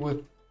happy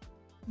with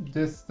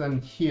this then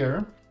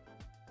here.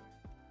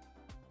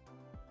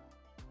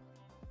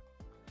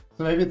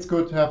 So maybe it's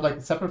good to have like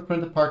a separate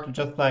printed part to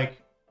just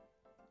like,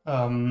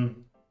 so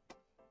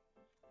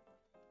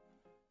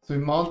we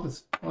mount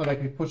this, or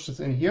like we push this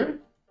in here,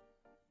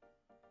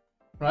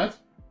 right?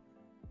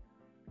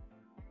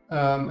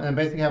 And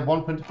basically have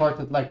one printed part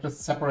that like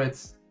just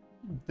separates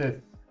this.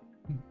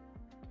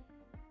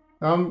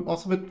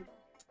 Also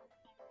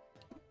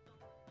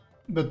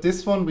but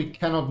this one we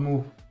cannot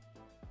move.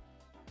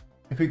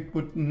 If we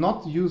would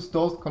not use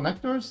those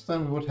connectors,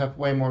 then we would have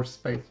way more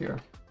space here.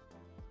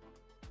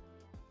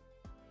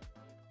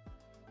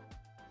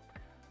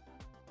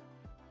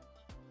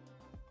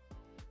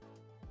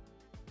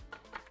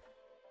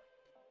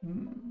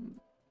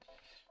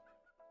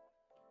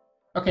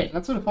 Okay,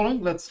 let's do the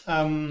following. Let's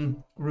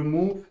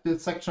remove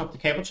this section of the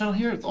cable channel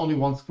here. It's only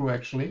one screw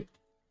actually.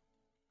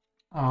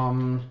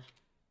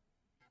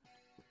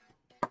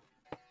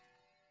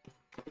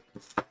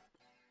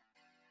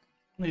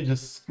 Need a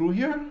screw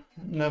here,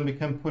 and then we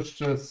can push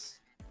this.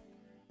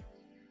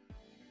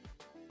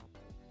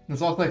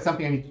 There's also like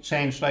something I need to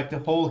change, like the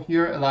hole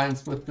here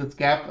aligns with this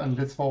gap and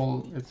this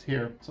hole is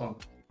here, so.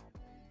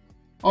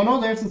 Oh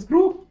no, there's a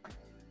screw!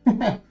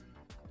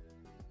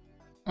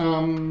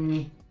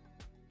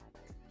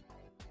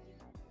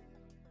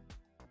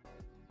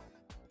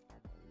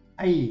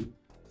 Hey,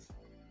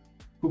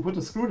 who put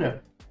a screw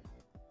there?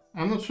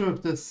 I'm not sure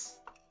if this.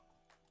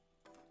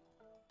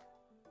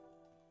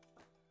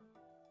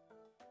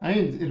 I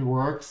mean, it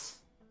works.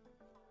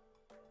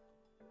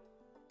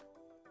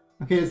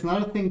 Okay, it's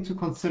another thing to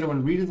consider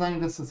when redesigning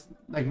this is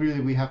like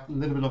really we have a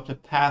little bit of the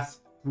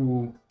pass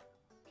through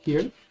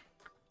here.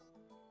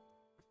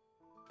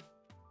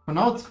 For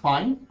now it's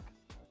fine.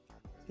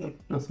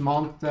 Just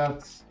mount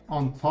that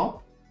on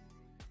top.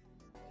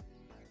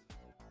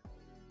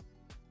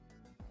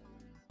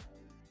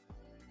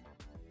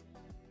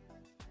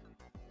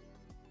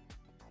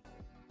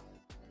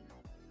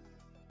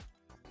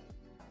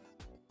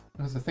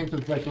 Because I think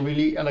it's like a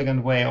really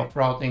elegant way of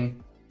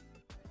routing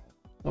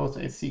those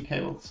AC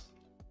cables.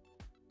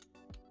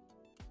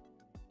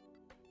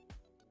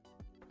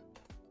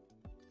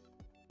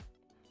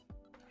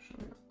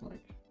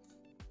 Like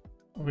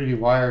really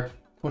wired,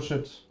 push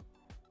it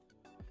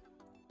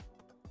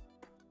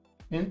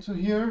into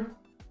here.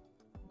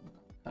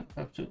 I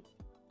have to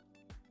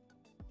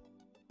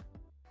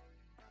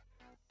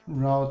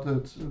route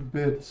it a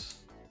bit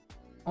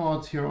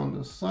out here on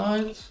the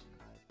side.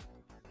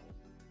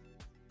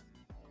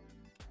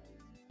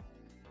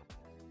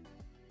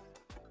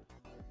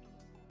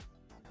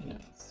 Yeah,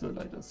 let's do it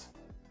like this.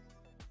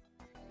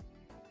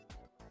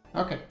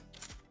 Okay.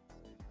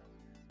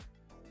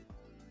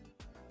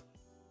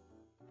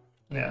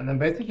 Yeah, and then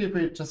basically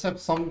we just have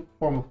some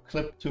form of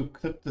clip to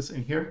clip this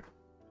in here.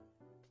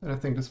 And I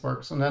think this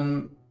works. And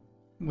then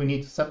we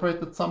need to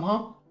separate it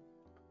somehow.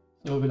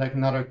 So it'll be like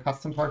another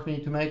custom part we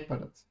need to make,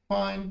 but it's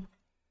fine.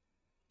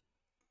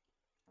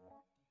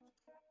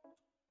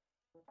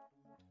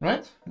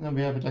 Right? And then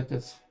we have it like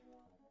this.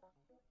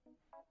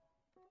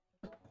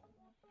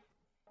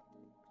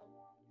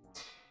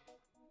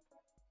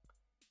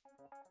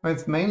 But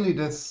it's mainly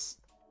this.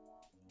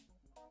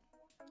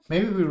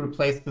 Maybe we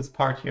replace this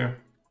part here,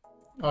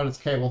 or this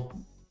cable,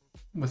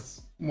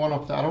 with one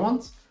of the other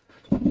ones.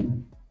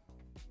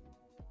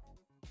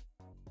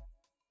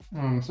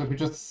 So if we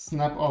just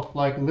snap off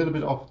like a little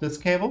bit of this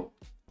cable,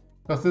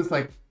 because this is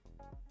like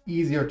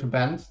easier to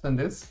bend than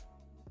this.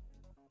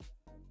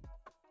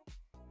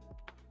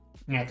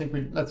 Yeah, I think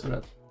let's do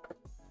that.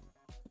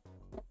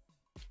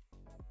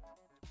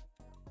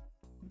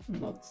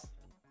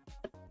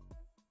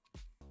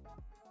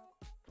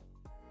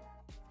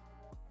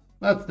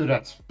 Let's do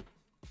that.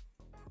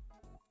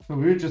 So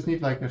we just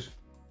need like a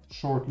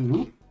short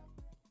loop.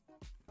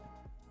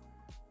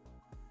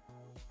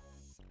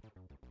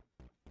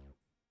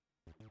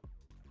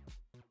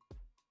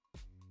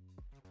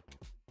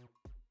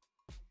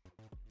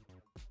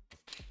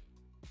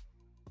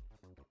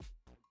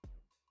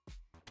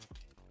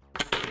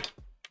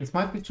 This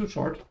might be too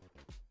short.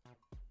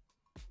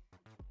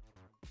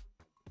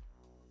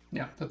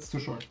 Yeah, that's too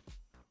short.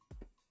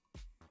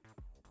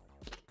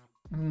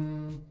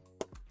 And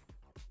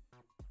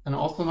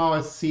also now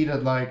I see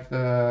that like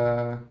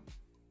the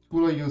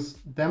tool I use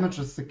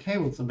damages the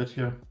cables a bit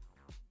here.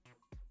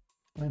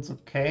 It's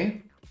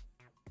okay.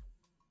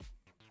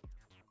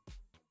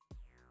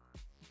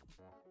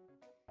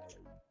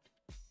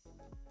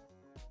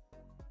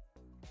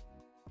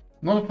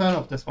 Not a fan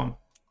of this one.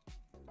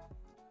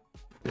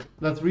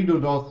 Let's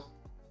redo those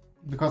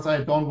because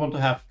I don't want to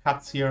have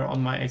cuts here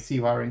on my AC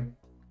wiring.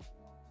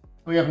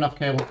 We have enough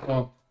cables,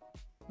 so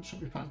it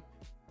should be fine.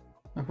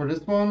 And for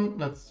this one,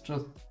 let's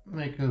just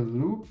make a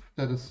loop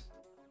that is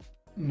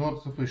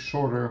noticeably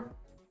shorter.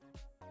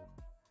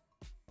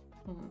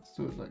 So let's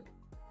do it like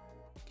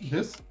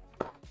this.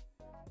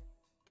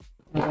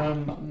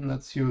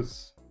 Let's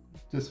use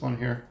this one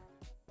here.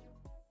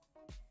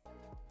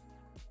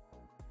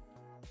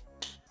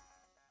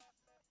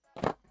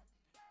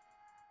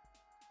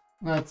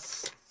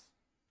 Let's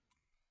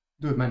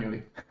do it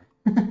manually.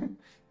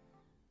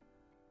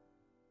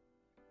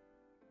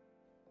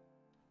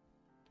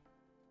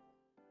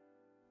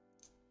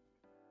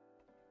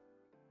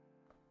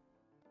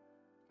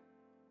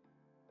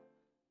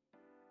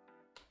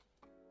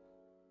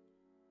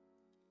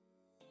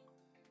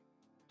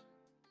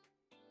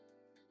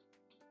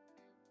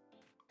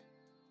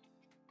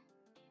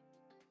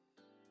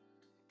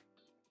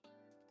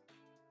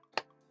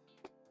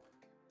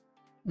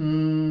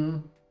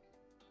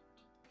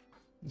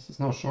 This is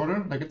now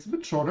shorter, like it's a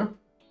bit shorter.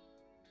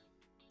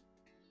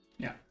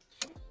 Yeah.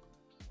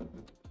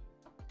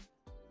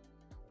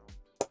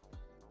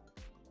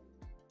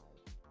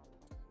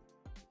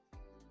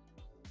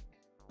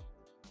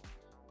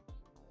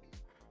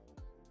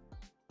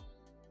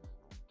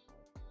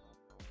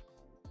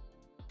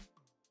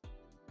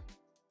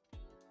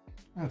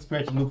 Let's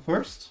create a loop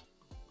first.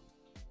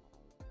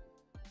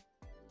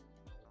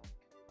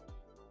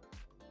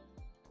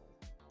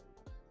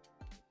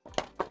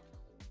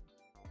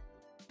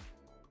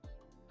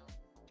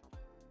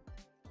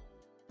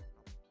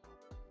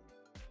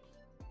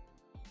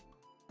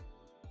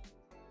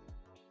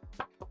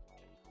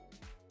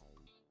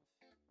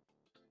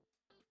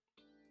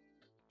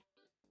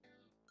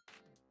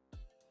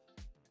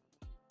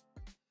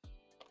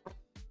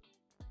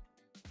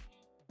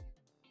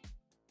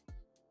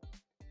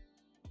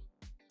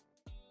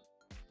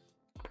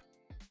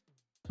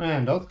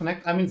 And those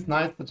connect. I mean, it's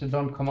nice that they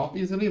don't come off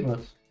easily,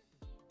 but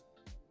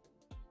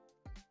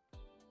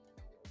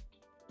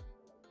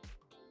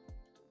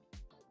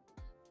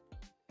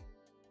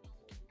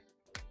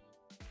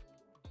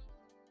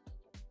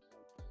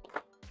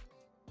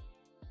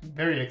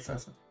very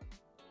excessive.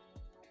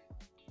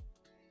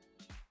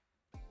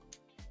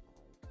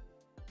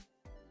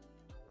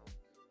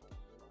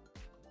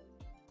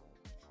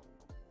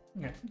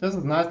 Yeah, this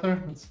is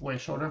nicer. It's way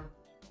shorter.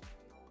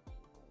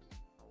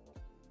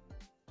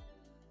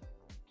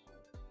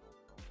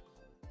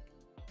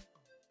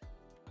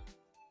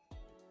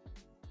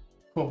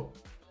 Cool.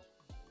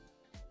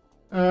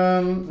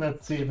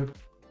 Let's see if it...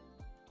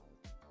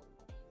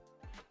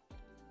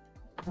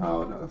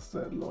 How does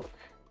that look?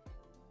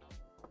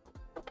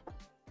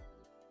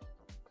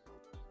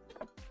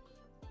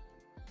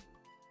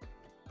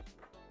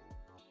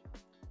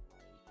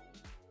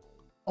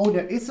 Oh,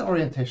 there is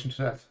orientation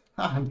to that.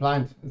 Ah, I'm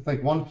blind. It's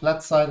like one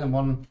flat side and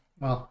one,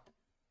 well.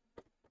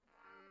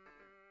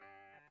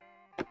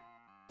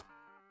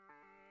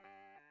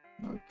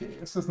 Okay,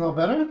 is this now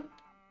better?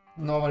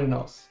 Nobody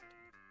knows.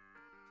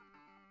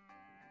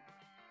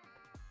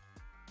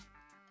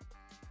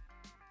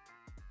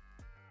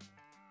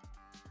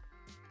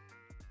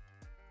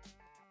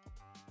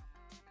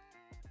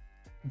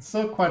 It's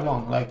still quite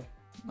long. Like,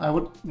 I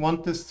would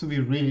want this to be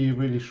really,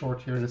 really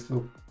short here, this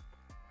loop.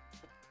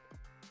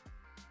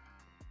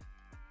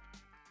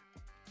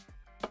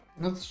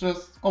 Let's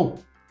just, oh,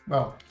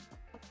 well.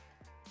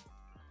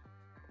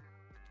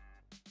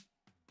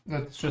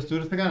 Let's just do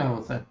this again, I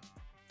would say.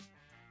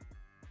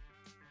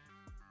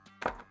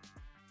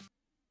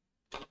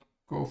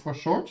 Go for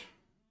short.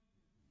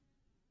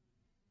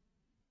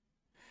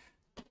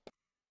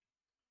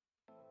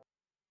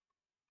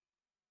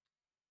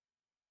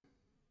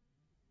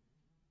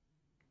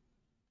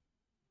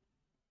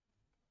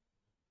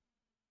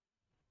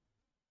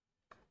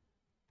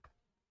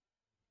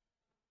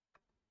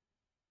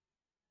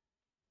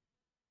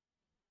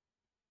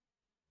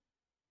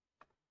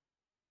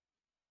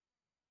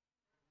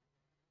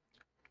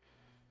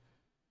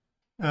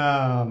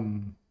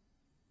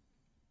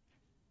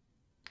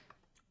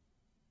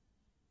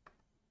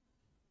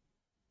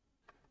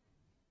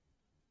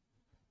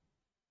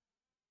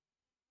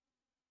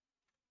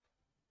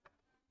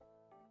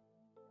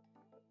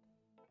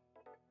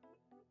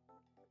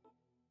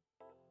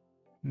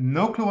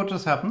 No clue what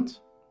just happened,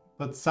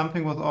 but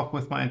something was off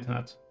with my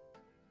internet.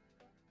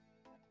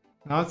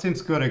 Now it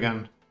seems good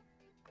again.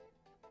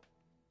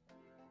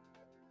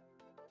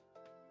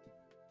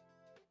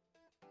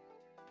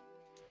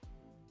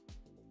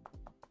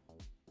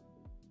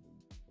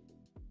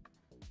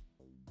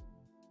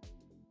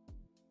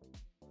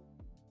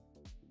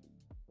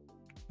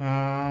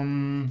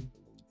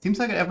 Seems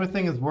like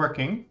everything is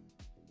working.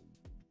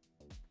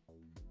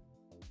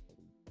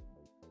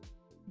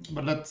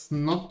 But let's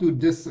not do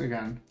this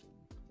again.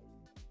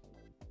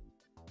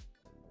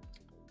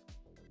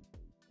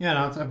 Yeah,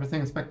 now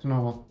everything is back to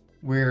normal.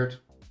 Weird.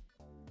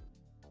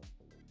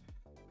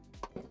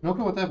 No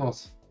clue what that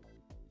was.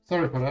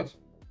 Sorry for that.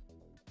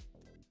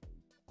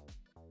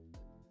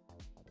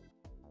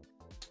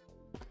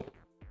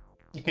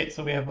 Okay,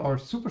 so we have our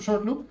super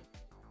short loop.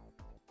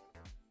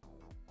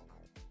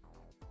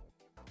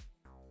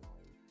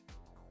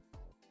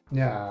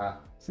 Yeah,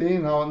 see,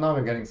 now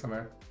we're getting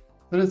somewhere.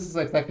 So this is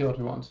exactly what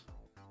we want.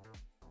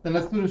 Then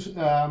let's do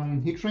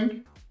the heat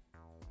shrink.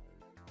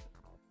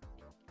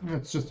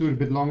 Let's just do it a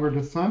bit longer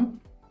this time.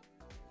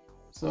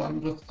 So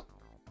I'm just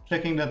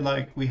checking that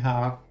like we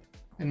have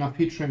enough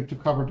heat shrink to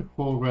cover the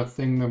full red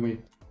thing. Then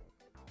we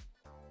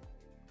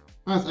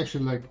let's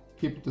actually like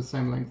keep it the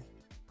same length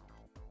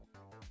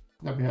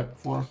that we had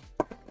before.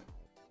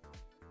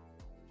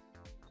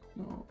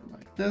 So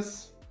like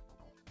this.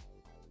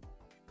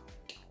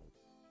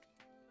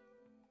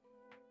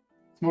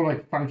 It's more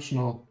like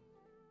functional,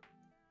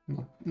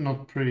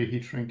 not pretty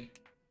heat shrink.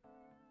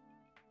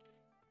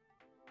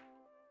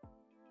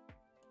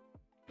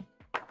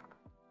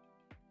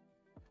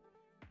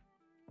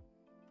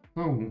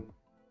 Oh.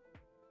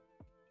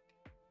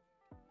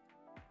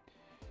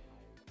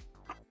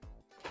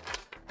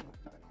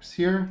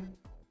 Here.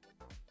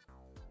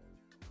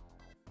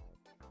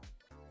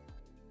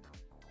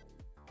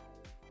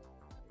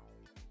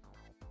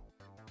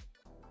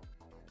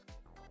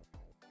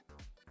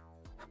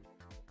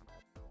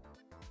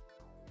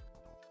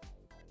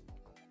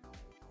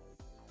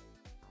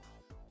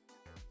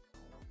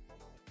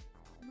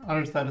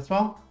 Other side as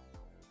well.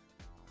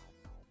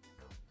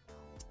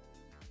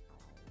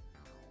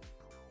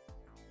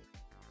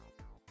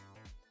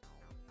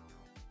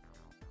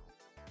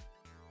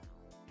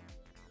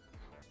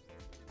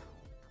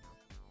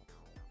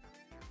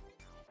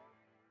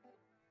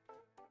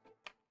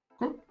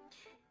 Cool.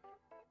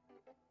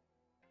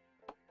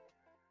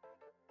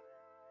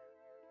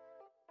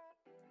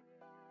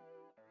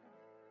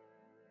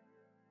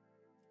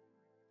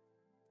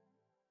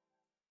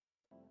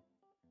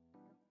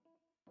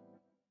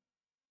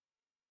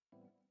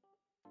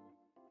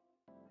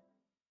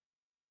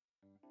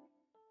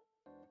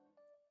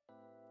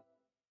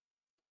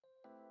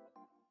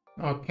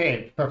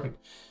 Okay,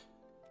 perfect.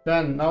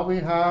 Then now we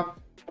have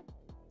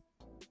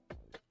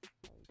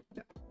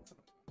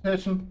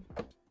attention.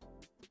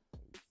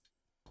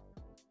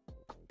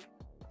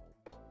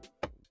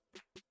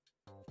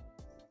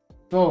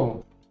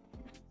 So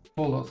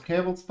pull those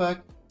cables back.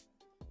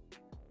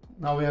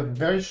 Now we have a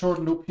very short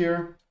loop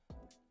here,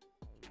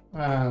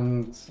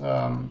 and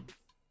so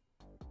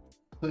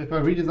if I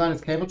redesign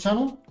this cable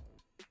channel,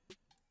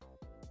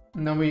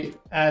 and then we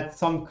add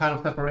some kind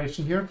of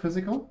separation here,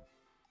 physical.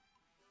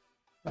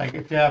 Like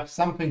if you have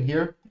something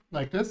here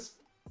like this,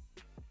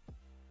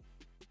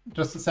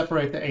 just to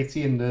separate the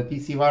AC and the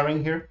DC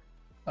wiring here,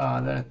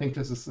 then I think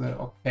this is an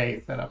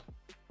okay setup.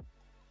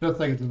 Just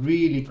like it's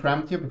really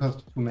cramped here because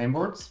of the two main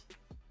boards.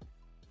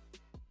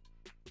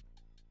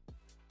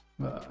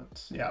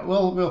 But yeah,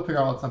 we'll figure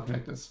out something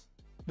like this.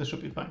 This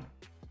should be fine.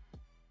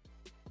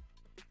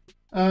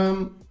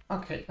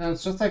 Okay, and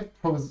it's just like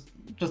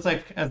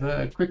as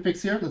a quick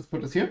fix here, let's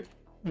put this here,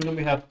 and then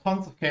we have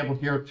tons of cable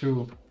here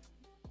to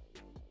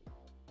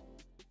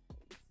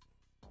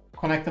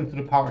connect them to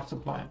the power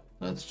supply.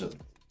 Let's just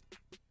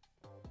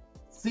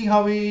see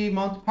how we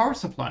mount the power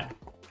supply.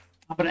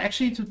 But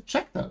actually to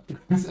check that,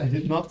 because I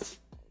did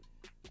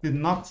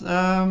not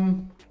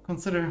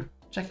consider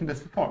checking this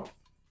before.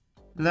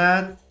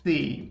 Let's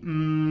see.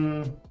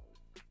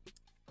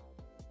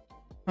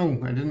 Oh,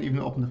 I didn't even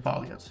open the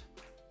file yet.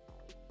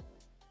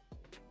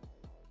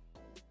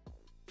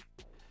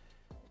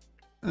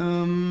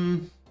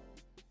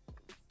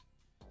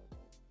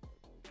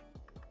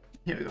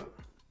 Here we go.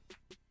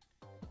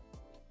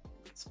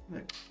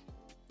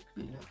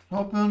 Clean it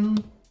open.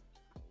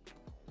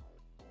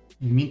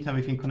 In the meantime,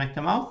 we can connect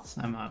them out.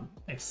 I'm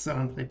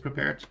excellently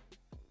prepared.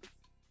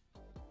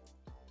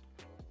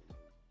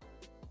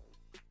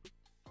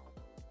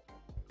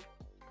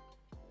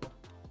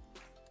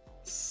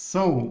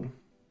 So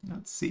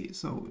let's see.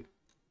 So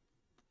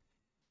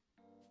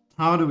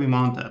how do we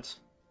mount that?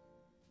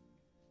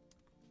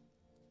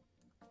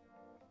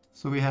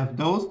 So we have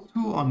those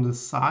two on the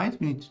side.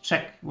 We need to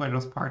check where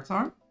those parts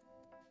are.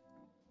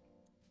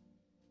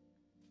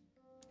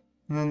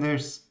 And then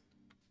there's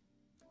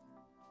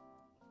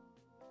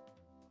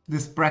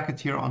this bracket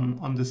here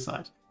on this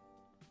side.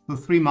 So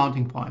 3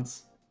 mounting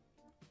points.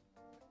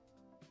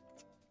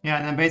 Yeah,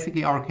 and then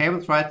basically our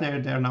cables right there,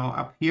 they're now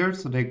up here,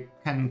 so they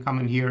can come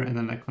in here and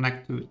then they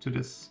connect to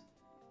this.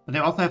 But they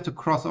also have to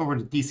cross over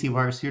the DC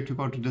wires here to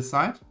go to this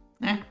side.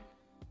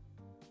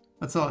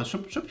 That's all, it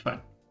should be fine.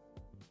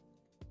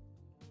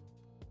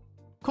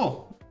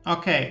 Cool.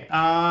 Okay,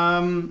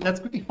 let's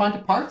quickly find the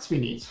parts we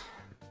need.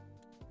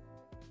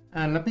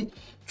 And let me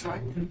try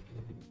and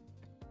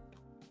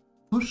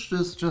push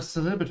this just a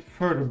little bit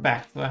further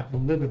back so I have a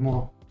little bit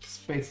more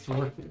space to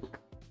work with.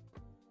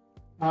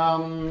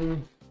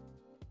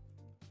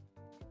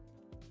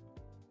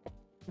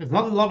 There's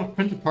not a lot of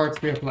printed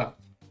parts we have left.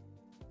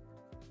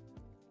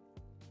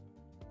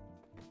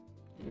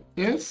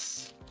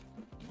 This,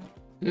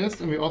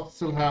 and we also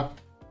still have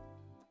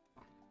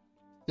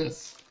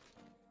this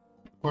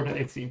for the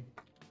AC.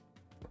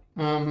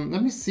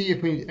 Let me see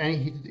if we need any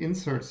heated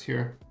inserts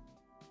here.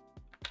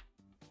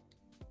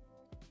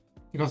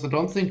 Because I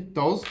don't think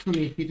those two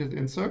need heated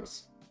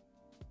inserts.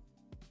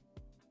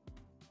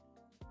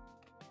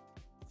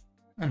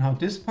 And how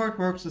this part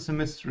works is a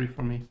mystery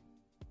for me.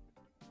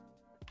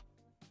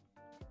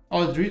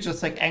 Oh, it really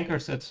just like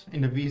anchors it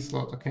in the V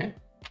slot, okay.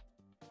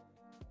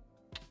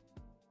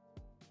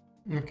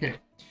 Okay.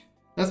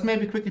 Let's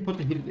maybe quickly put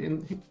the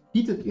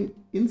heated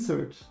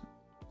insert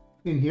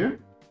in here.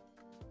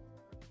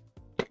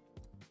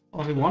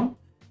 Only one.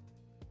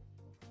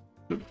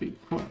 Should be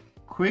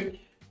quick.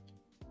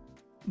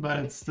 But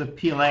it's the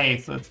PLA,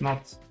 so it's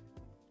not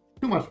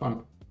too much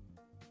fun.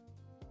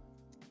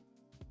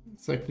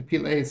 It's like the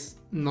PLA is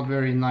not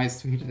very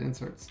nice to heated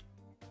inserts.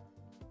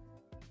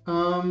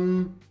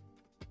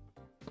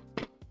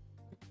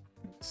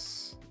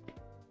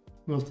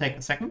 Will take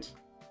a second.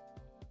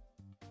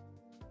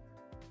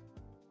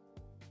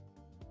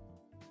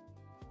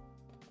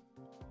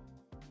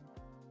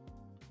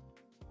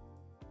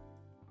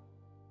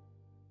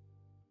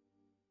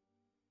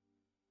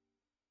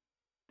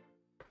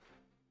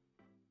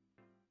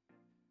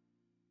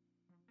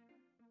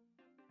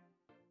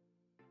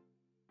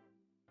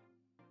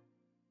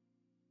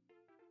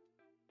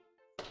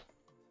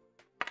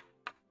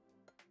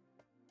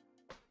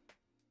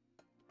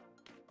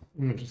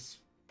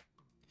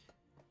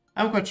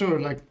 I'm quite sure,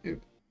 like,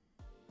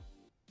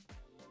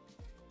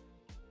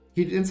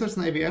 heat inserts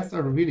in ABS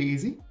are really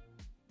easy.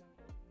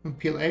 And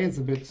PLA is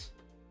a bit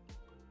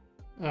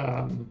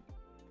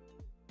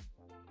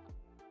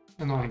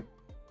annoying.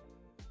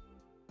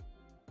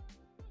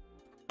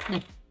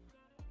 I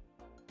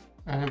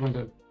haven't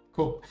done.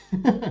 Cool.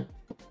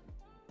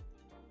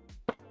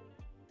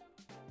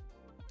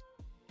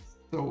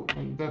 So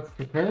when that's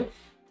prepared,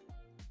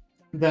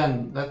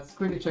 then let's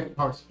quickly check the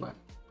power supply.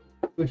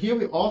 So here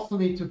we also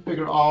need to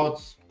figure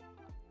out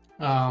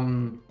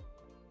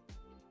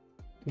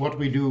what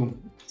we do.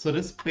 So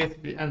this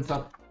basically ends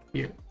up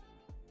here.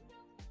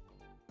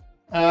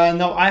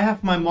 Now I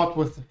have my mod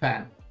with the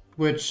fan,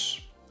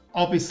 which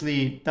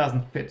obviously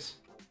doesn't fit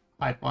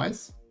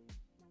height-wise.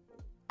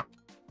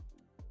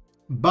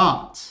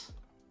 But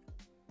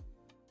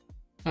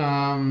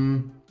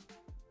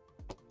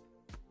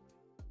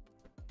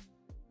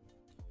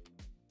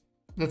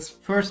let's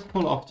first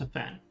pull off the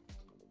fan.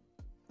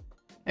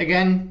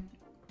 Again,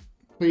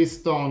 please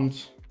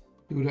don't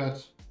do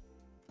that.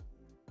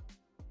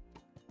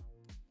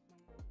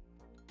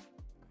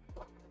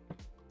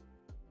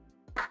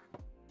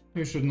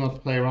 You should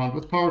not play around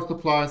with power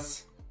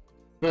supplies,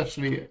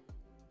 especially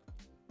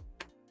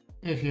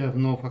if you have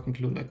no fucking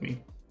clue like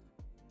me.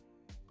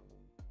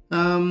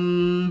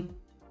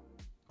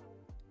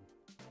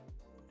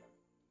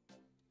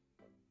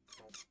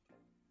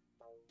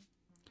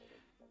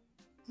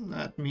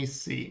 Let me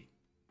see.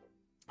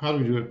 How do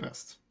we do it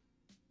best?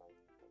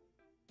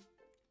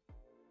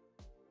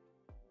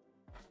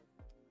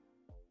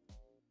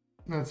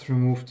 Let's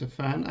remove the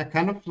fan. I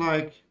kind of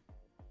like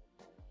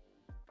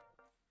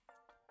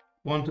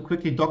want to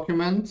quickly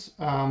document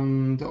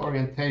the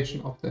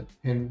orientation of that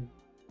pin.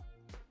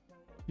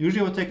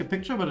 Usually I would take a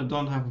picture, but I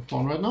don't have a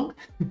phone right now.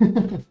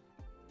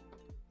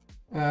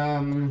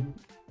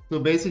 So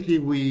basically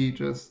we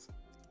just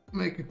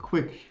make a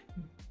quick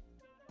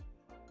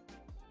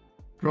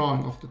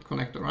drawing of the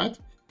connector, right?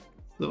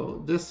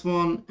 So this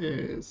one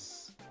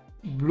is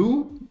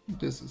blue,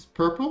 this is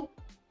purple.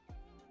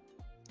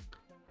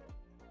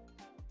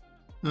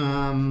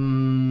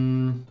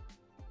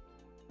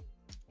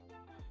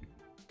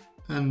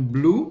 And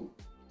blue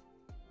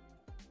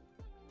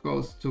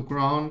goes to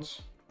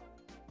ground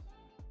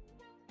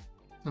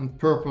and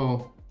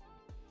purple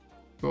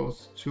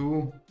goes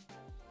to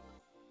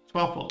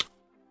 12 volt.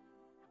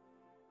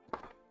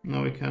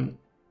 Now we can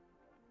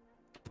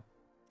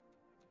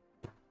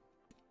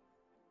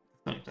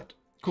like that.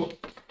 Cool.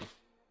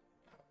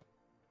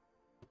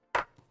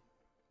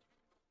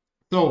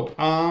 So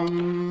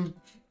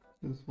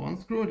there's one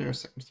screw, there's a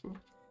second screw.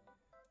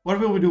 What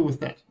will we do with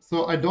that?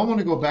 So I don't want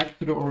to go back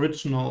to the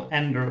original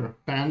Ender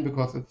fan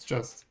because it's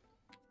just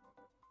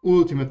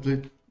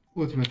ultimately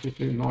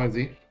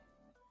noisy.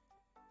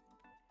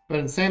 But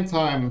at the same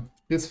time,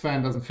 this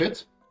fan doesn't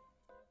fit.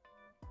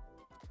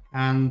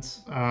 And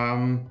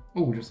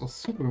oh, this was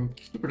super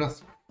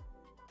dusty.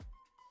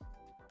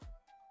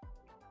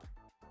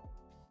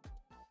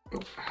 Oh,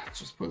 let's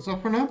just put this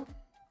off for now.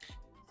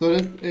 So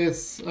this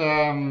is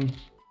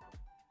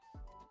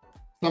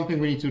something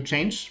we need to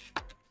change.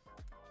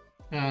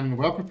 And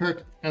well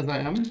prepared as I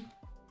am.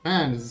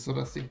 Man, this is so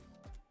dusty.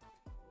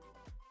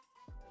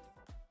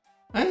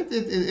 And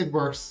it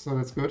works, so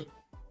that's good.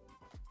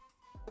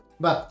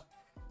 But,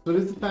 so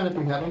this is the fan that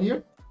we have on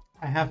here.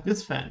 I have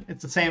this fan.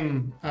 It's the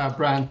same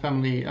brand,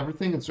 family,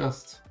 everything. It's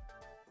just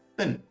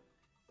thin.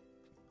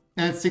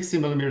 And it's 60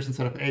 millimeters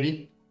instead of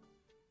 80.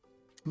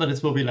 But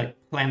this will be like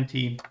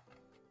plenty.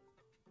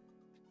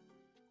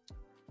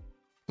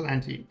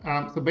 Plenty.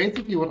 So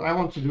basically what I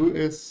want to do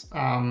is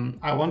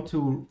I want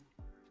to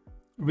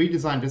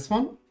redesign this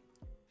one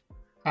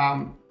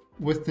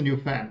with the new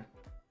fan.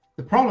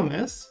 The problem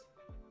is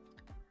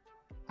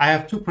I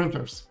have two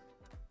printers.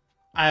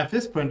 I have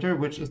this printer,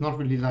 which is not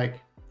really like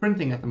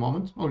printing at the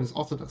moment. Oh, it's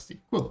also dusty.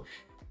 Cool.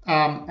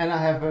 And I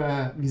have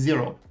a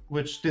V0,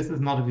 which this is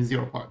not a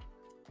V0 part.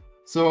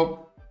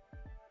 So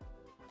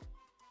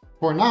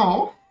for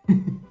now,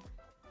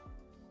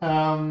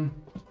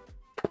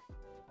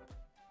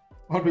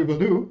 what we will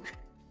do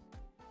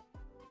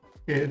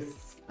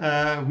is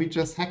we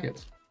just hack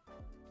it.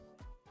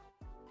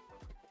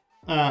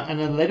 And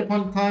at a later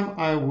point in time,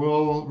 I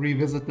will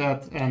revisit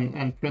that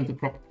and print the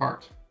proper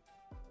part.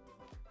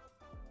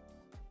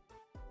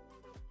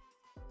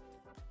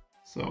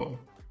 So,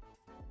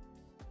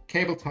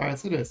 cable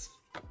ties it is.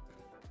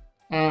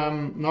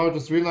 Now I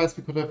just realized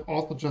we could have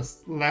also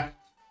just left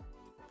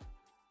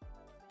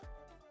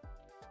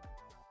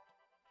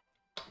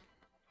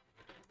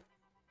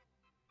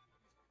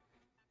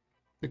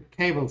the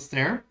cables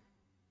there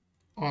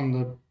on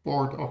the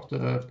board of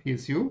the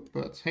PSU,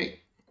 but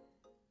hey.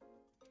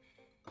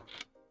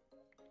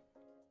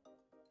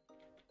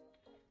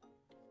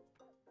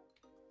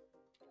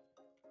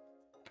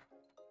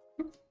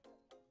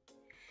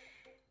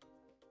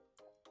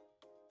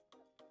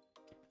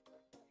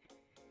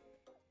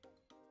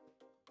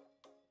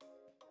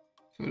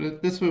 So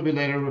this will be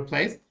later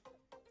replaced.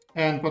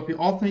 And what we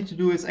also need to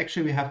do is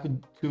actually we have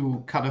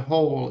to cut a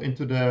hole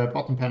into the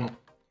bottom panel.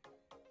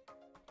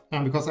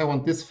 Because I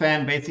want this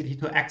fan basically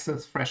to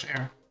access fresh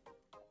air.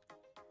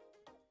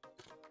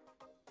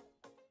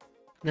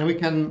 Then we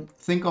can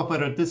think of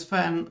whether this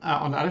fan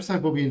on the other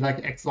side will be like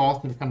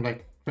exhaust and kind of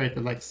like create a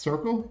like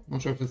circle.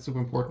 Not sure if it's super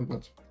important,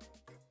 but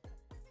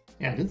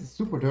yeah, this is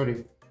super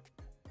dirty.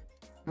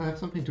 I have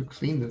something to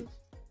clean this.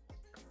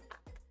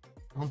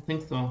 I don't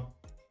think so.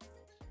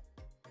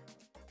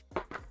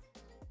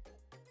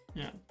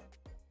 Yeah,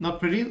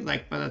 not pretty,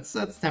 like, but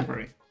that's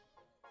temporary.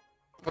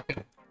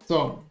 Okay,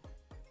 so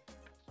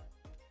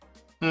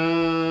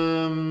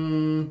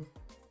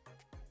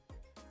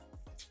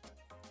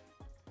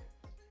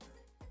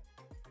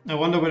I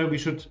wonder whether we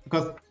should,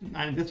 because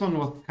this one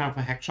was kind of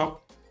a hack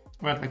shop,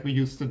 right? Like we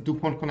used the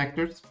DuPont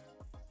connectors,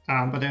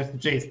 but there's the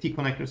JST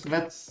connector. So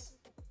let's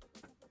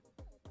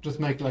just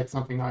make like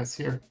something nice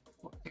here.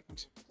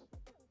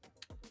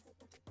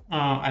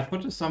 I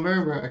put it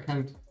somewhere where I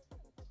cannot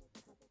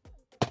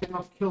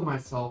kill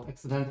myself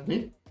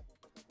accidentally.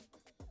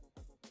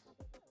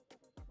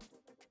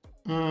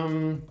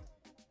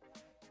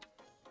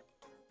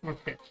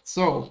 Okay,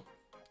 so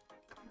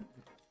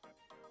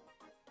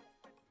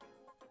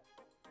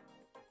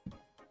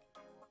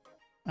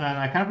and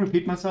I can't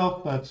repeat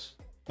myself, but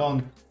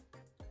don't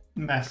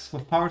mess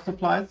with power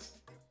supplies.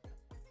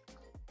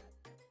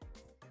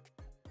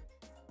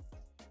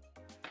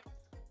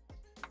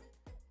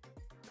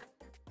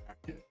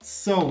 Okay,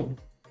 so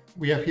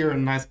we have here a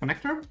nice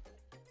connector.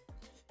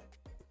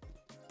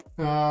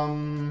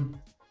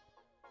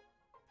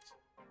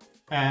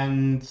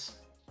 And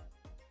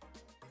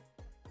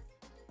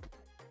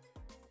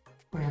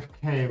we have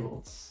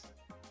cables.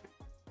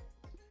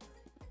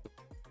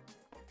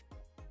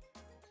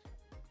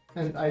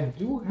 And I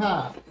do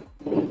have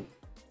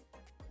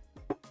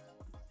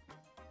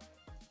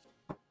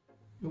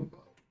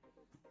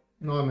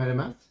no, I made a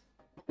mess.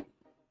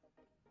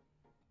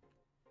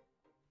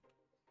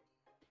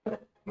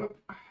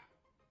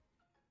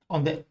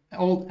 On the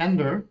old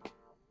Ender,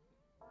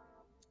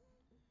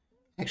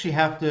 I actually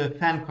have the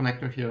fan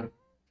connector here.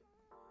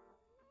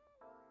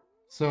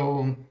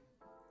 So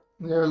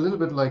they're a little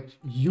bit like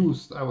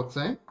used, I would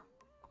say.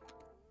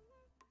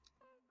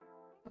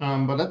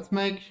 But let's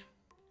make,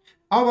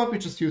 how about we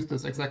just use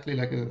this exactly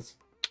like it is?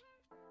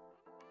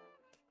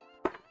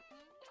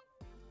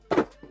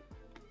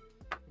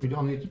 We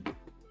don't need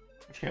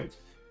cables.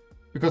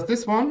 Because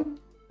this one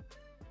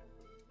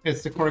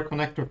is the correct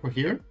connector for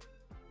here.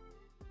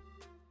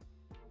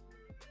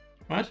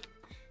 Right?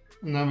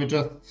 And then we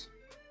just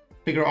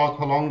figure out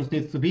how long this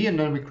needs to be, and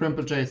then we crimp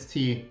a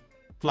JST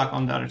plug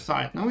on the other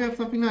side. Now we have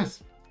something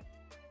nice.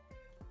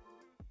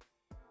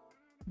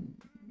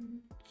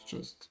 Let's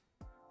just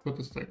put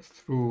this like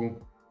through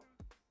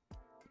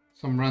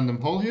some random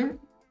hole here.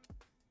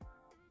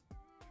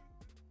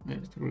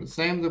 Maybe through the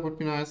same, that would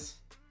be nice.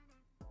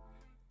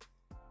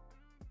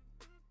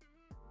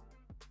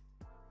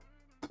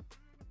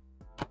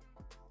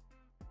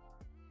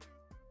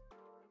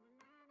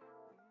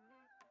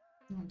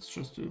 Let's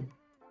just do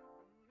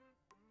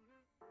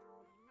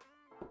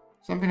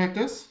something like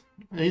this.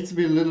 It needs to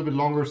be a little bit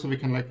longer so we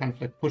can like kind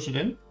of like push it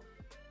in.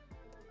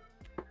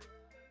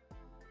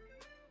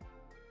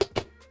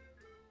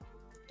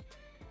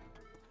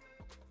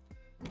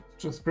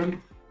 Just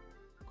bring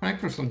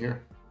connectors on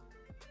here.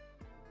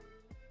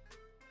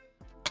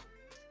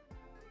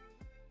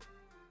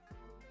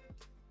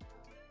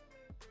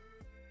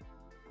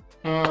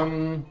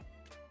 Yeah,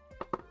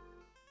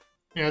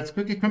 let's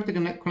quickly crimp the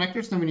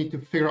connectors, then we need to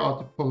figure out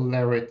the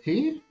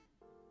polarity.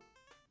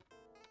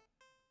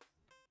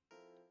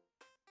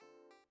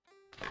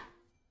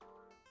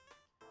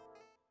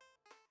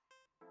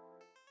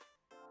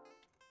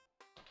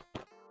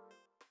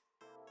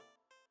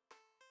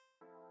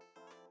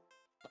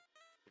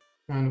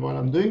 And while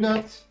I'm doing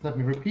that, let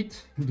me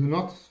repeat, do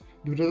not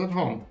do that at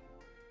home.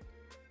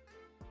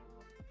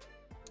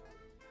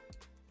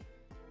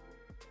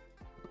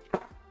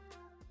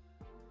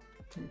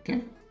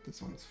 Okay,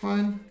 this one is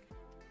fine.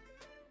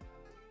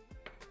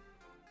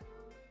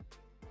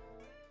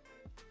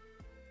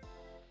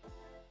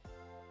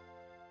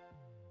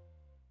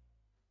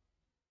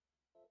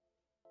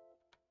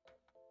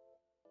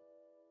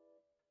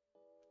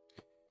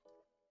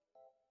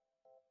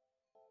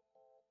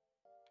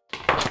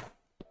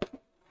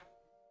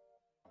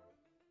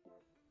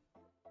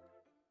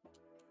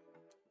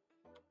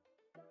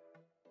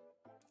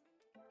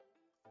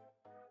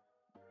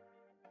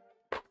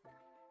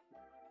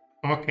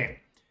 Okay,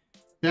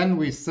 then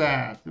we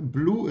said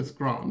blue is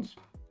ground.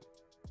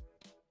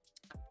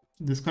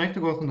 This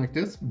connector goes on like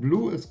this.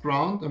 Blue is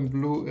ground and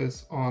blue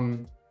is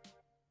on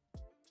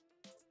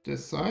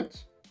this side.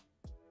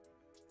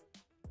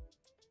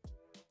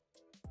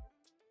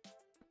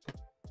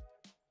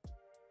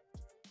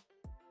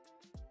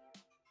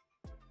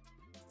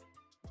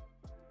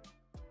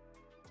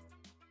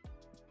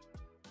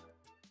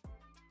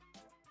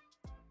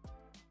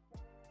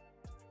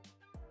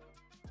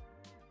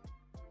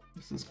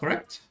 This is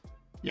correct.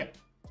 Yeah.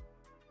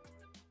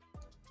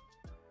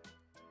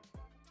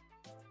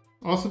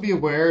 Also be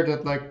aware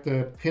that like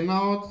the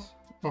pinout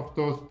of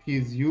those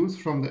PSUs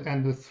from the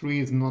Ender 3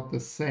 is not the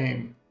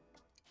same.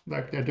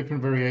 Like there are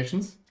different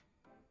variations.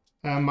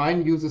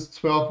 Mine uses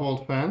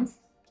 12-volt fans.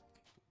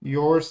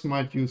 Yours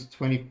might use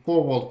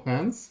 24-volt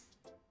fans.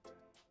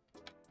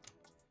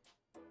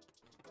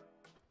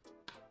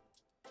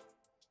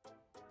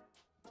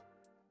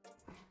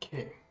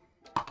 Okay.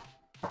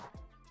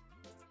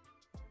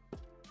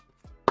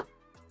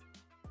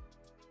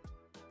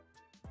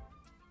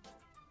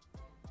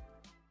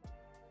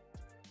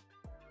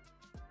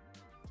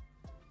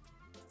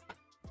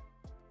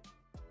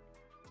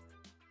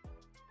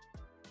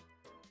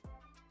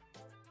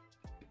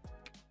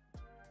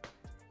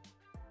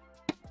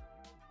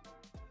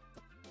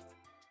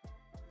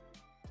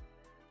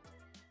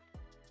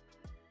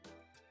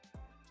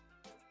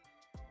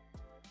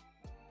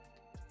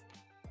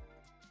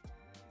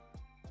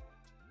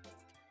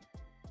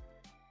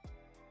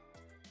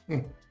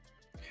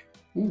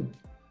 Ooh.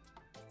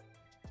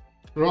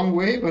 Wrong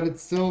way, but it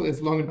still is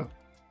long enough.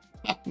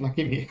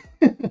 Lucky me.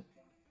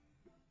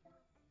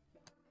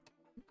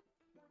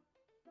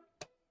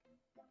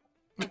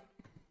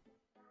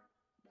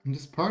 And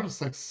this part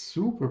is like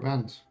super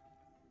bent.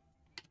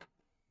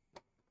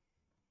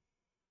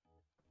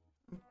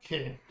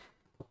 Okay.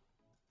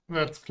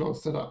 Let's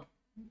close that up.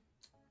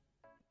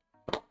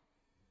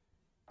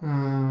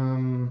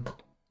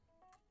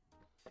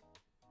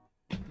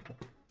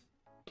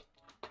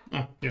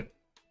 Yeah.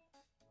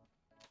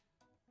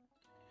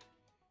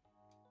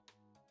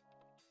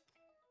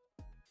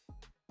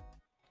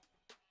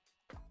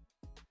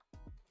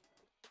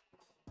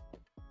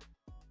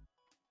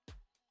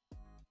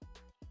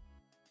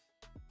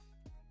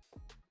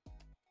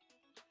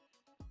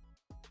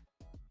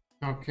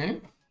 Okay.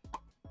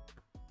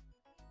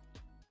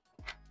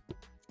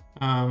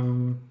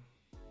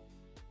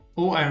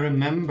 Oh, I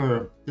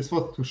remember. This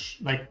was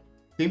to like,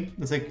 see,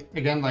 it's like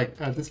again like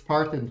this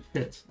part didn't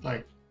fit.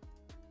 Like,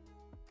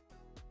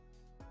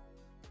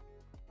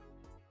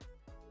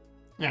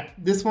 yeah,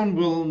 this one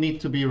will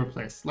need to be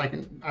replaced. Like,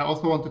 I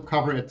also want to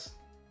cover it.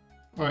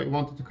 Or I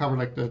wanted to cover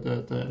like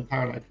the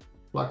entire like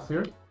flux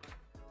here.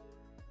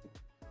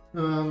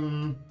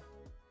 So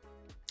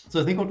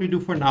I think what we do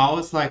for now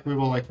is like we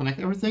will like connect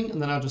everything, and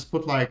then I'll just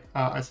put like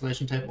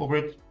isolation tape over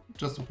it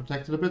just to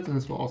protect it a bit, and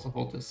this will also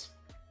hold this.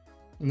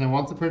 And then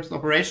once the printer is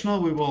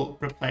operational, we will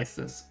replace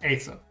this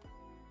ASAP.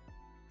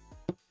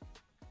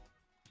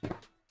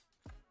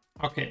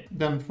 Okay,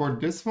 then for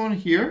this one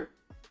here,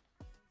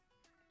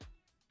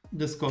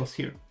 this goes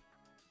here.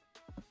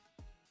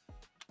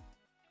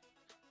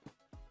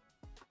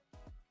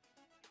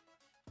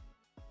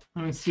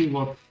 Let me see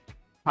what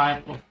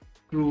type of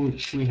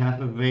screws we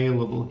have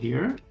available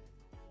here.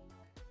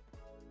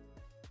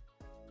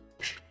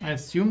 I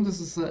assume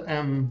this is a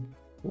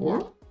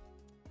M4.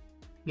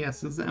 Yes,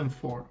 this is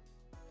M4.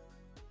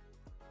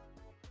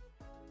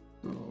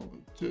 So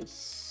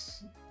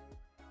this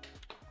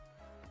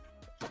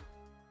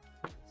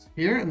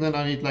here, and then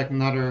I need like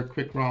another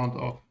quick round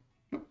of.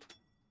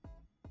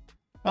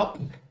 Oh,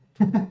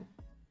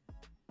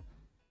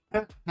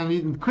 I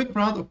need a quick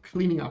round of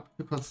cleaning up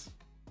because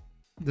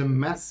the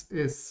mess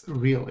is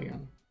real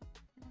again.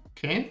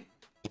 Okay.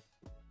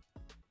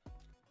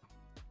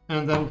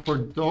 And then for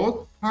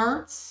those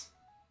parts,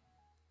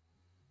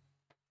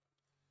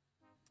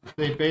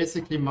 they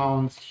basically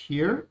mount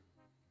here,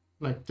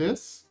 like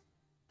this,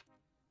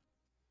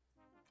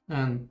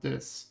 and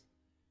this.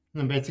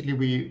 And then basically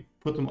we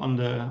put them on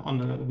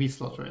the V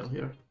slot rail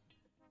here.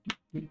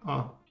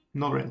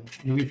 No rail,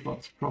 the V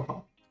slot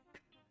profile.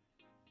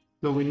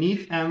 So we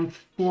need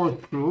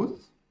M4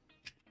 screws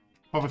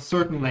of a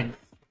certain length,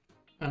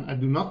 and I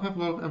do not have a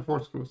lot of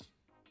M4 screws.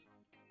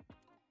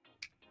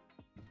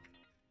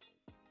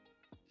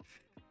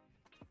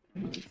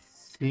 Let's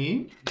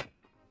see.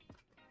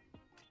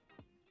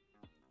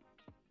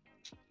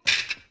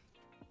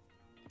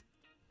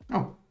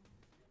 Oh.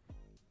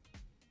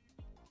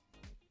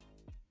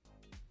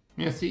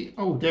 Yeah, see,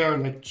 oh, they're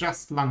like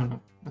just long enough.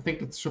 I think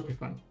that should be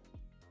fine.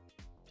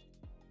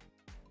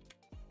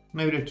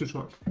 Maybe they're too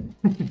short.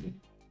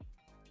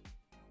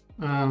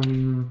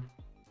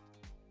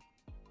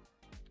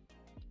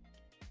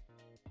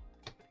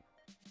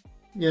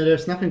 Yeah,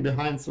 there's nothing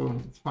behind, so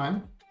it's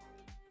fine.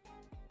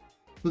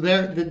 So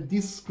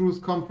these screws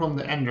come from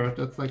the ender.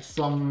 That's like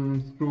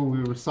some screw we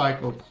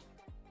recycled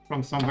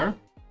from somewhere,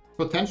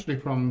 potentially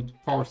from the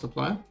power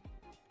supply.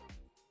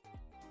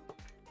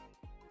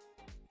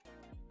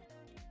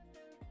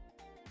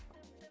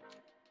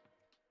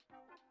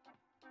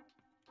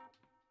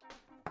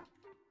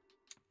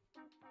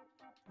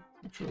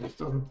 Make sure this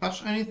doesn't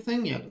touch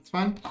anything. Yeah, that's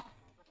fine.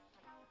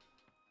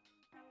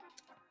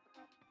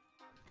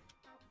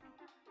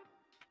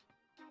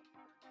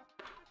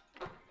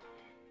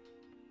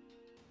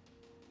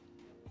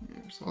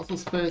 There's also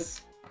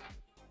space.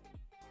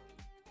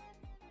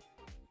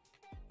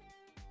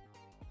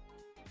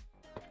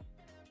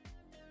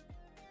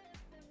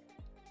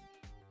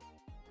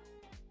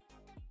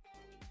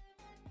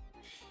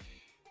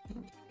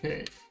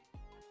 Okay.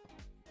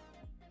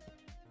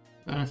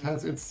 And it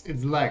has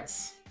its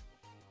legs.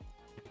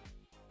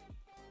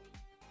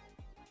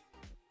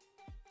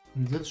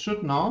 And this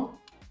should now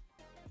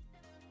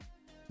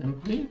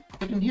simply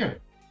fit in here.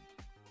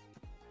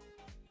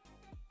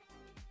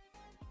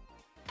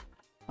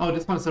 Oh,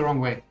 this one's the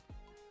wrong way.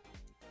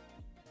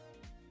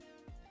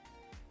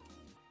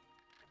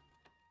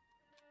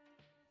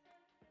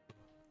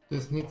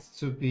 This needs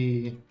to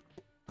be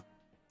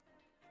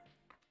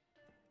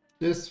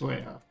this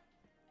way up.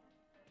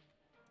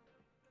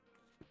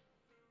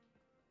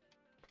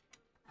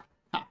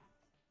 Ah,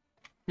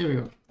 here we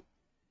go.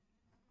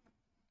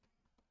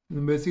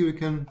 And basically we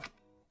can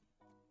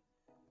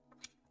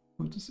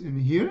put this in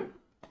here,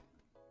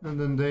 and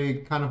then they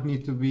kind of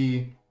need to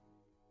be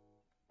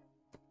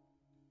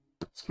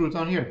screwed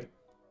on here.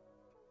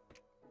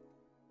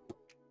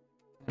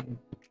 And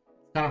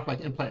it's kind of like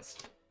in place.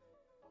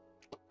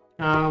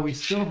 We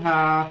still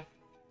have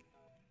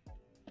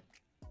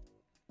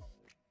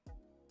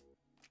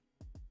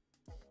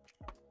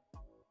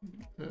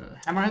the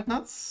hammerhead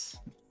nuts.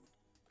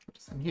 Put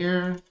this in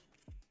here.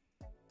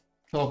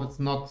 So it's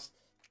not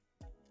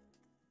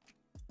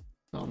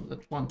some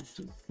that wants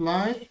to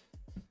slide.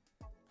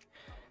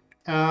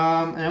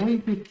 And we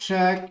need to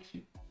check,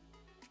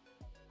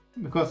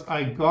 because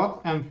I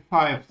got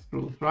M5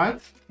 screws, right?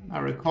 I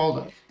recall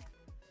that.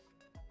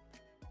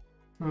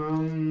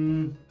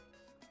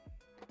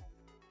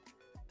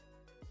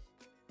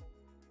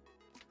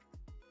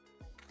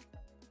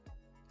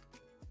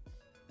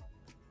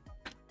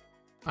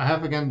 I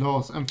have again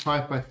those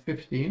M5 by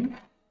 15.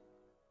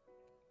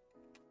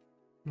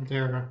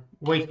 They're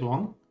way too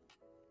long.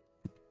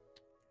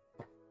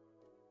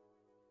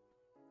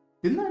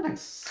 Didn't I like...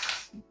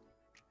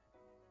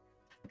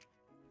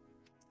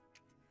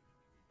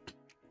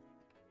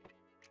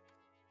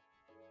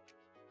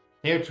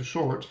 They're too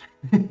short.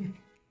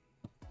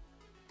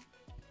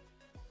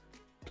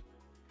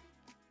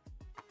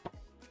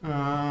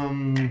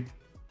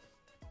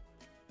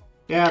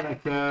 Yeah,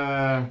 like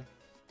the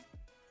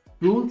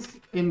rules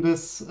in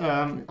this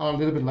are a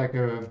little bit like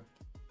a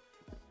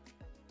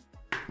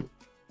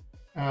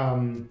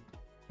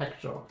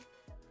texture.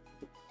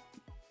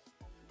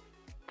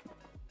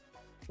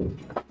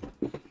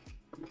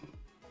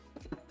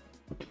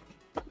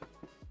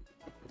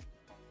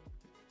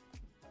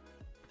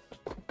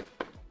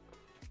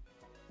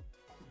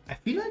 I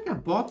feel like I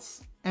bought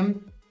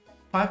M5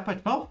 by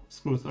 12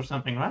 screws or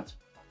something, right?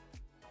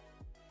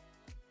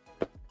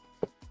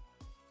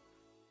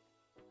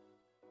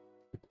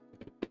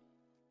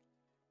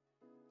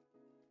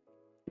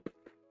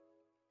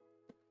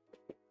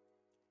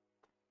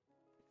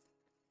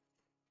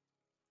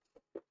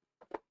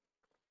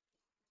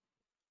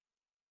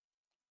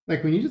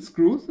 Like, we needed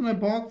screws and I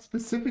bought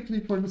specifically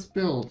for this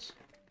build.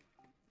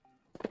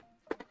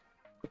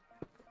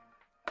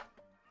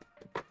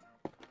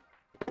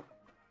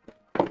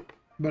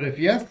 But if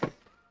yes,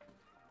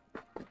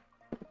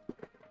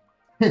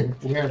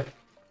 where?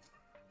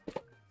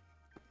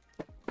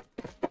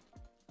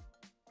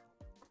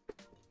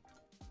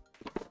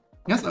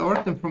 Yes, I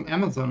ordered them from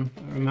Amazon,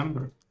 I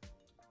remember.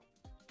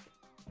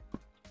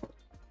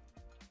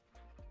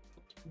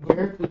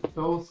 Where did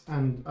those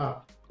end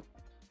up?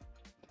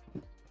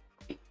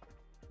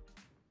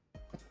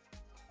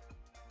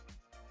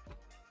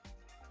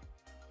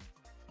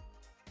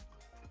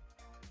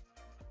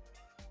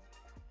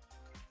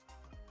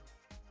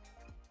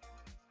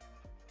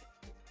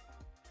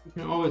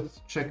 You can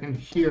always check in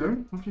here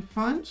what we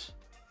find.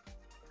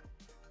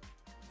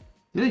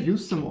 Did I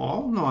use them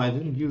all? No, I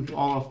didn't use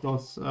all of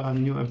those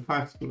new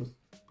M5 screws.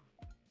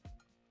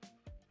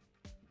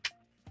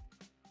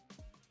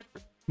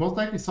 Most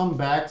likely some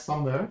bag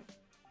somewhere.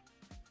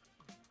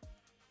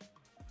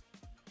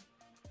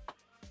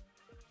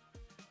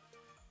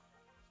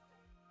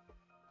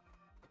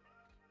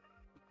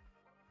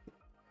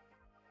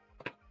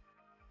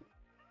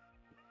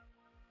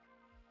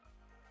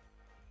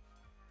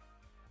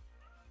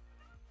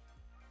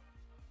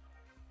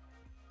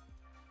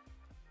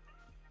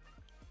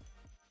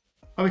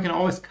 Oh, we can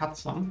always cut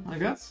some, I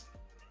guess.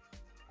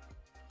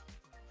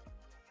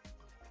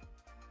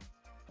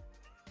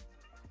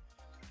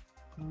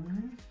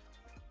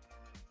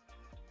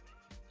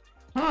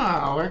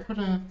 Ah, where could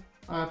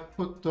I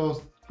put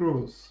those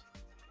screws?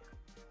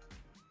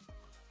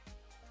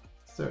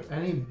 Is there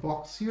any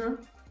box here?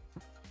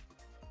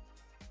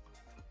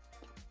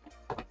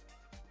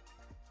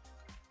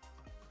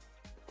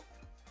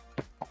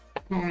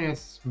 Only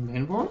has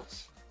main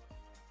boards?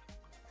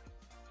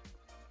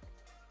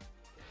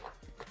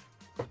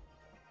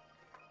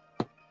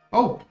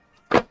 Oh!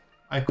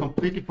 I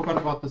completely forgot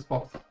about this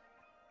box.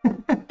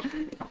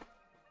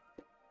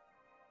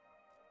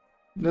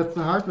 That's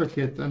the hardware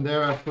kit, and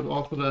there I put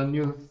also the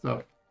new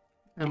stuff.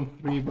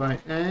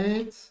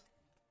 M3x8.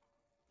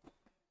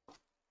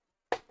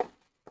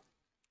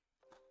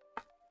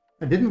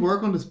 I didn't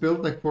work on this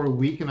build like for a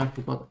week and I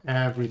forgot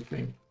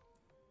everything.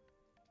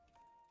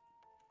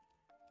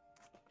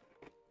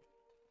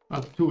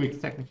 2 weeks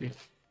technically.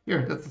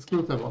 Here, that's the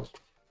screws I bought.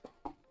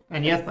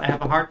 And yes, I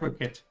have a hardware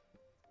kit.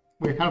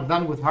 We're kind of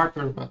done with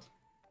hardware, but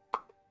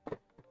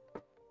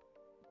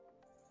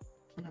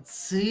let's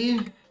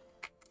see.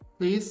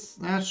 Please,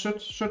 that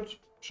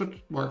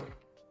should work.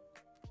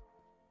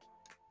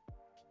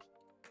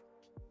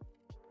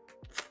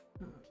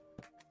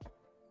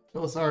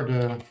 Those are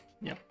the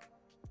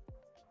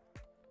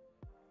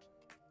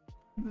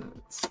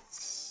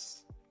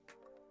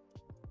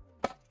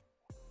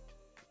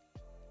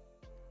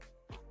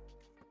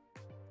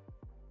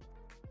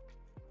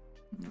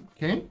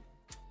okay.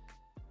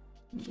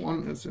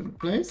 One is in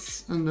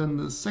place, and then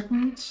the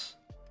second is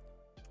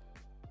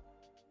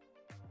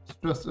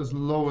just as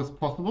low as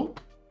possible.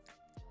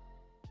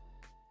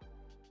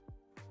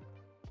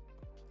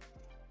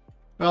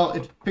 Well,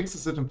 it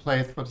fixes it in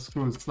place, but the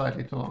screw is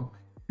slightly too long.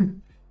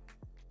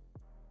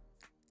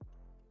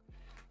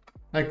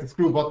 Like the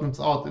screw bottoms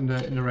out in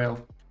the rail.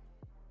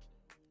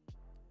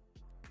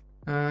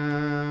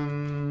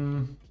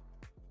 Let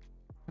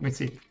me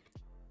see.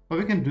 What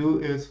we can do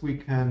is we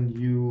can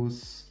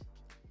use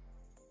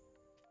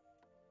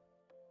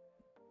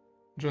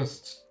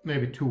just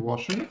maybe 2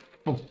 washers.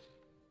 Oh.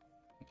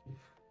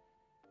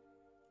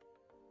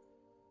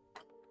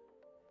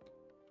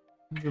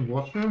 The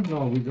washer?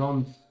 No, we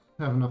don't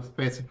have enough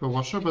space for a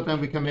washer, but then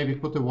we can maybe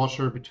put the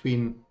washer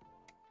between,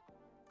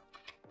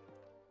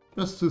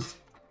 just to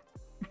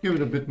give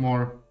it a bit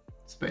more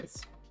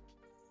space.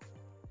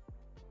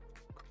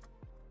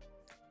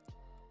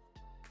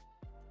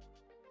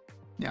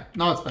 Yeah,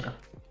 now it's better.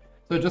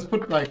 So just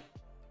put like,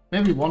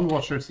 maybe 1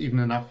 washer is even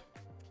enough.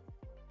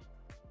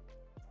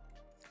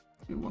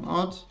 Get 1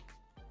 out.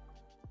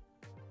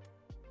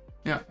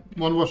 Yeah,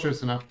 1 washer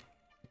is enough.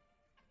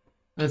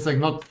 It's like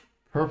not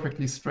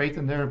perfectly straight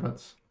in there, but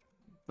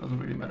it doesn't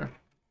really matter.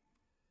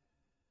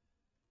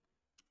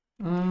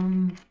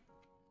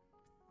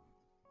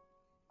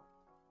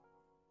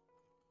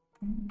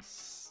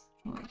 Let's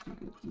try to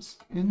get this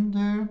in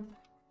there.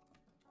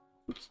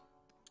 Oops.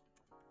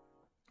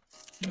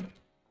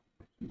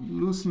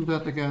 Loosen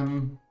that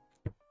again.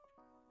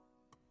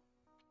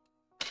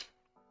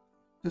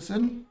 This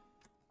in.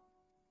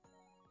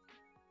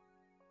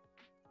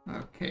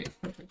 Okay,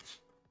 perfect.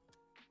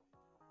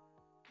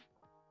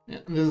 Yeah,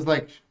 and this is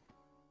like,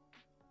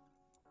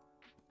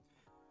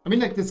 I mean,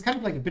 like, there's kind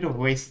of like a bit of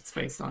wasted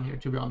space down here,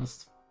 to be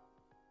honest.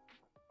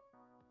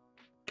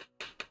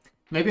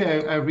 Maybe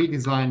I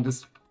redesigned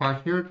this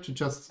part here to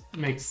just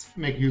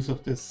make use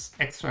of this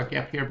extra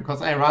gap here,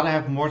 because I rather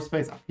have more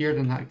space up here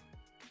than like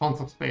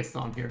tons of space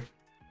down here.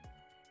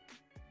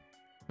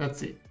 Let's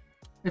see.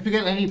 If you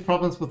get any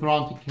problems with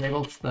rounded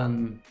cables,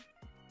 then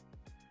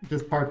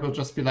this part will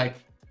just be like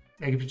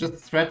if you just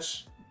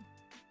stretch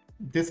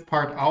this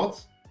part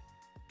out,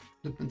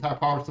 the entire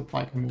power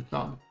supply can move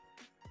down.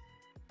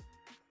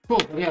 Cool,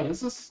 but yeah,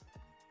 this is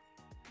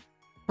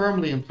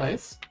firmly in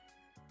place.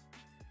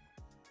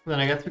 Then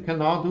I guess we can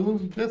now do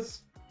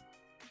this.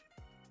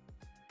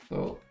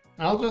 So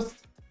I'll just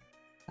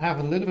have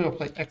a little bit of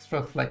like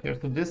extra slack here.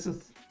 So this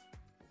is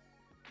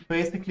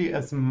basically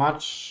as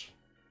much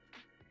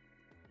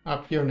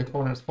up here in the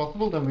corner as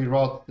possible. Then we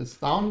route this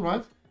down,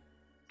 right?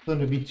 So in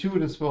the V2,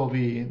 this will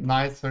be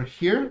nicer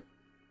here.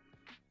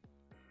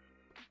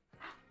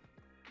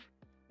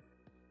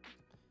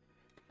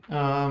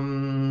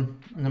 And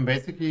then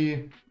basically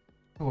it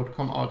would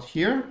come out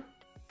here.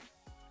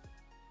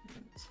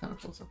 It's kind of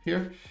close up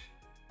here.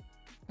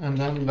 And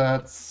then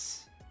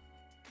let's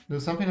do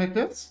something like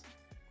this.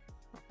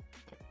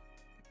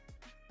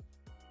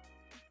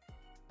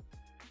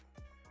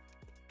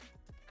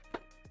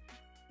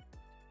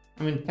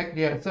 I mean,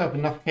 technically I still have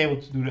enough cable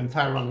to do the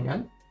entire run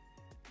again.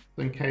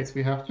 So in case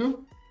we have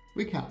to,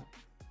 we can.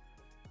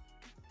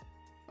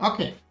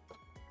 Okay.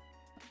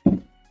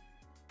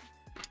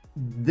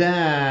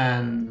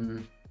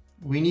 Then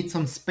we need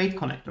some spade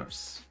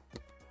connectors.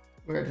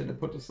 Where did I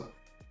put this up?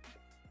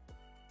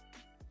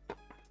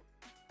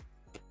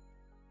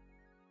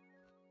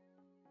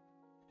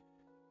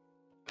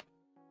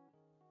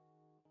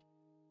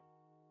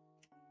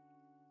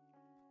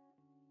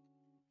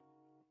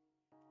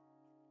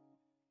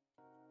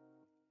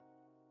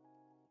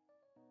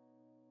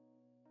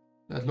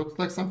 That looks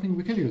like something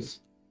we can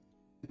use.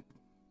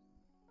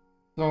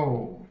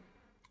 So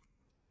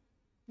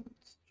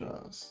let's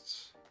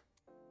just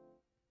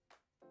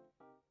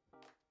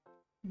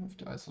move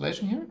the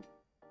isolation here.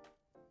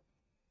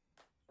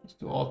 Let's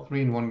do all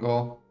three in one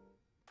go.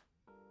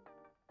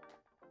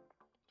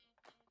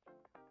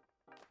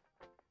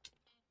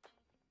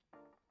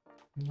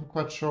 I'm not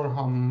quite sure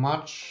how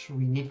much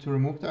we need to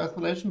remove the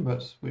isolation,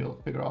 but we'll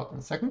figure out in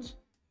a second.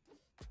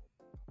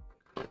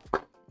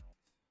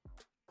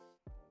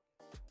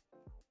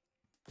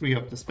 Three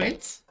of the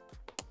spades.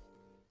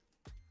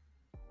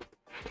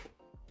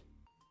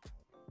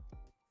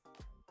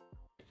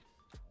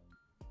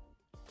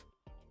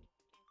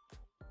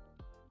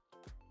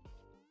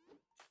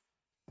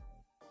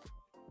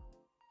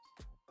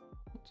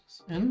 Put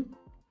this in.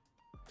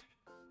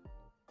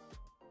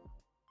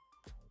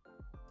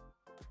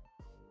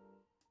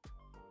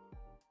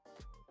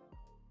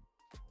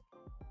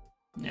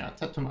 Yeah,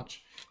 it's not too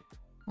much.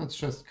 Let's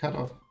just cut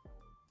off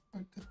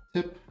like the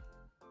tip.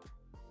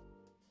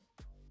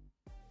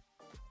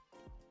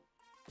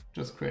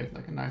 Just create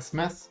like a nice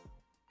mess.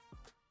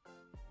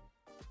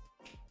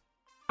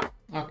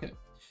 Okay.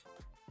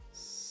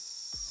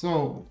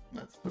 So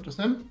let's put this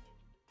in.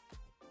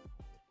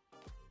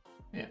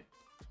 Yeah.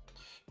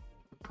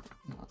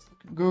 Now it's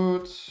looking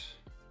good.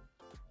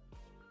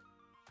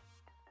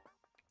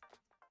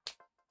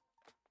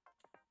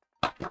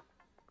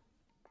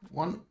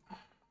 One.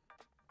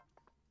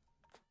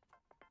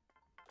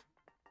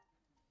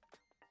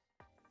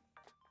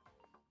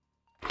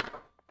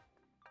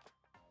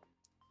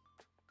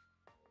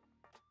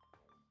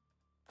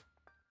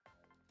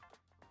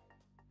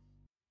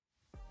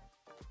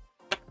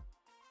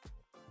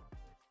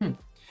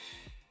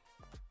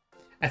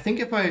 I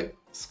think if I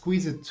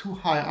squeeze it too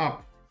high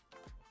up,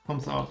 it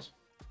comes out.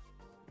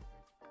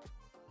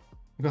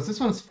 Because this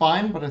one's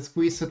fine, but I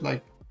squeeze it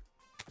like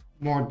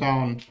more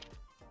down.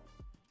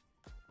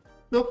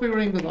 Still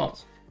figuring that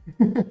out.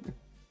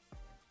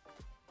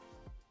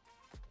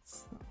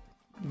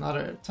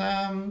 Another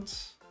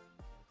attempt.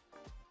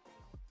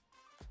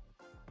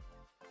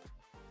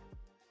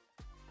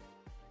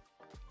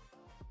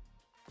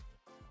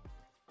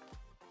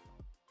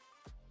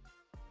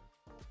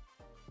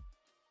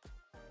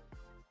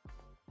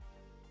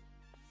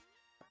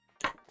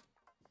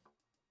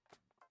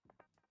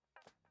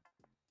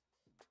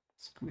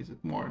 Squeeze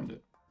it more in the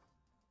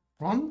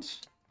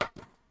front.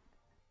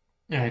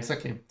 Yeah,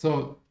 exactly.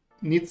 So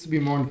it needs to be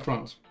more in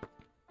front.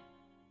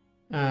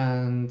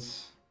 And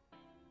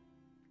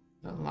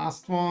the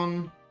last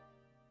one.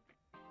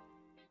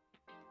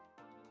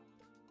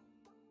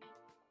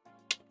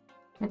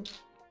 Oops.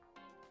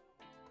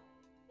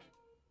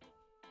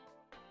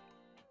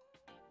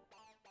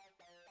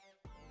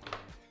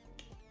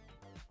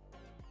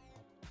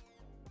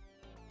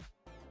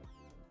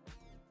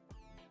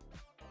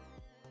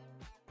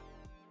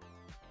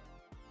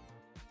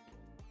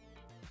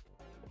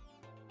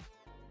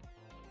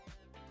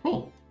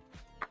 Cool.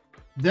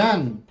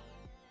 Then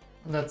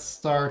let's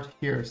start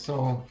here.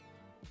 So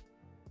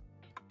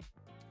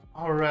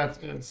our red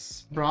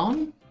is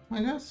brown,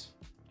 I guess.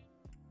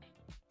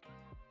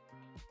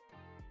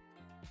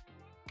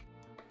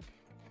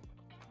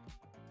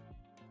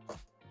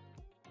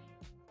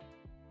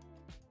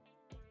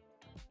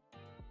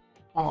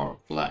 Our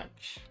black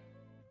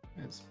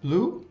is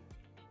blue.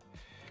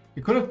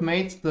 We could have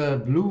made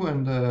the blue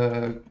and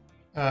the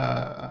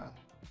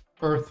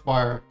earth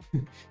wire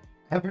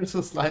ever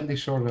so slightly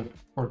shorter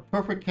for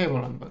perfect cable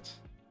run, but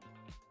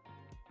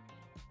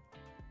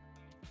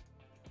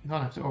you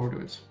don't have to overdo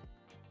it.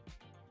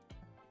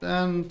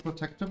 Then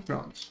protective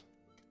ground.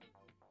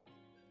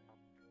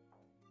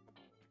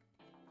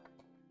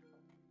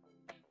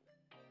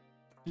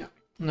 Yeah,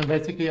 and then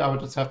basically I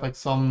would just have like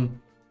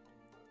some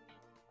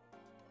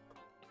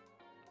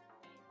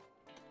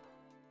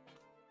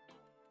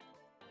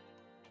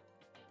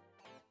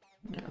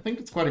I think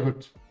it's quite a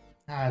good.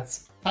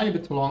 It's a tiny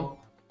bit too long.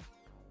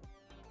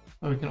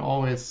 So we can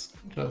always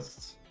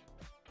just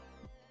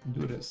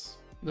do this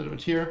a little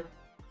bit here.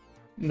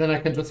 And then I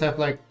can just have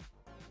like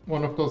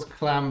one of those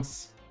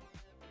clamps.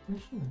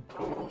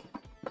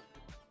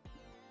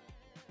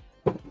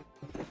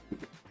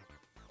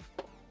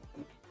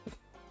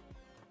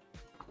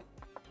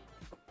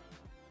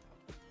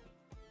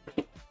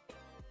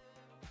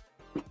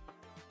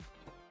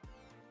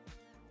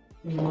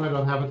 No, I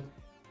don't have it.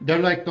 They're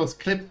like those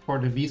clips for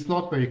the V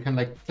slot where you can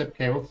like clip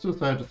cables to,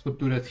 so I just would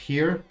do that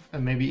here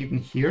and maybe even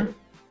here.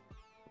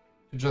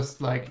 To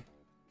just like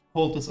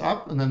hold this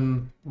up, and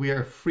then we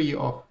are free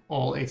of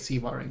all AC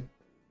wiring.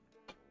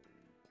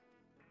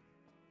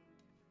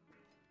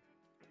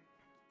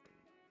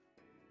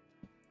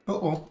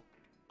 Uh-oh.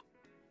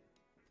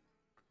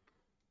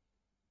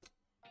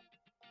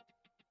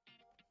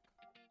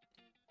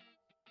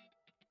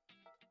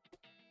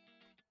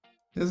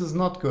 This is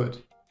not good.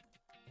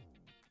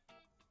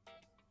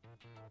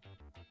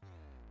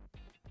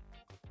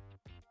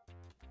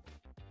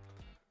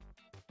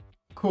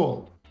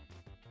 Cool.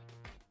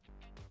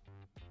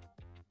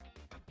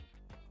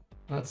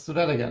 Let's do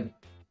that again.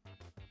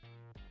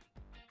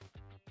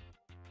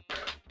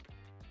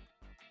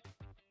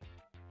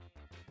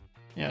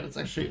 Yeah, let's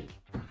actually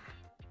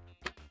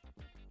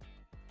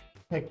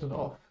take it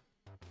off.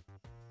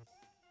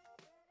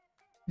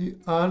 The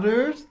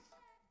others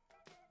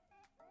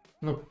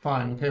look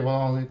fine. Okay, well,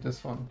 I'll leave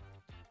this one.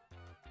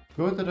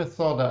 Good that I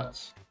saw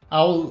that.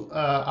 I'll,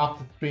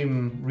 after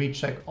stream,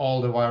 recheck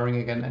all the wiring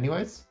again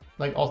anyways.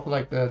 Like, also,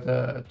 like,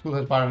 the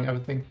toolhead wiring,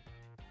 everything.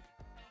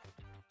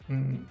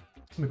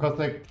 Because,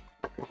 like,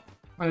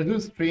 when I do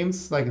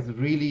streams, like, it's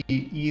really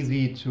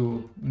easy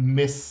to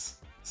miss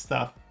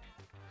stuff.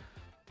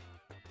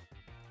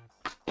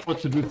 Or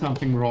to do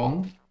something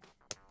wrong.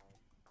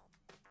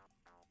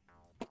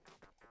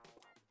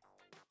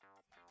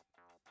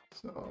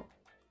 So,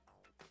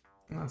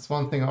 that's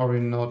one thing I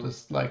already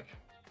noticed, like,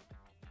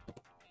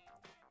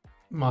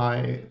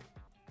 my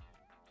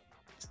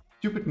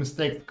stupid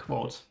mistakes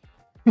quote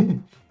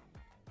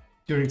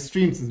during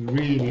streams is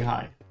really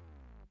high.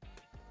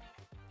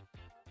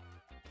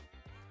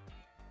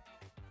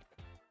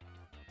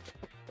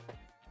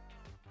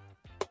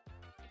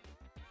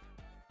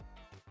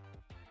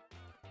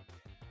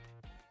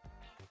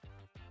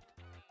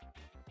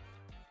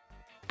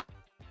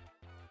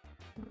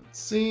 Let's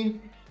see.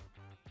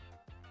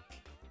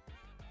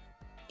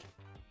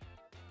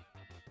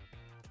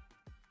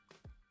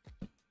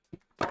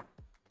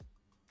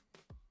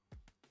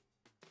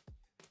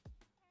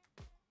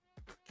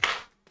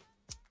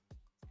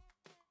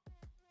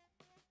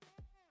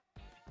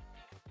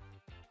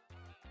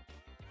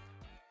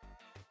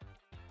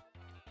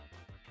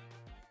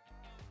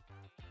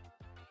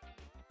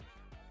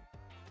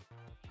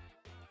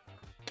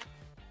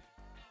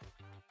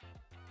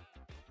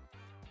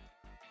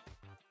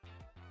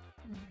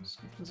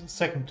 Just give this a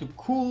second to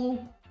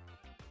cool.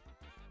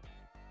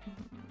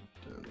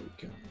 Then we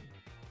can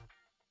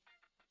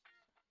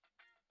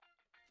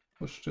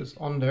push this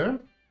on there.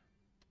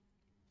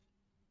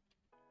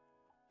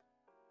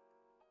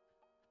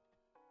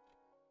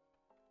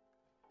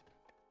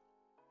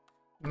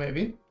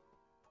 Maybe.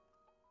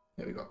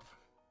 There we go.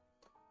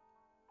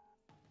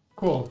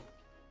 Cool.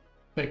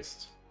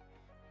 Fixed.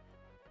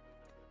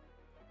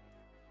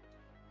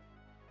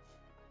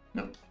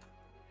 No.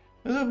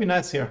 This would be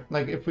nice here.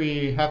 Like if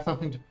we have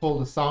something to pull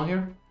this down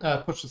here,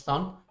 push this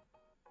down.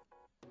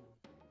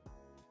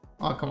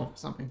 I'll come up with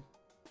something.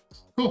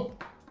 Cool.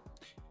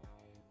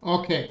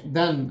 Okay,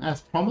 then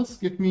as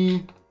promised, give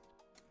me,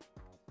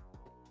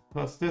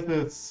 because this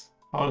is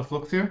how this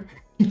looks here.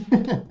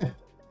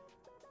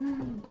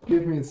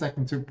 Give me a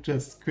second to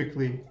just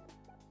quickly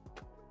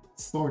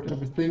sort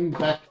everything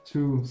back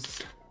to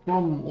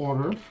some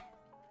order.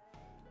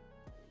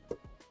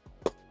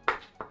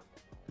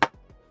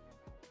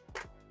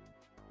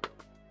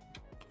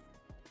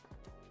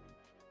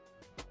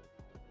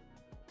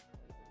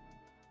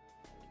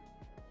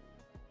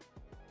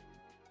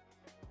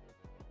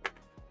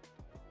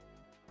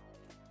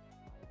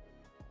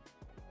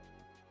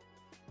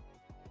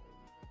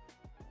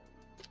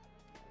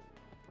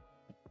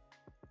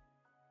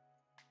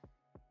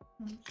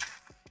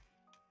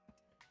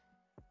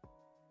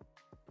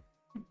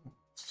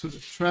 To the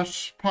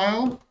trash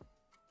pile.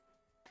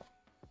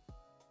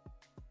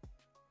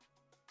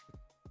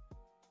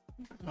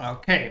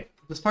 Okay,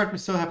 this part we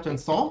still have to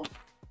install.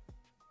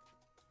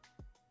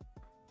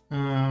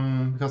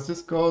 Because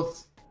this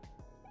goes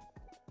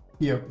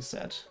here, we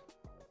said.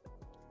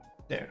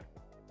 There.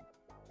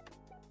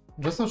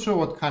 I'm just not sure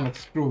what kind of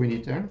screw we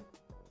need there.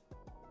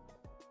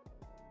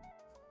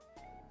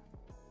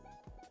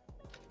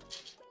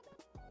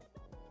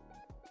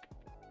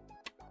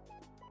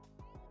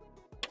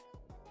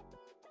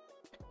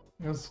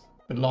 It's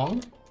a bit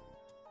long.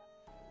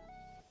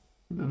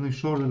 Then we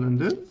shorter than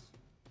this.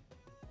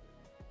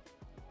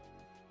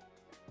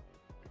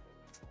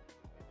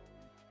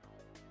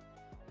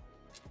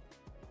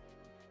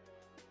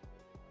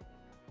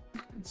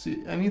 Can't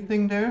see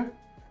anything there.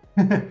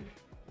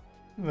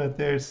 But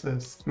there's a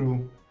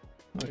screw.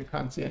 No, you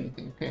can't see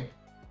anything. Okay.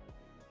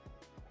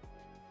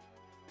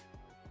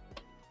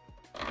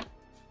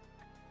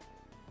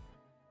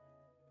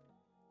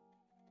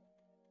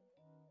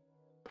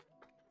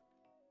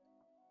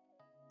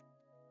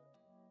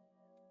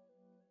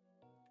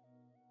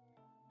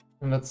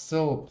 And that's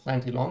still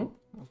plenty long.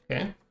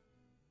 Okay.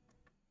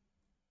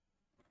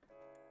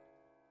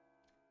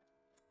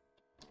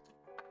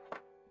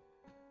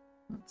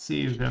 Let's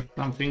see if there's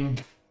something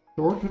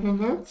shorter than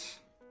that.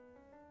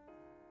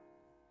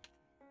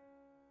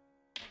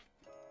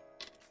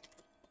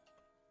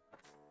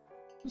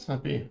 This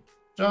might be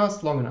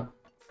just long enough.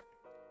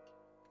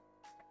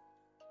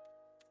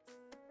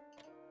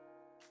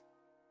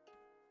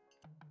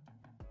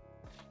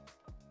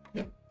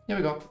 Yep, here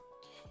we go.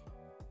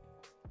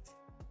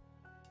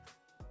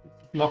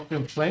 Locked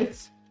in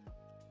place.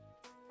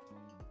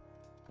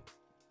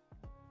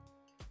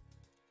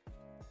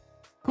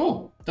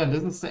 Cool. Then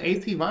this is the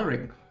AC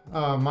wiring,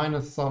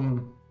 minus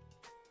some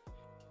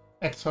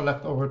extra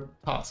leftover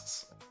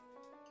tasks.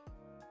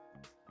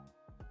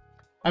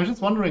 I'm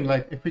just wondering,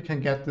 like, if we can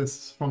get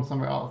this from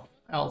somewhere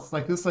else.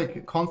 Like this,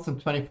 like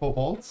constant 24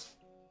 volts,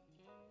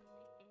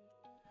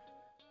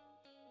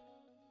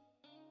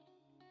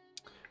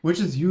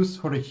 which is used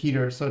for the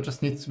heater. So it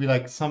just needs to be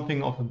like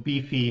something of a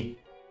beefy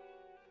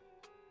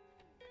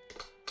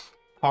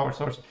power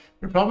source.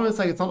 The problem is,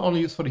 like, it's not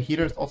only used for the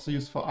heater; it's also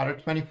used for other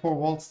 24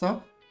 volt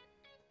stuff.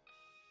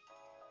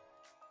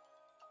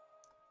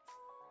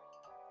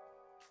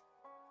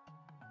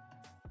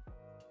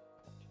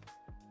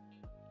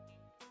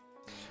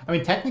 I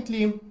mean,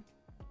 technically,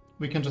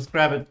 we can just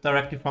grab it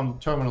directly from the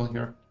terminal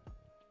here.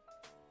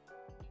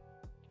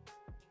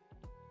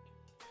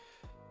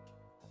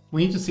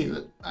 We need to see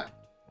that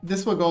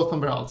this will go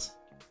somewhere else.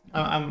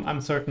 I'm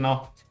certain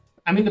now.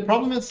 I mean, the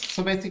problem is,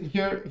 so basically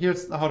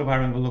here's how the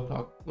wiring will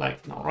look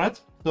like now, right?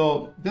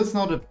 So this is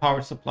now the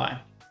power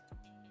supply,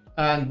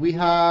 and we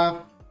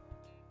have,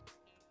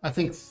 I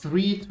think,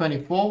 3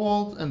 24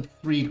 volt and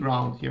 3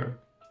 ground here.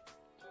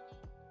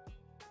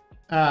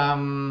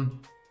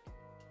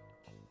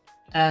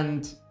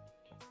 And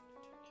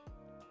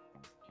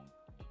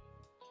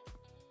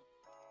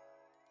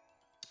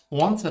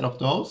one set of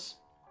those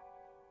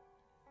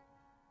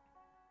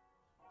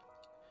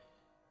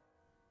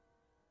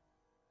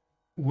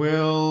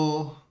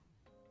will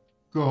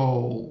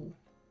go,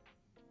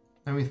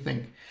 let me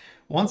think.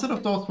 One set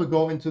of those will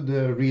go into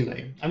the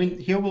relay. I mean,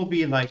 here will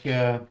be like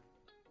here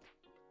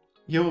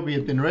will be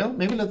a DIN rail.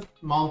 Maybe let's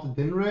mount a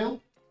DIN rail.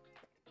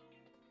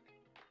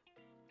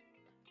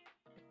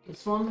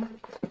 This one.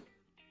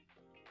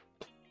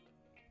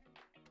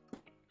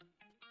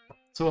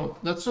 So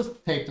let's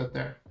just tape that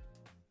there.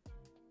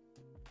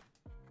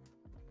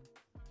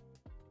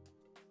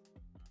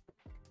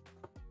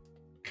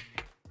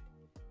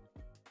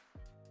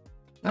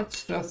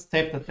 Let's just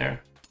tape that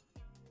there.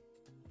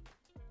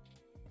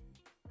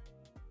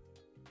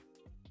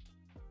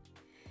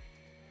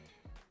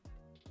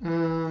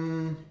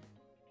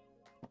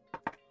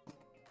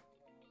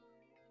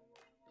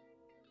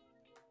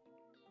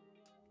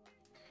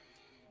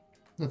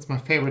 That's my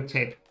favorite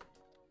tape.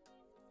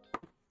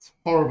 It's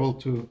horrible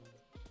to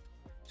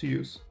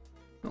use.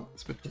 Oh,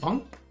 it's a bit too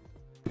long.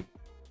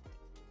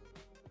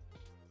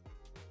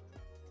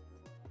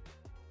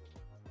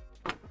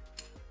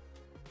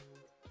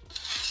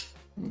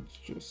 Let's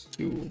just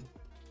do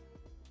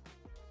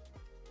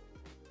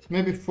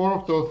maybe 4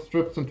 of those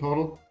strips in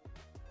total.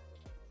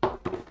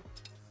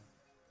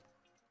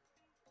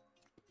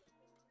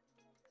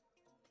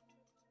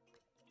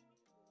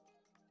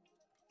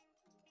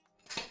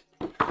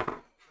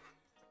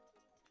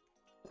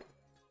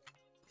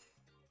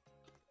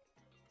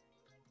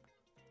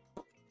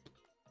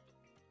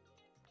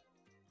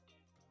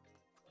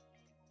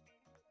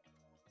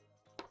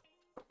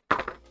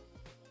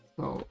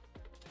 So,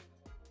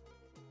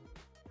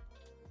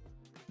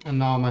 and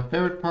now my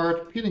favorite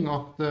part, peeling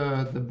off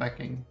the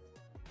backing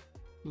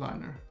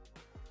liner.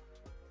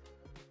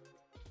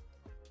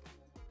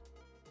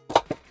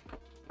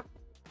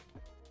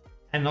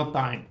 And not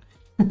dying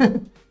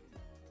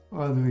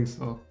while doing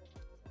so.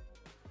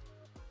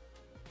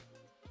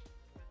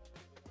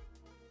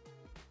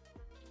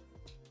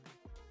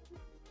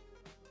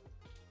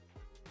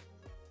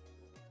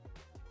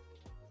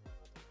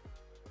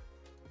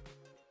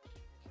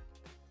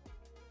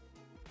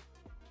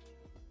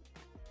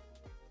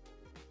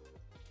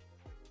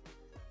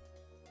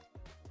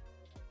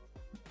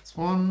 This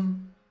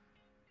one,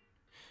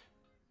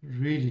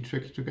 really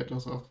tricky to get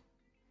those off.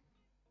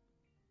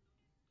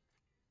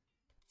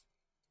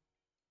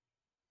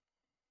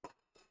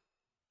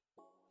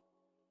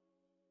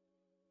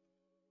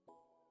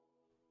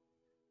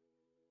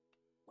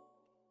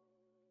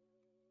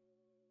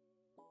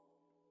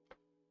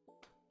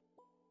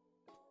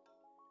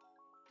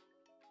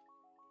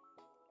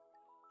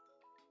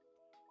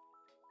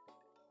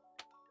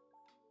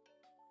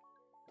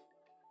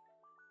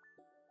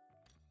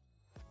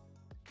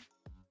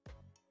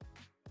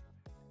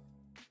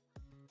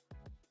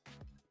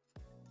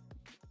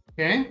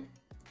 Okay,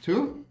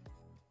 2.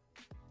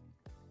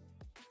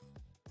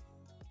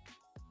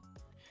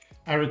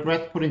 I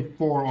regret putting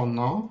 4 on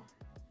now.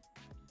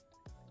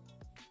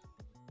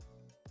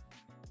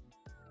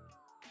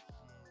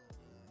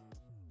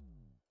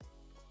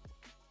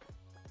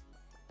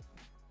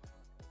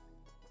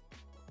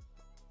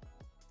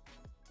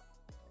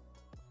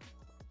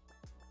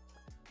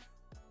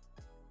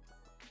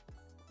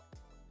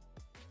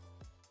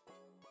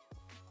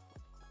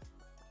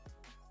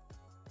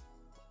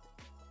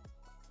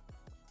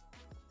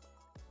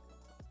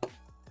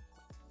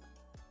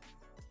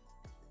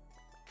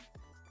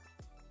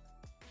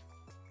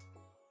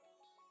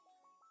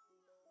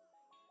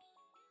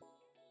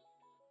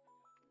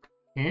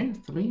 Okay,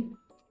 3.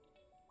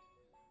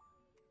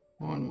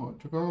 One more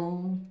to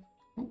go.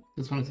 Oh,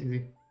 this one is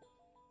easy.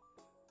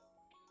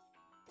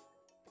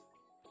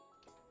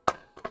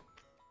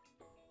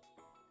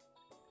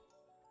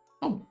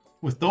 Oh,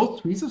 with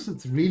those tweezers,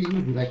 it's really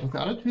easy. Like with the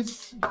other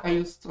tweezers I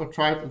used or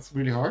tried, it's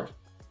really hard.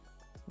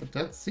 But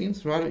that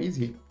seems rather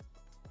easy.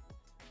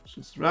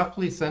 Just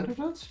roughly center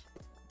it.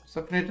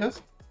 Separate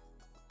this.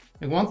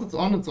 And once it's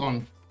on, it's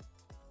on.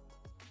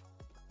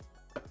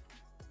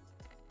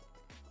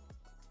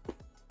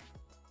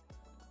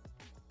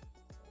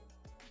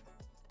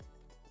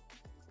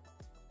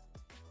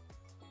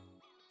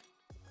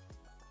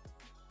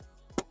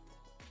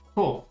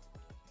 Cool.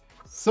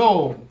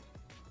 So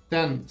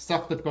then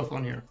stuff that goes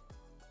on here.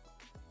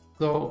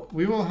 So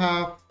we will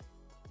have,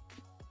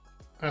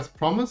 as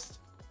promised,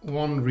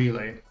 one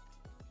relay.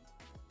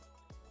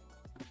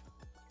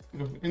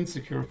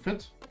 Insecure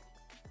fit.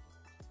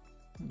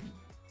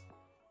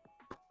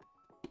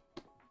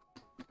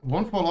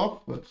 Won't fall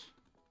off, but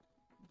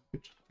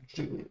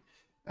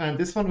and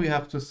this one we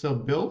have to still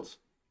build.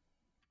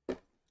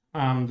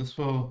 This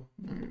will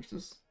use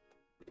this.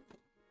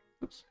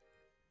 Oops.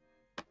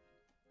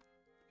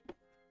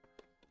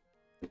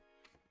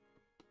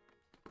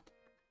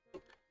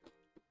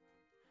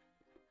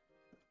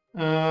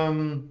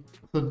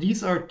 So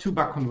these are 2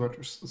 buck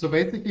converters. So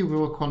basically we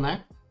will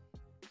connect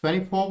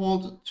 24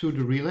 volt to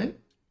the relay.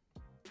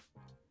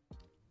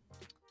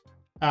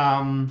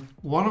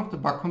 One of the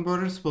buck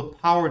converters will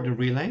power the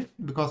relay,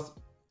 because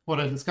what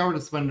I discovered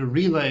is when the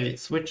relay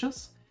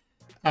switches,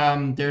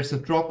 there's a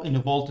drop in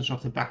the voltage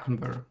of the buck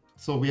converter.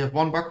 So we have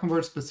one buck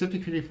converter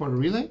specifically for the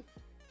relay.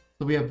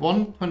 So we have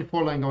one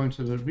 24 line going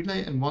to the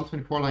relay and one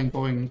 24 line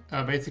going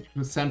basically to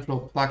the central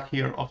plug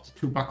here of the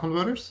 2 buck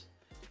converters.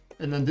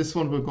 And then this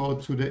one will go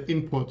to the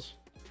input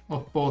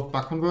of both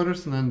buck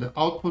converters, and then the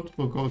output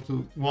will go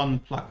to one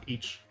plug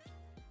each.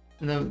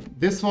 And then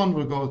this one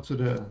will go to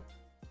the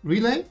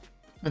relay,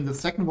 and the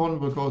second one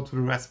will go to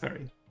the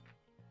Raspberry.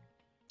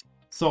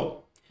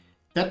 So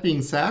that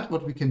being said,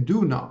 what we can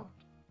do now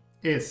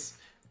is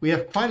we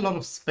have quite a lot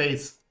of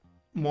space,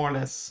 more or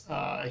less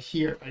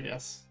here, I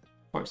guess,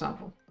 for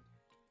example.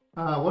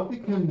 What we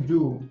can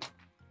do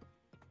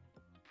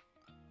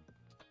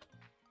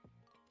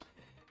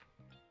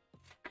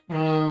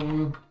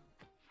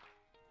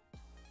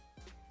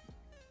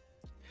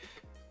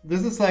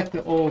this is like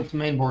the old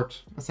mainboard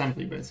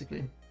assembly,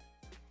 basically.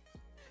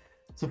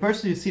 So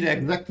first you see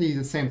exactly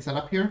the same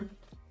setup here.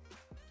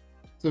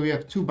 So we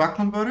have 2 buck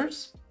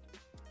converters,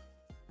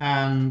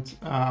 and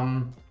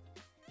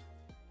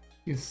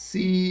you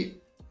see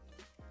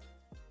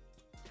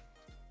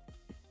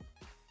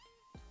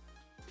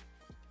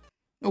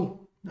oh,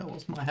 that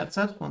was my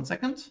headset. 1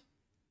 second.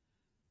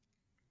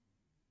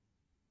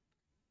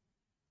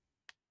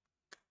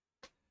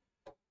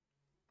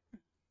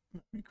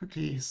 Let me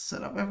quickly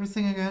set up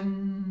everything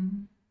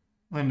again.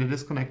 When they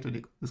disconnect,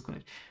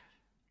 disconnect.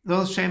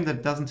 It's a shame that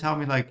it doesn't tell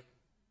me like,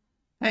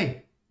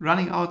 hey,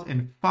 running out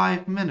in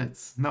 5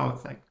 minutes. No,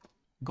 it's like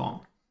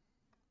gone.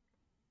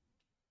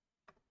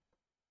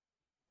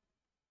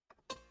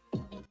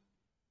 Let's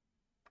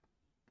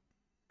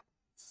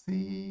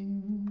see.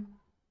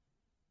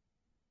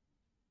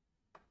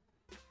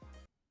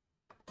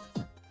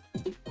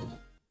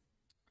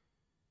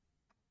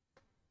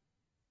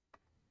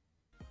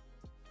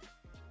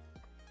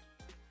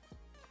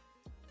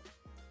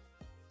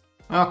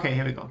 Okay,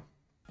 here we go.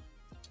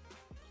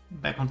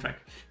 Back on track.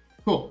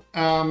 Cool.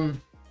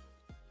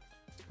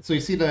 So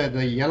you see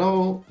the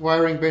yellow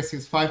wiring basically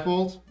is 5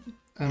 volt,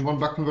 and one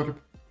buck converter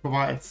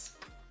provides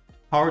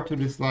power to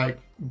this like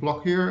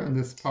block here, and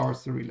this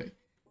powers the relay.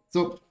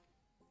 So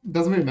it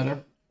doesn't really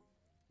matter.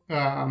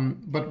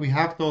 But we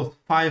have those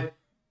 5.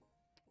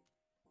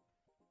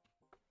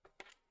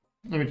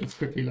 Let me just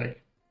quickly like.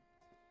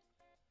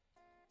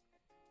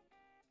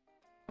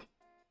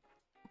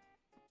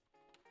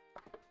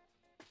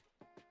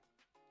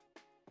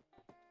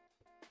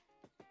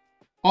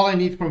 All I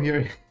need from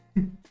here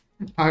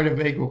are the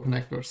Wago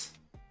connectors.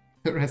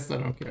 The rest I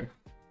don't care.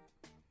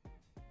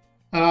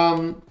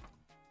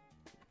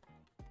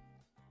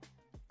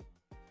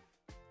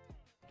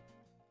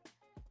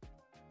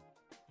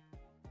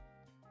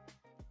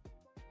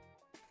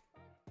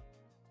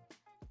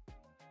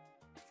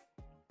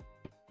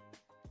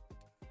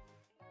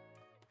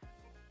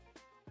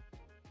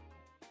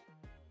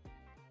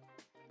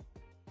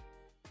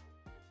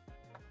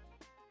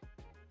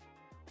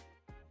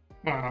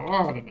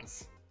 What a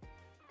mess.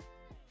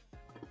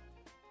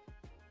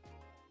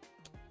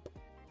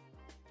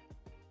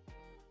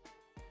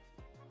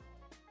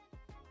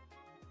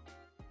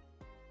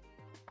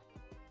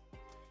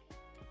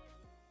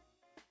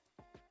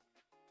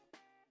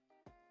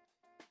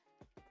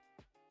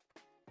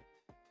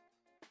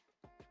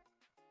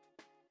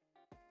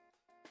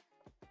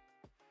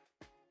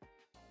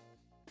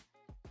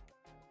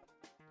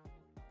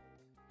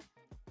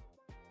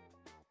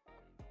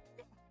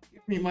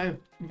 Give me my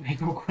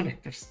Wago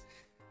connectors.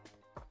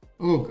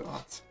 Oh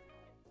god.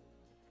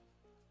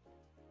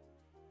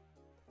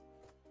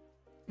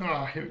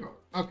 Ah, here we go.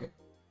 Okay.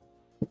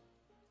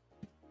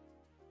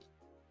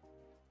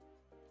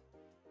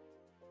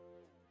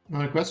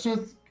 Now the question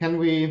is, can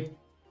we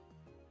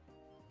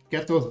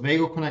get those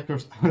Wago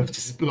connectors out of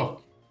this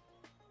block?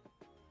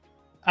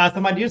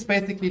 So my idea is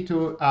basically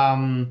to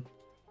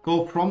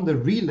go from the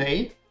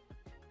relay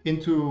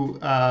into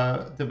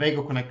the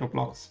Wago connector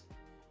blocks.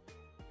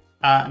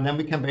 And then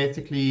we can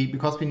basically,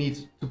 because we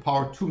need to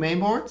power two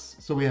mainboards,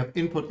 so we have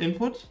input,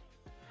 input,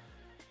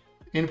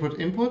 input,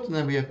 input, and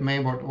then we have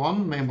mainboard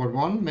 1, mainboard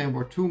 1,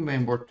 mainboard 2,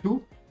 mainboard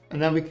 2,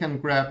 and then we can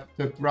grab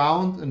the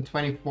ground and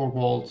 24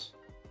 volts.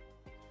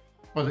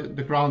 Or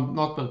the ground,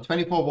 not but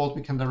 24 volts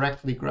we can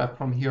directly grab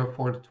from here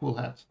for the tool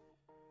head.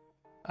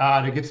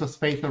 That gives us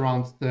space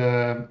around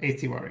the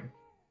AC wiring.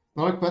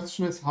 Now the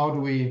question is, how do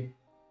we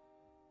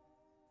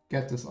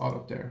get this out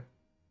of there?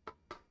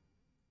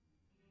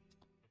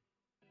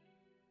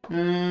 I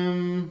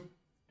mean,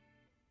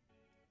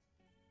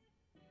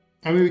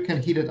 we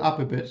can heat it up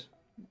a bit.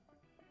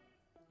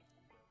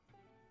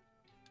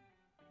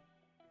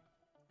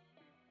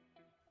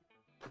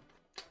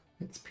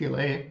 It's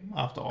PLA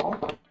after all.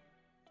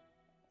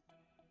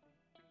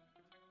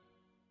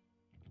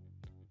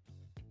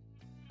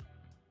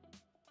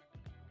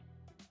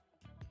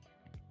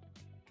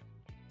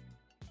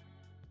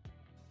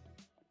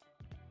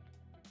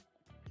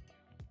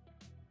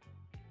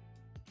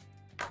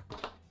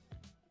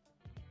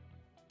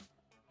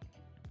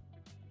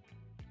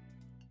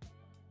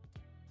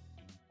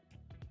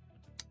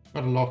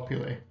 Got a lot of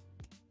PLA.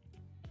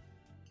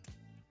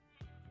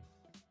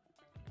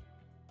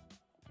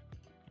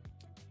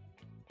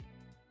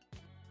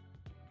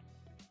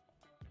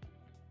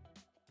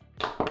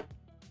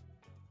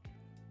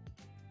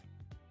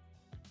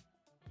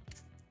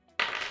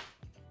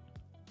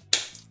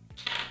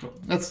 So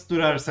let's do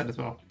the other side as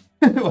well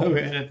while we're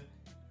at it.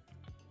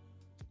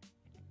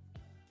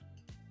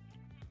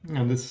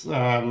 And this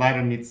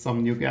lighter needs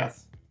some new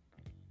gas.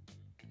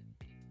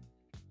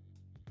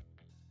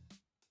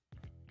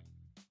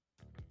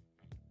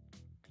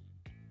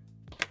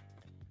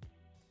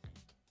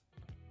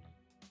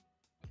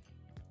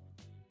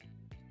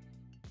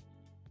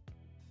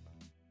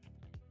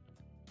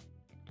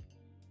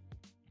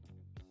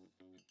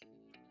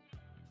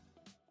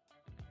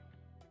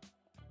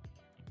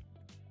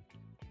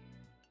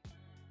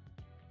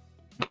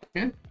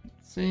 Okay,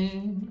 let's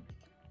see.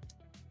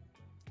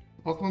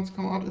 Both ones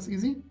come out as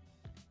easy.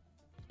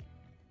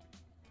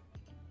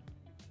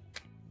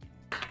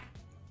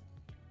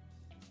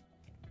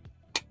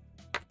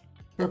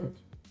 Perfect.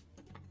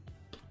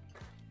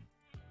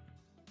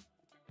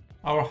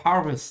 Our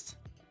harvest.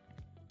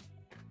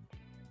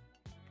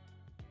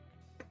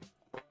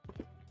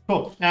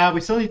 Cool.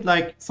 We still need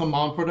like some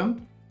mount for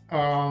them.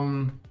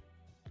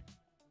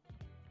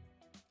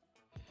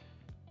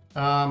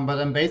 But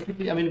then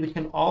basically, I mean, we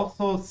can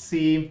also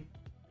see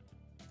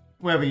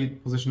where we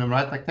position them,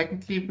 right? Like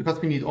technically, because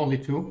we need only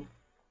two,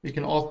 we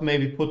can also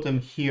maybe put them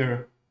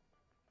here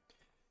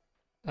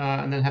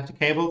and then have the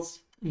cables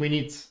we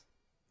need.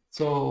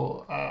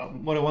 So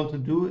what I want to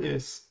do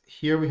is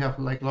here we have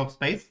like a lot of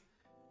space.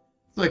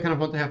 So I kind of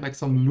want to have like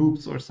some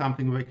loops or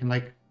something where we can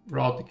like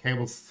route the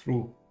cables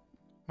through.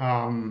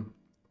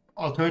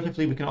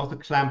 Alternatively, we can also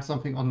clamp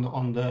something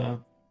on the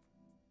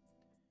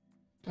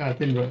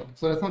thin rail.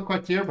 So that's not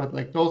quite clear, but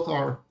like those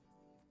are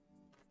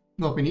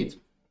what we need.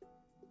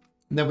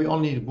 And then we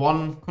only need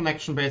one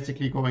connection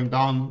basically going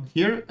down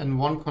here and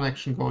one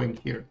connection going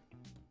here.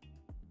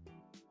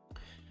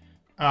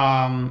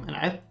 And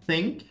I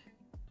think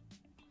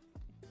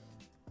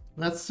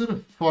let's do the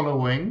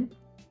following.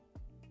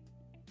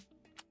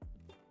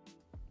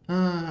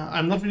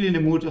 I'm not really in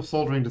the mood of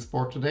soldering this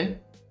board today.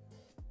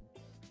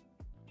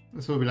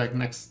 This will be like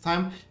next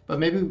time, but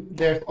maybe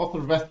there's also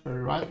the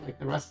raspberry, right? Like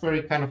the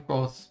raspberry kind of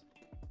goes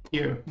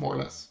here, more or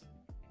less.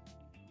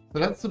 So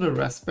let's do the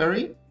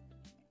raspberry.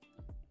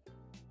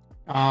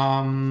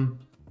 And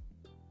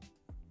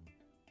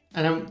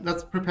then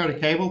let's prepare the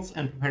cables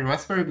and prepare the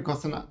raspberry,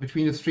 because then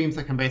between the streams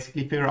I can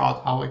basically figure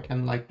out how I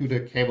can like do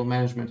the cable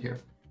management here.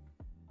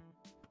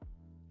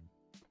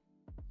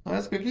 So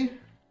let's quickly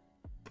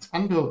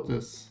unbuild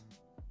this,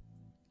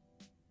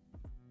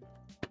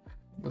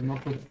 but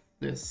not with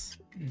this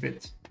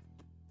bit.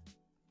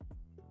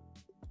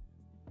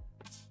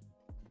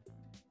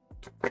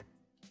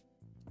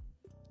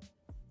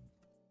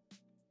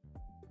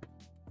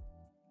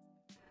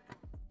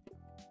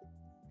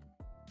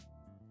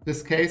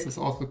 This case is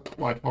also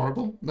quite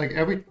horrible. Like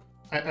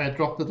I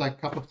dropped it like a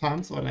couple of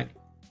times, so I like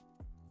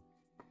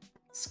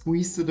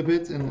squeezed it a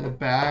bit in a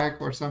bag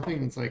or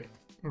something. It's like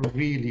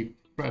really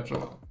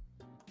fragile.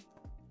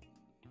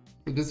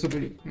 So this will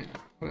be, yeah,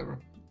 whatever.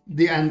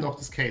 The end of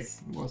this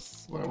case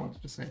was what I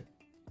wanted to say.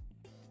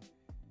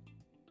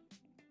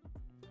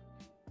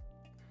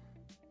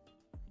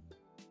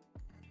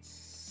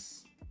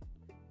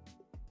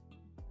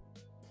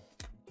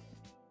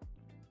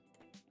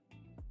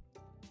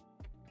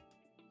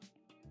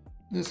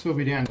 This will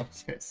be the end of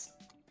this case.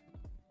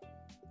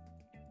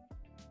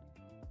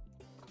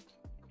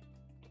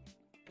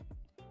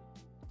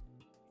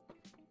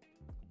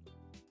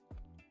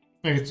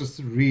 Like it's just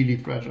really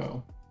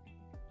fragile.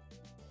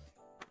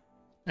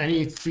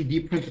 any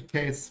 3D printed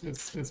case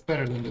is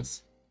better than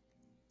this.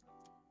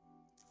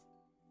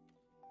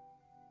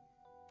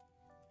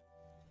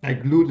 I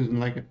glued it in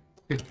like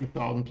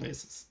 50,000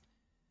 places.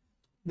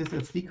 This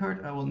SD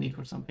card I will need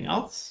for something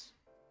else.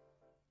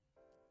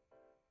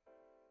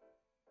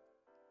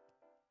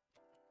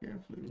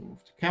 Carefully remove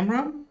the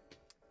camera.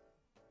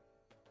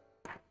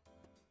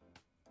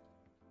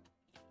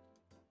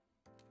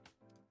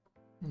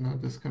 Now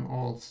this can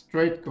all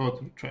straight go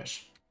to the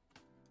trash.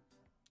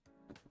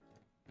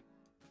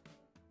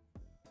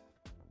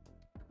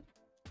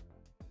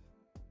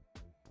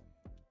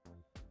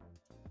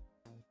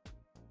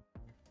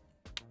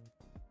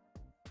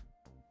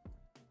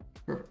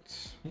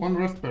 Perfect. One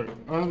raspberry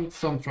and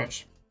some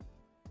trash.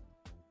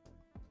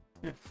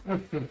 Yeah,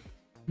 that's good.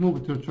 Move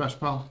it to the trash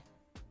pile.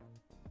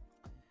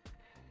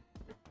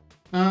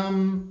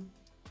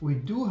 We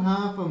do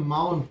have a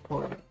mount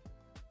for it,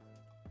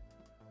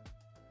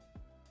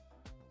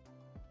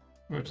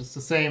 which is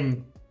the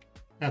same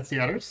as the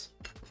others.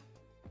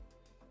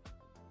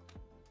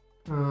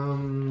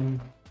 And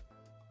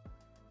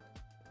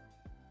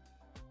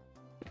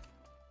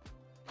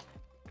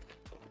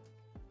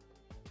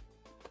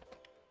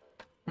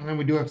then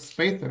we do have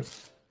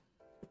spacers.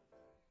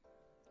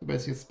 So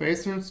basically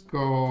spacers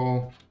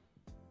go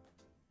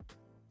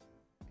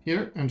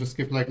here and just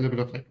give like a little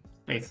bit of like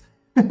space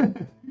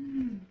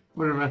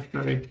for the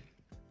raspberry.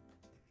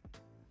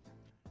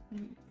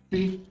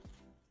 See?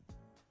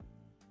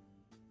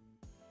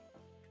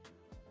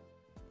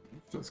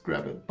 Just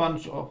grab a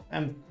bunch of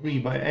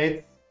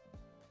M3x8.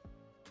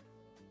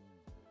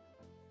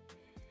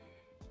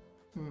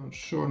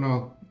 Sure,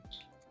 no.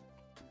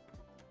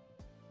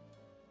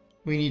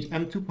 We need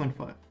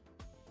M2.5.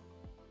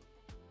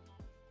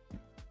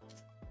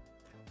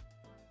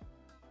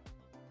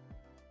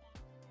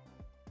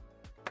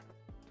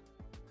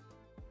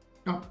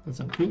 Oh, that's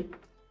M2.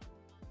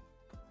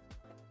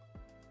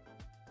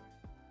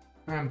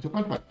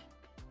 M2.5.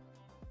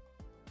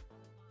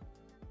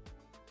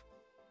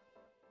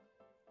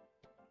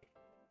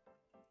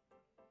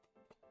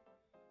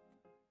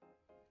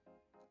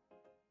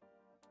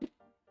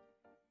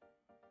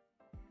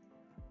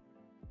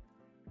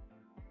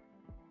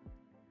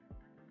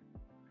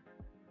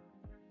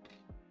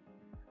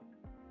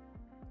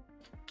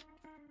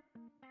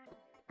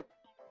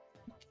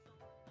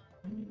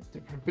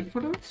 Different bit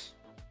for that.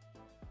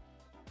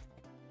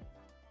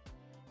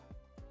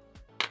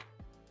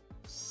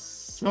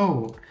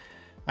 So,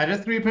 I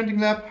did 3D printing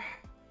lab.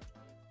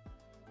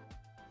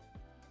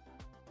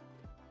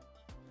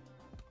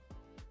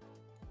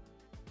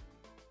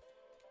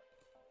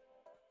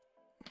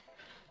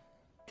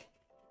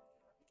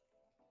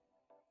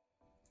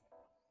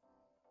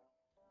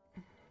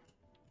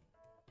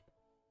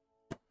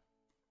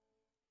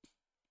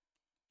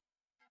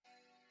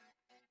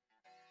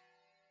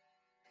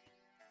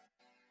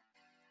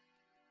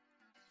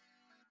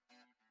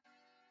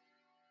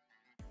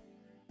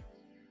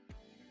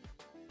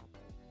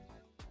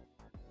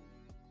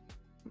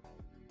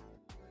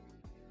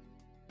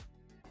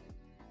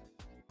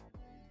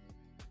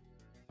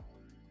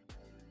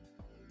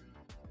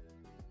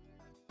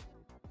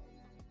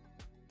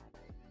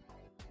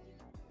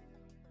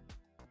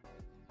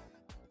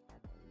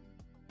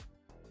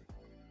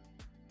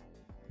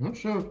 Not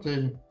sure if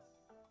they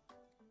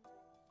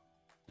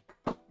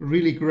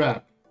really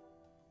grab.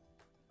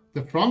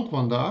 The front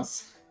one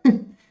does.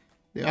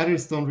 The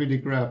others don't really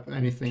grab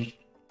anything.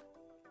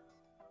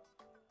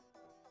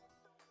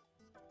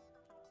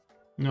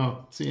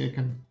 No, see, I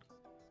can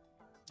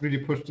really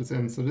push this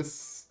in. So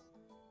this,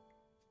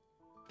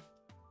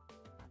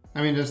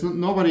 I mean, there's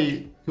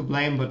nobody to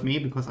blame but me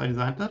because I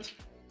designed that.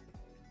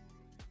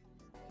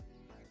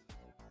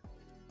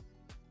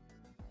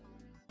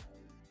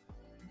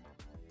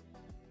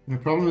 The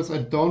problem is I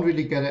don't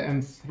really get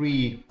an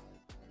M3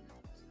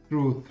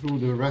 through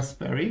the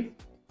raspberry.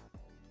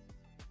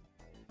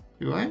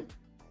 Do I?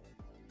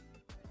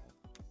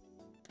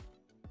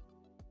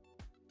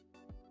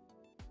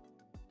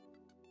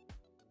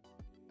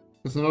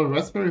 Because another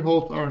raspberry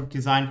holes are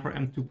designed for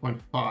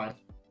M2.5.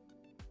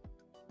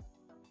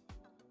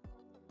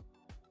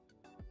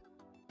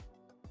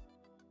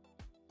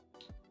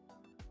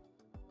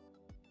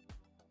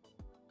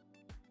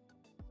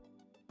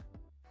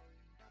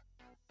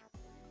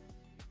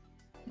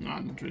 No,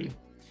 not really.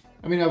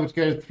 I mean, I would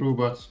get it through,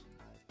 but...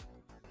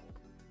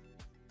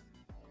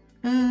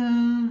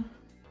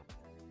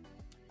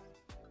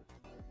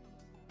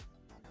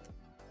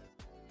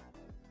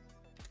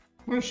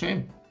 What a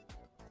shame.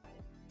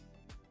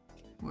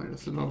 Why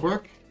does it not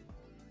work?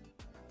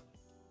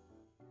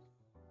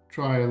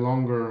 Try a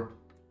longer...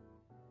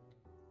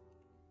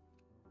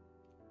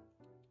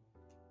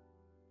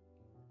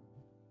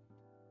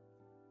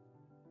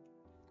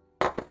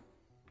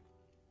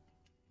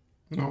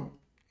 No.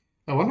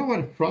 I wonder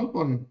why the front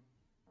one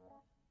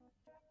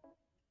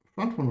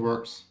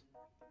works.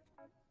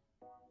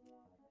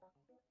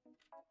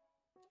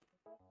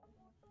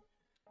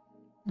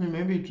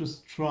 Maybe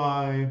just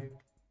try.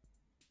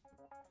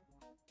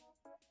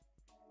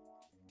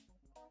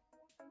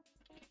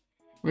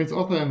 mean, it's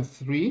also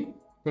M3,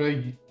 but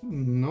I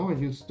know I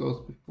used those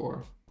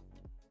before.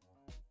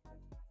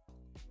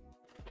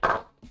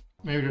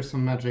 Maybe there's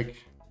some magic.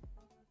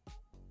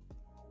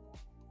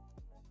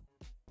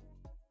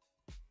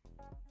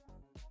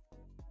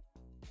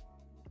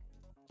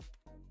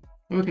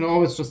 And we can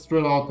always just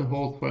drill out the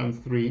holes for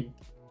M3.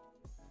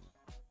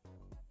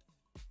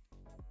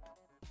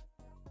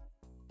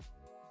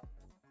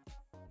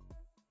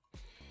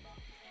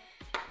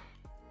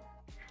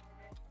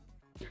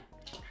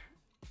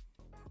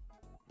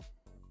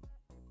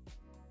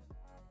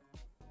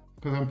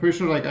 Because I'm pretty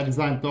sure like I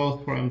designed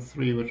those for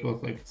M3, which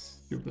was like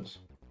stupid.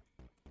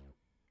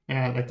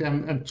 Yeah, like the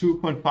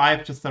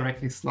M2.5 just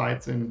directly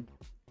slides in.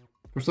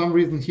 For some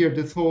reason here,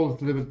 this hole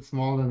is a little bit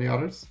smaller than the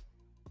others.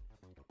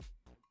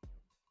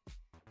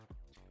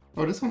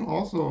 Oh, this one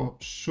also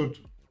should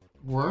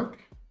work.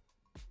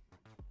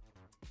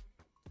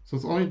 So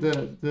it's only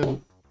the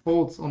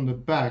holes on the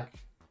back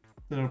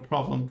that are a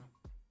problem.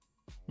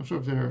 I'm not sure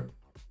if they're...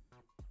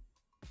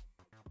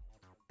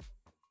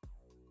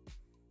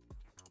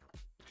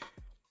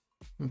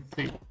 Let's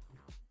see.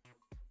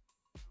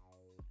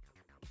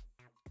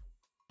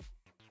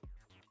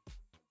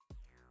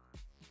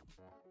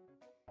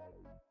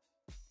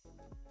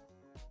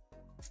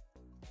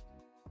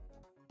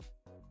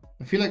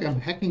 I feel like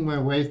I'm hacking my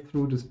way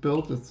through this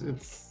build. It's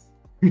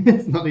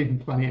it's not even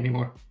funny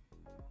anymore.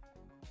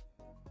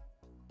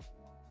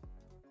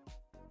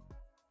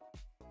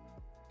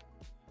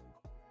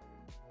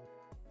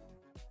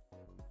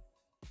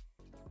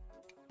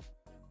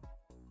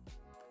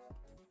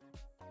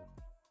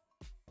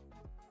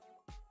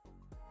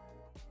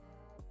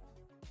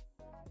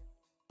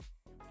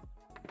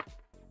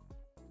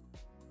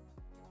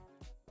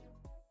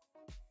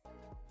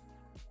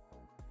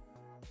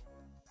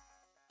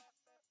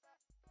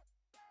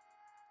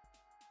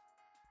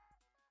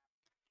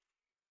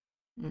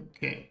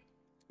 Okay,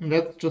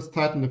 let's just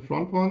tighten the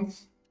front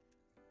ones.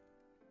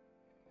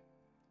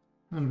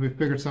 And we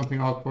figured something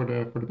out for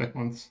the back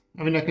ones.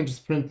 I mean, I can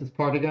just print this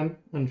part again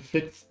and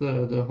fix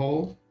the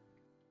hole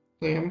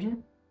diameter.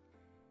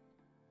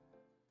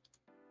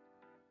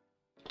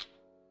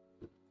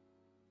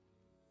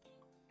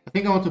 I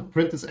think I want to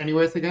print this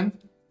anyways again.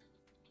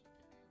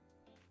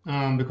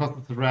 Because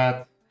it's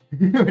red,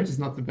 which is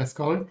not the best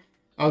color.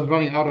 I was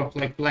running out of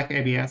like black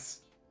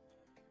ABS.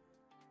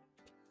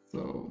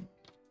 So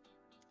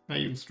I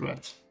used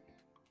red.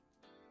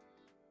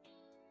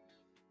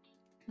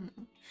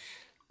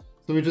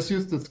 So we just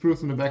use the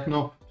screws in the back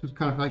knob to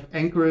kind of like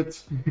anchor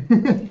it.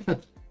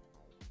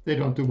 They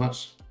don't do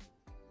much.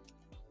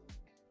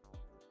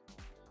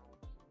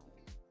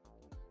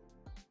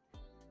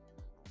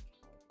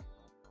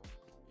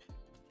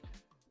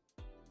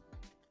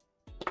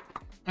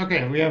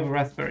 Okay, we have a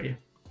raspberry.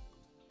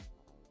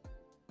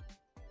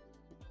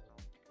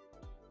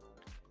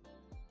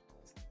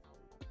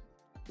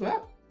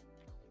 Well,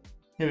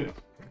 here we go.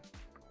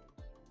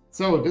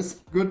 So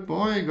this good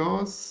boy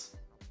goes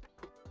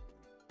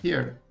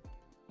here.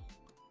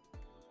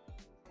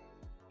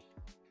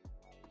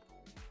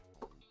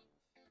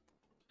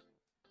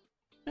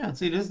 Yeah,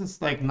 see, this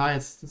is like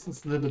nice. This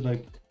is a little bit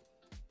like.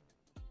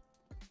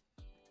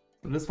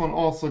 So this one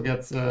also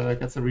gets a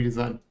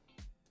redesign.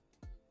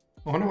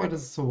 I wonder why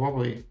this is so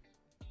wobbly.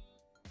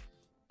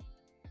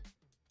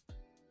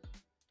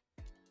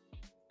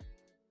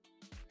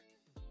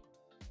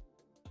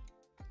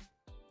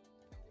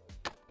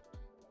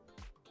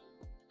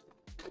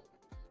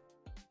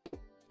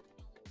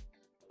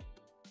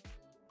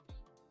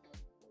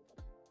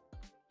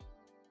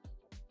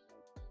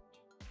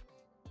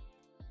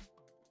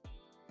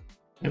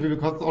 Maybe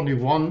because it's only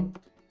one,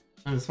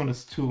 and this one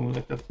is two.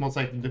 Like that's most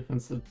likely the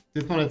difference.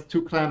 This one has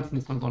two clamps,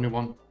 and this one's only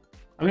one.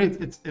 I mean,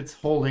 it's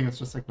holding. It's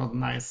just like not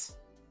nice.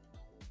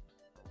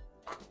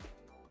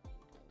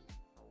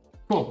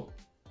 Cool.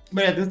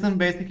 But yeah, this is then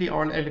basically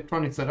our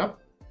electronic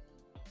setup.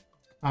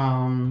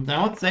 Then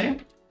I would say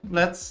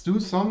let's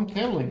do some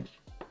cabling.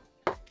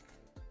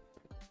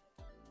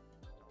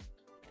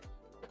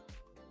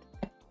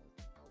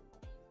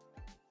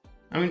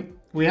 I mean,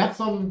 we have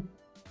some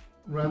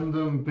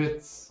random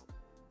bits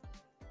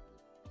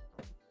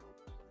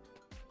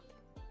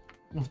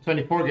of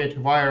 24 gauge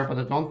wire, but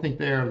I don't think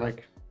they're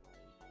like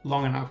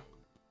long enough.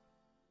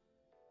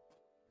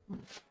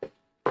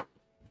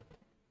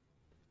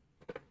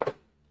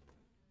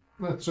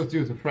 Let's just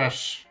use a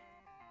fresh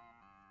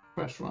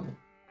one.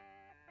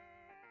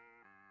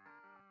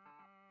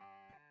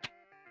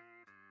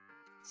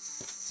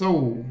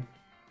 So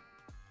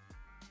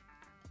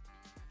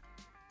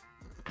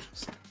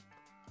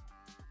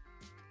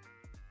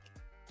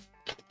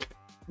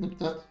snip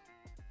that.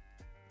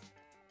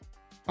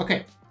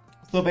 Okay.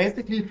 So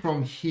basically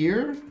from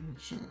here,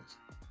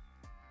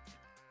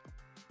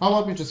 how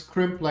about we just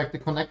crimp like the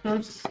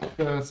connectors,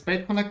 the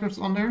spade connectors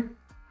on there,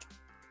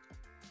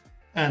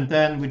 and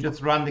then we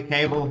just run the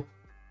cable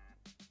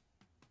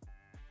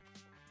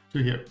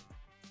to here.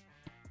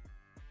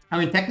 I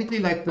mean, technically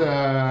like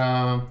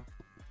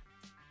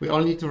we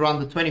only need to run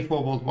the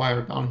 24 volt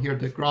wire down here.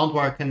 The ground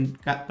wire can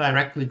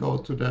directly go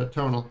to the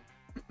terminal.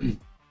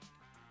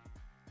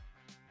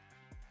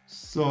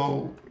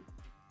 So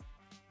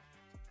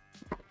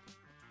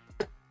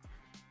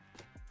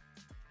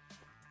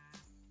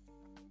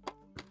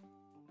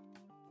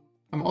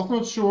I'm also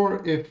not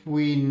sure if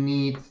we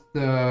need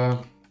the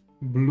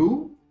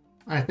blue.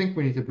 I think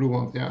we need the blue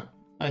ones, yeah.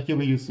 Here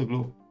we use the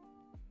blue.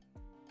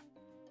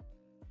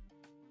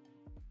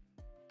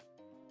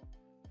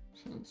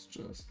 So let's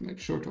just make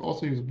sure to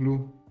also use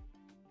blue.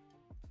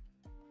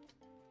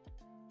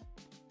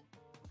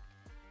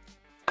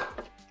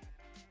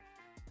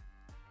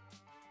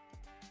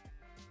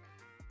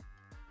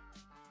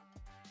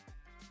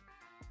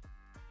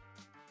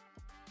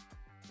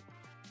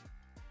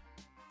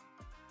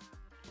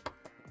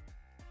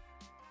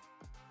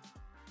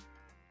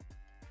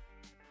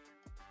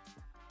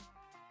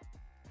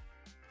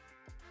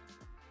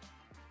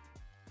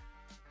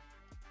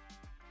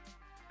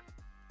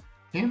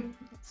 Okay,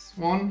 that's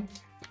one.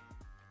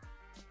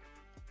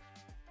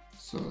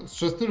 So let's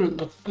just do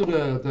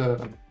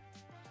the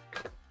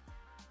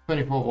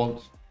 24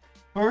 volt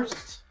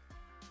first.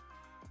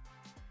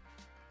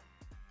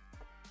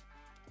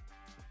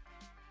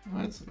 All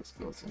right, so this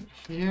goes in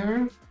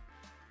here.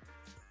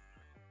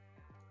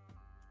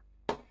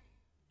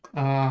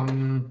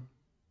 And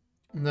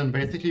then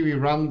basically we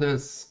run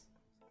this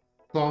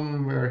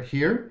somewhere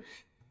here.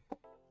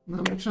 I'm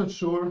actually not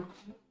sure.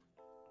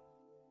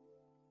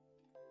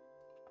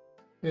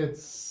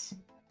 It's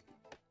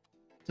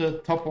the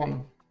top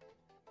one.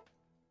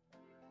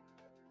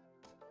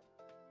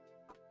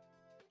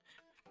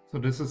 So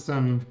this is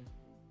then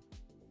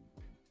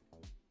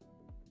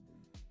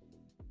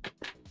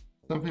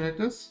something like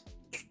this.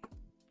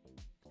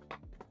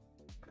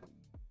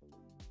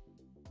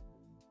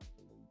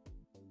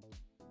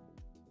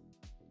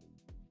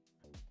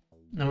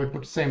 Now we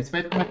put the same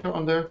spade connector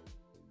on there.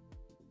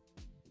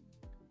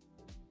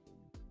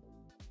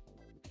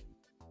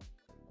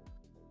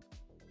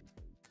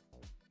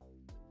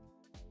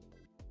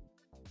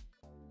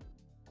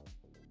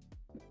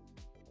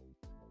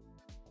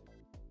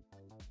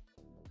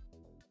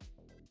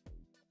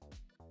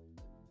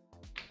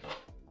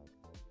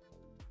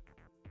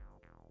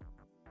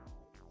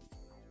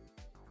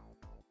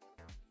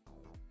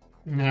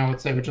 And I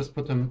would say we just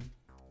put them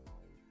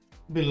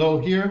below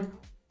here.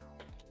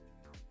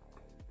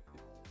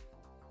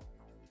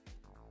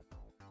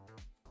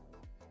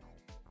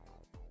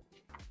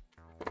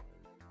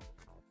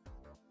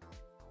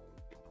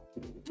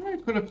 I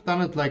could have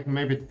done it like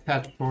maybe a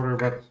tad shorter,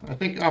 but I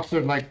think after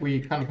like we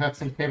kind of have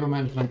some cable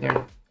management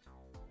there,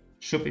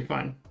 should be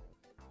fine.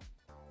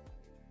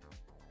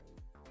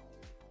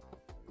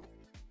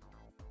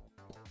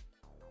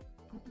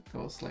 It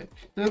goes like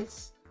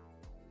this.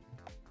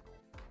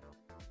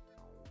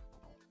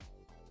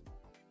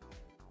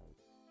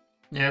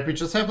 Yeah, if we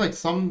just have like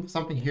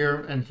something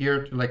here and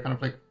here to like kind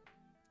of like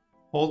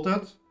hold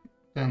that,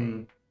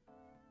 then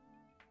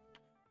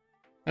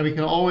and we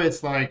can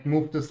always like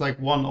move this like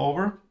one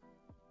over.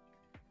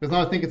 Because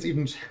now I think it's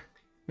even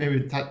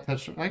maybe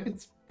touch like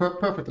it's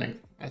perfect length,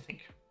 I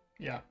think.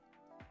 Yeah.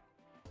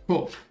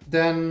 Cool.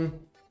 Then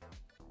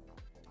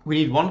we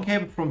need one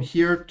cable from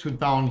here to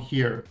down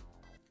here.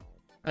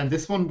 And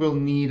this one will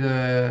need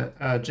a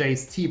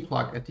JST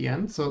plug at the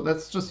end. So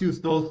let's just use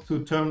those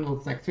two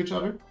terminals next to each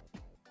other.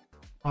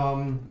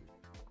 And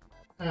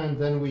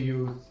then we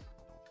use,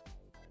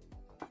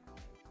 I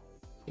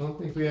don't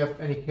think we have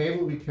any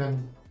cable we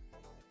can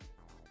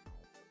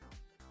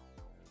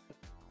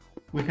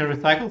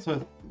recycle,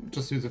 so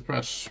just use a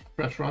fresh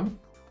run.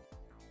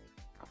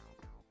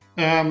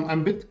 I'm a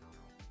bit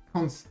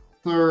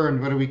concerned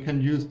whether we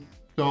can use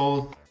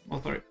those,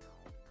 oh sorry,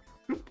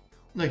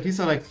 like these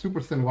are like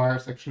super thin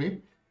wires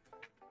actually.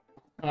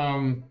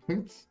 I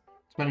think it's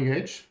 20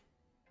 gauge.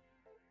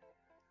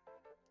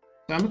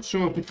 So I'm not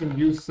sure if we can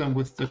use them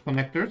with the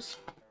connectors.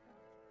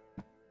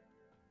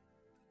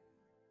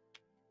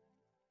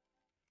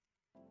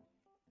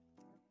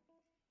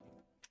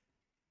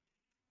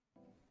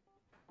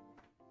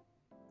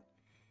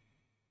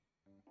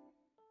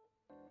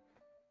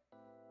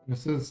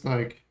 This is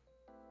like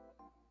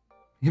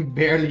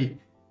barely.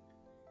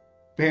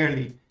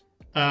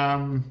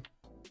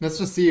 Let's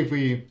just see if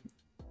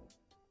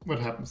what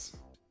happens.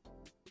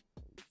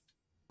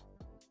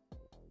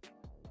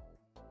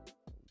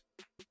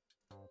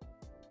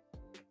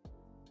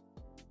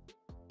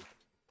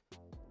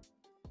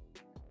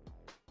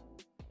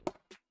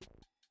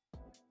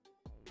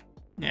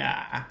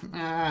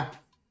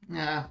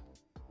 Yeah,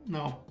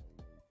 no,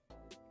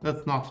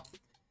 that's not.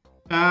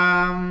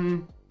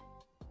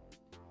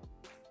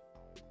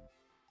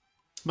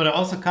 But I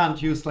also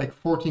can't use like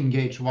 14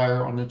 gauge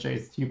wire on a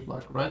JST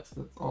plug, right?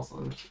 So that's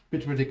also a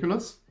bit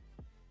ridiculous.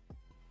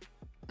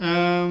 What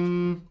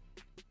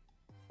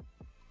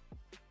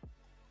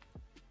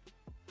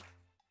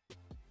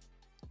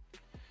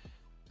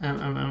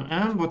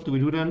do we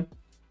do then?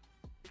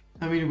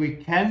 I mean, we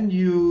can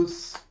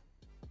use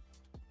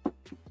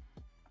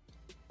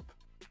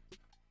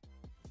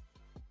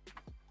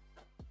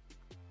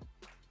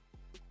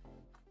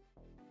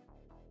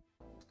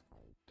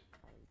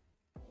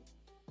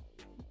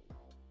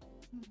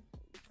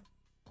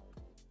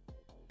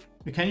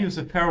We can use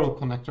a ferrule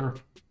connector.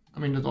 I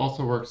mean, that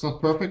also works.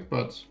 Not perfect,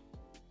 but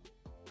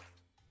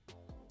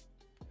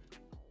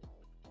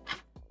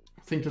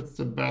I think that's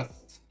the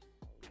best.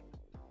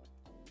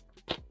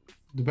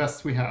 The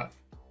best we have.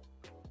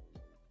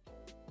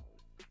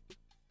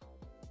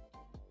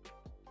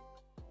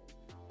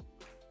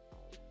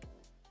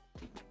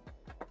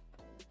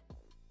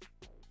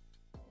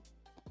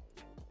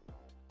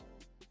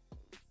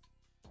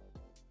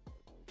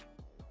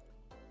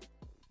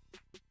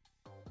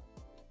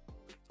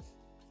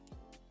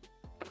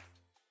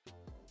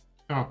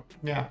 Oh,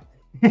 yeah.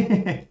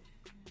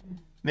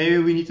 Maybe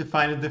we need to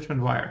find a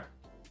different wire.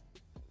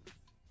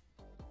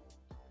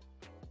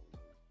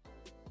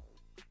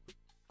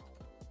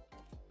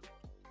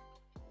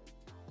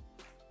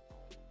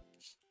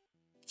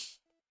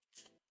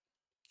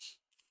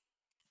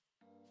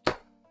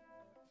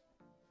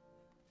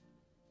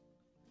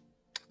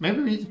 Maybe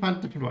we need to find a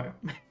different wire.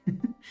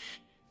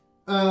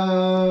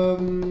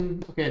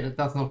 Okay, that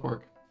does not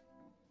work.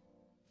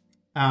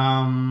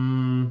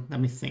 Let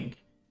me think.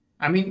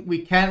 I mean, we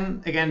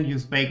can, again,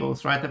 use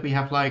Wagos, right? That we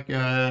have like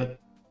a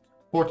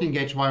 14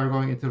 gauge wire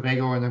going into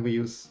Wago, and then we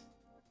use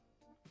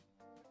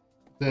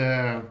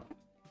the,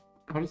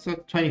 what is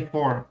it?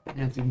 24.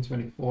 Yeah, it's even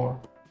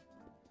 24.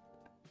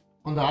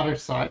 On the other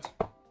side.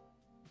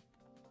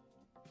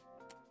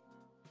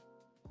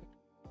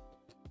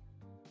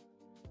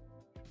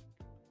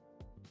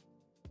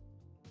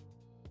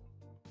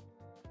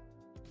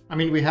 I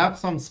mean, we have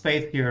some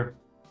space here.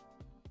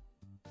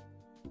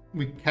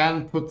 We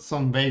can put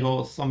some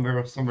Wagos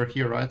somewhere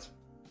here, right?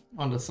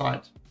 On the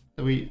side.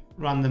 So we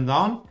run them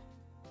down,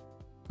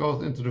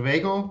 goes into the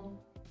Wago,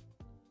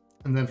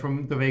 and then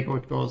from the Wago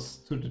it goes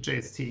to the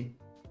JST.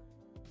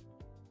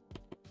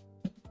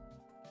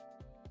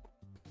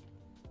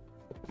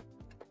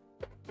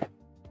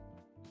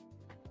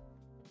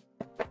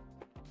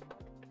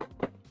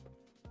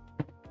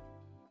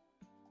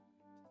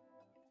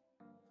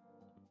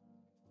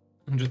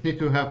 I just need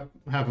to have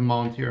a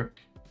mount here.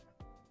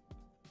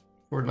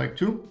 For like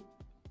 2.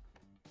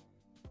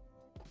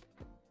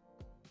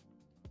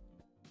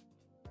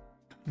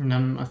 And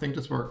then I think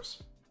this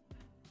works.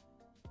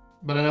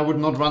 But then I would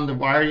not run the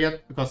wire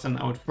yet, because then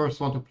I would first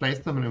want to place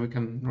them and then we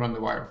can run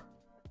the wire.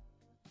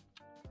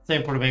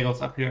 Same for the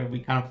Wagos up here. We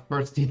kind of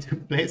first need to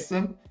place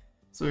them.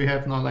 So we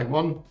have now like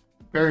one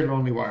very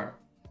lonely wire.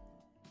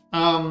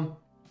 Yeah,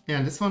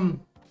 this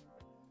one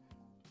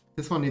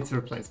needs a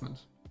replacement.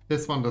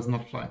 This one does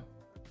not fly.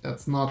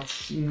 That's not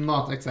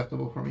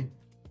acceptable for me.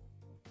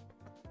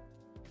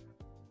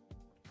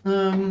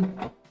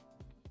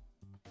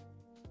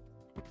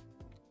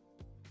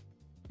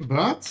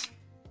 But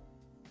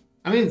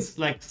I mean, it's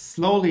like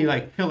slowly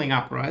like filling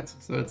up, right?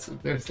 So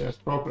there's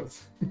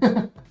progress.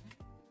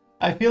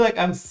 I feel like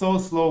I'm so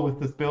slow with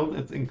this build,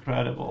 it's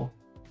incredible.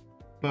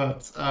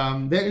 But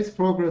there is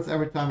progress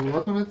every time we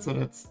work on it, so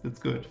that's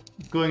good.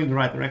 It's going in the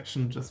right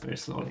direction, just very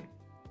slowly.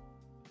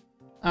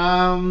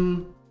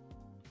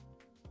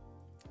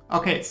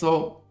 Okay,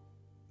 so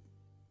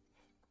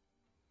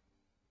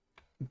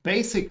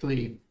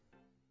basically,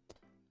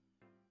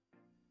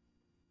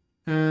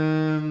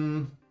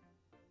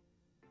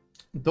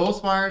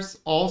 those wires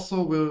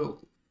also will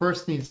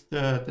first need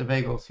the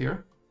Wagos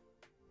here.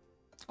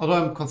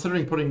 Although I'm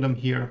considering putting them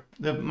here.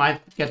 They might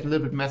get a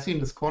little bit messy in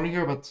this corner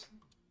here, but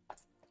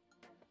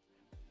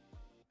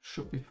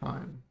should be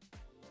fine.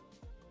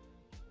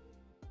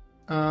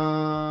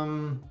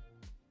 And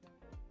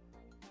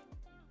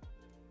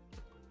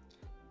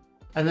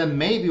then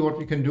maybe what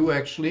we can do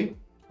actually,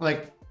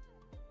 like,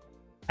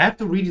 I have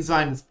to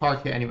redesign this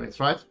part here anyways,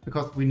 right?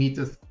 Because we need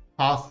this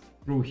pass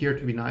through here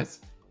to be nice.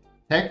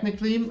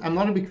 Technically, I'm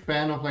not a big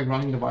fan of like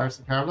running the wires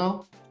in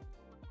parallel.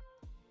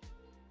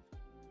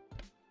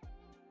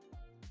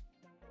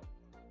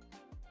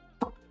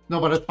 No,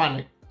 but it's fine.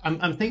 Like,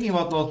 I'm thinking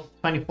about those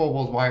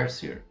 24-volt wires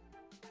here.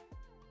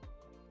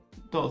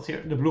 Those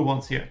here, the blue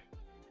ones here.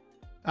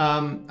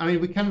 I mean,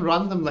 we can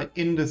run them like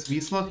in this V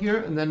slot here,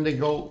 and then they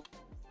go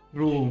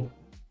through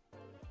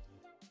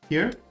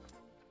here.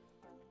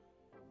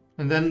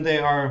 And then they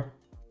are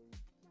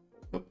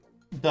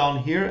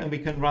down here, and we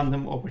can run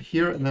them over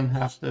here and then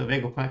have the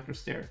Wago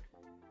connectors there.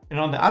 And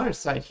on the other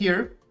side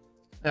here,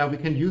 we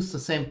can use the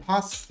same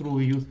pass through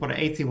we use for the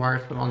AC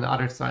wires, but on the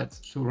other side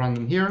to run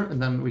them here,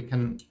 and then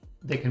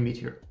they can meet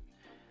here.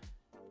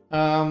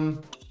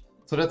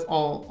 So that's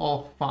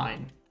all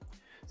fine.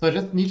 So I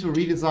just need to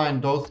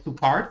redesign those two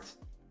parts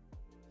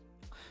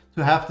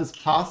to have this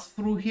pass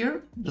through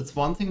here. That's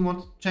one thing we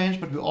want to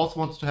change, but we also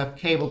want to have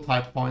cable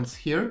type points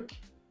here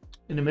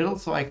in the middle,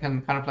 so I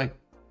can kind of like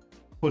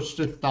push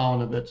this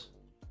down a bit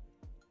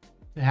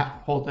to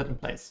hold that in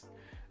place.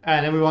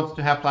 And then we wanted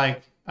to have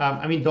like,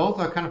 I mean, those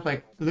are kind of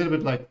like a little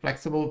bit like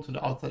flexible to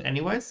the outside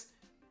anyways.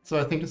 So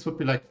I think this would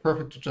be like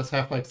perfect to just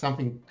have like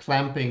something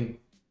clamping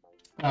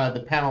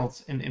the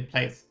panels in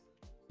place.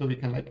 So we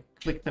can like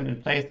click them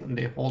in place and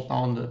they hold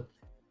down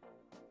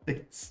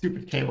the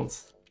stupid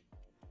cables.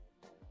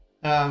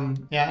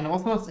 Yeah, and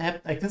also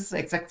have like this is the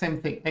exact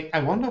same thing. Like, I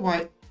wonder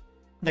why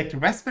like the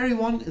Raspberry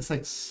one is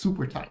like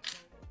super tight.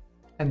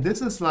 And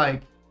this is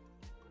like,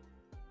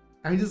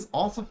 I mean, this is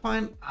also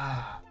fine.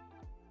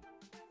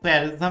 So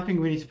yeah, this is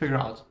something we need to figure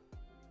out.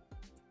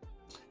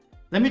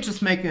 Let me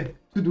just make a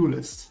to-do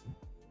list.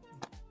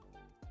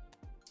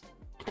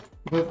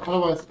 Because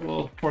otherwise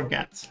we'll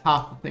forget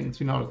half the things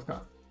we now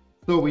discussed.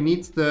 So we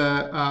need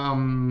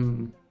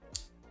the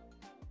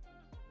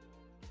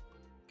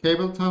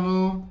cable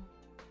tunnel,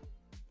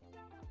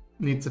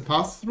 needs a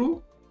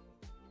pass-through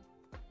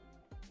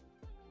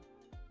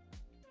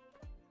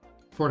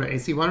for the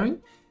AC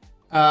wiring.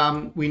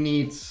 We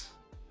need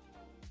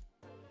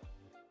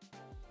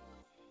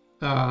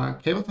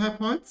cable tie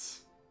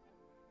points.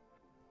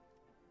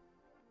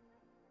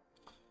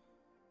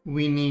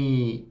 We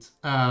need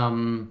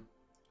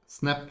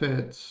snap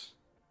fit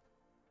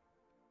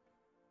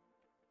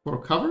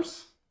for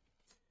covers.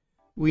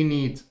 We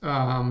need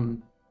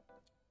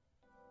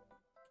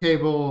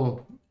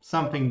cable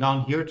something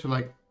down here to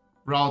like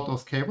route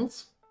those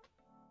cables.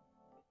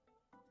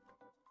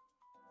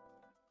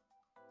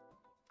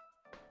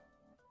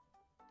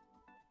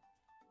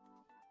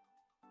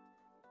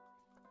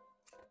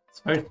 It's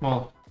a very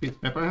small piece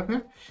of paper I have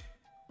here.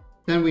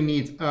 Then we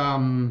need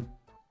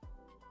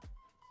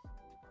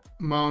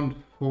mount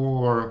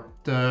for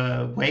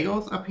the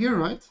Wagos up here,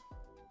 right?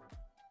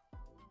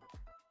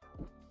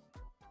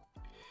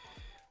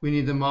 We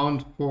need a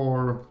mount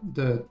for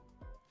the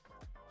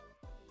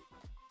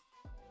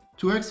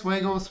 2x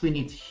Wagos we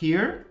need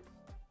here,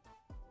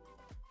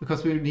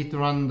 because we need to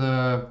run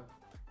the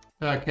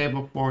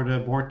cable for the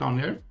board down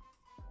there.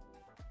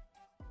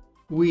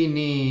 We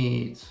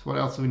need, what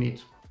else do we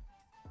need?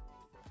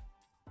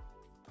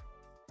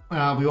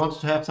 We want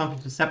to have something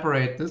to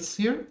separate this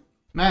here.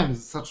 Man,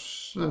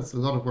 that's a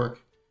lot of work.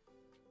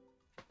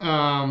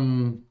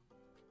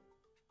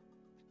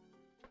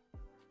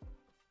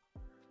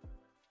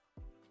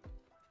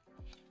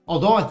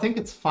 Although I think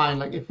it's fine,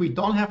 like if we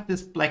don't have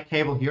this black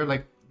cable here,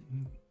 like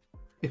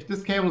if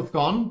this cable is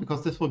gone,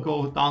 because this will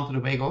go down to the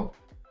Wago,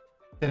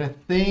 then I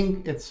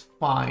think it's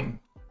fine.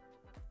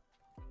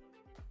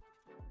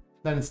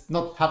 Then it's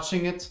not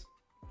touching it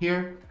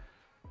here.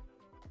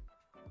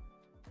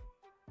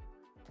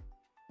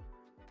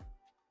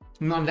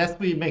 And unless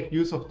we make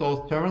use of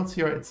those terminals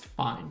here, it's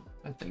fine,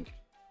 I think.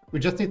 We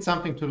just need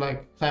something to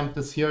like clamp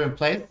this here in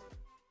place.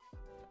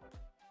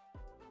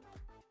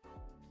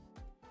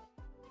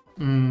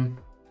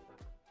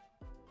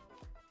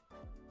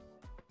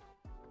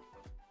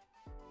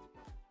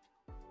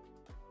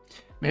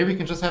 Maybe we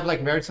can just have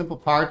like a very simple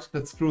part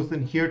that screws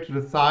in here to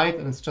the side,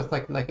 and it's just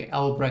like an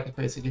L bracket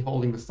basically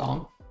holding this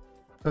down.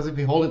 Because if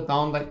we hold it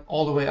down like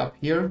all the way up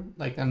here,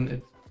 like then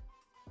it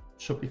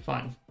should be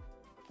fine.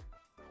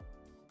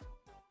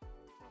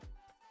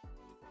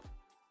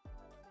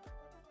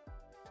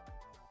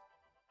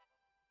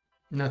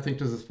 And I think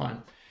this is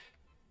fine.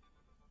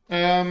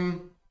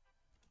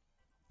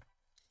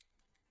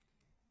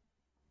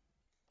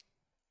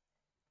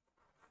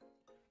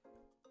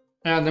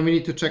 And then we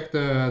need to check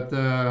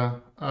the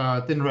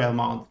thin rail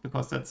mount,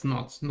 because that's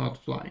not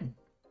flying.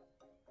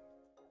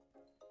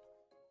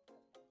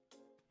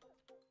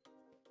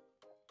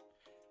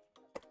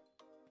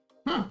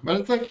 Huh,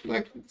 but it's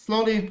like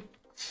slowly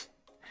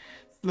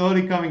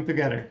coming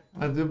together.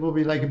 It will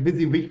be like a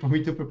busy week for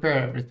me to prepare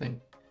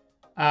everything.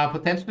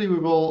 Potentially we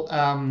will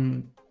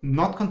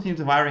not continue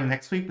the wiring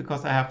next week,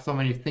 because I have so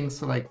many things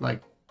to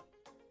like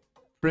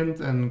print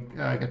and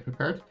get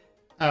prepared.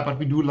 But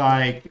we do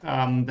like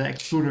the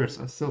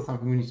extruders are still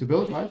something we need to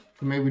build, right?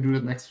 So maybe we do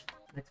that next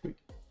week.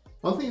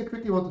 One thing I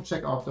quickly want to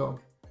check out though.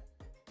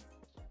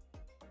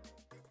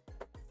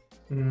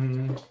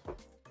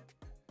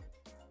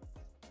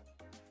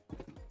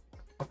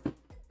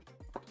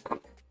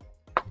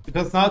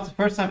 Because now it's the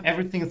first time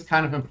everything is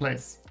kind of in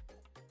place.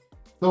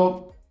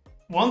 So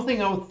one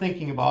thing I was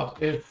thinking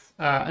about is,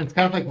 and it's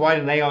kind of like why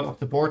the layout of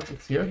the board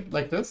is here,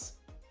 like this.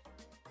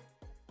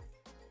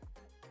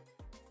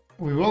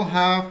 We will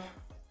have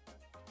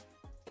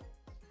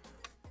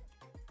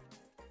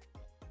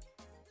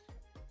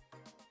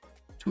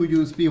two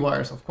USB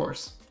wires, of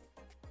course.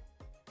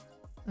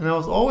 And I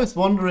was always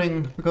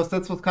wondering, because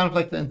that's what kind of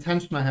like the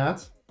intention I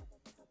had,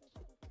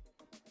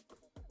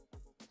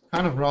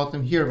 kind of route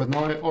them here, but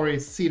now I already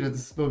see that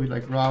this will be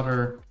like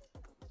rather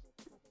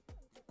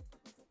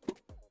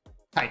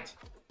tight.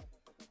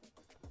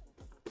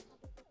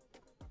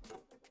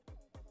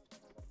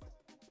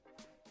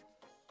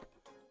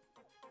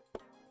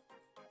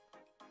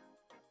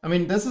 I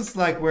mean, this is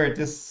like where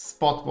this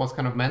spot was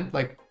kind of meant,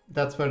 like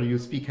that's where the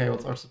USB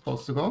cables are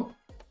supposed to go.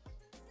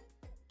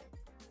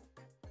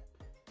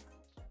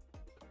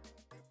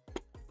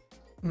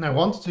 And I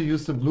wanted to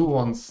use the blue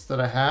ones that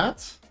I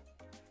had.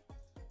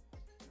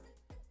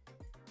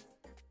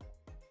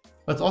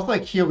 But it's also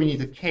like here we need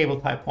a cable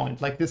tie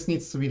point. Like this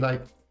needs to be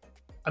like,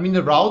 I mean,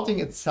 the routing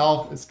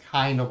itself is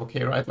kind of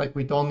okay, right? Like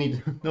we don't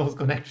need those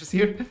connectors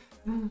here.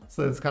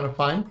 So it's kind of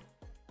fine.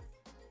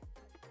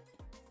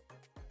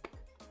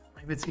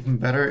 Maybe it's even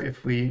better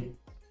if we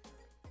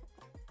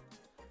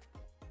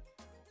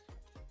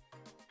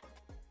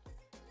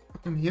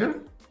Put them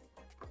here.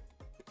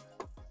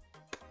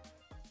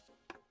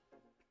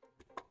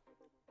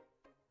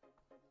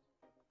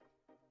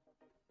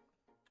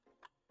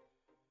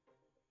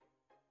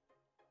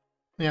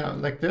 Yeah,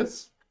 like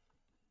this.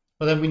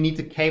 But then we need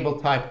the cable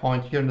tie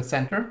point here in the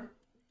center.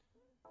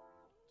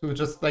 To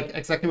just like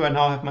exactly where I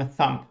now have my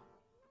thumb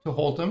to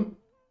hold them.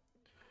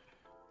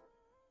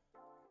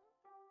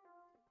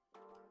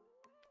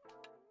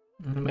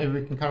 And maybe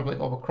we can kind of like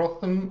overcross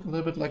them a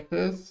little bit like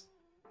this.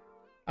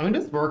 I mean,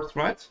 this works,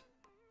 right?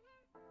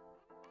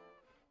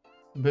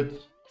 A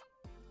bit.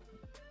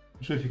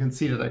 I'm sure if you can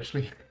see that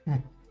actually.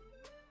 But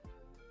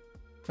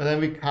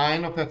then we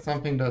kind of have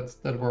something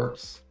that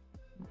works.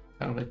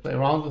 Kind of like play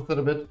around with it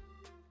a bit.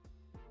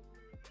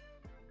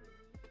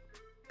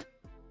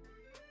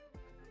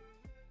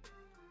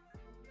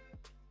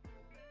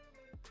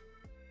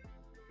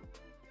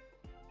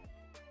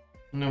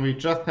 And then we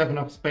just have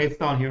enough space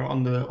down here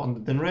on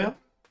the din rail.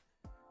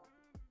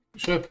 We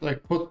should have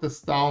like put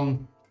this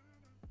down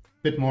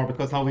a bit more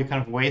because now we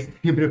kind of waste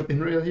a bit of din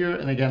rail here,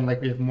 and again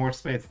like we have more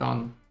space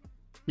down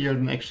here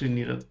than actually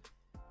needed.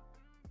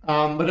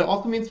 But it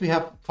also means we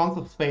have tons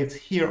of space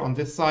here on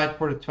this side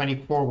for the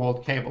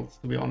 24-volt cables,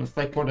 to be honest,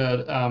 like for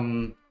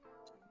the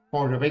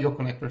Wago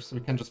connectors. So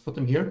we can just put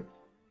them here,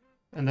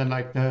 and then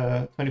like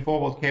the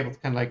 24-volt cables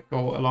can like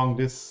go along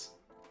this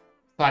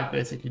side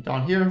basically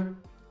down here.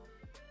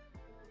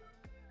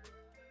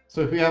 So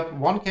if we have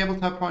one cable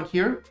tie point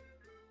here,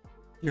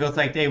 because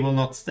like they will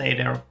not stay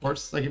there, of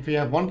course. Like if we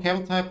have one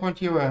cable tie point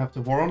here where I have the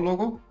Voron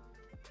logo,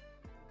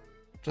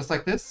 just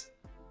like this,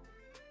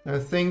 I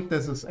think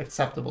this is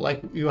acceptable.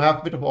 Like you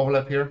have a bit of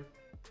overlap here.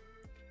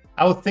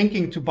 I was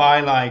thinking to buy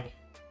like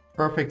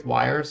perfect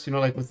wires, you know,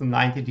 like with a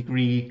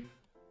 90-degree,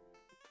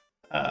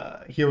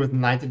 here with a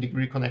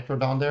 90-degree connector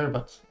down there,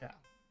 but yeah,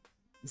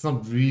 it's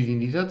not really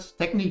needed.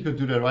 Technically you could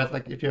do that, right?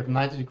 Like if you have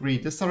 90-degree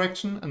this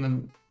direction, and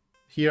then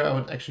here I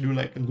would actually do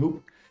like a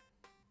loop.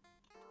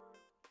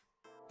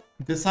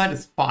 This side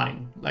is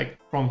fine. Like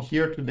from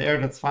here to there,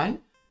 that's fine.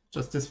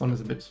 Just this one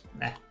is a bit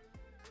meh.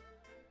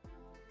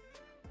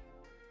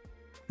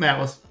 Yeah, I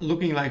was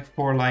looking like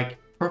for like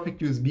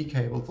perfect USB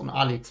cables on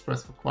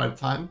AliExpress for quite a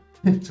time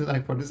to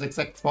like for this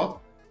exact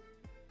spot.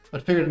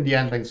 But figured in the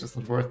end like it's just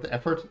not worth the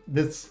effort.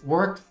 This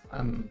works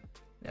and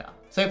yeah,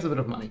 saves a bit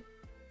of money.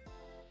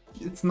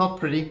 It's not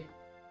pretty,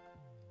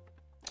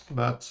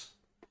 but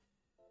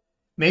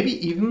maybe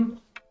even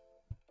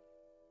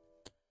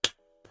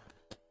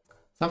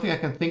something I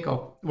can think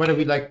of, whether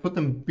we like put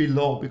them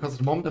below, because at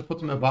the moment I put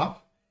them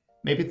above,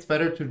 maybe it's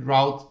better to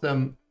route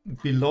them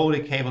below the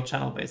cable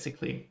channel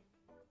basically.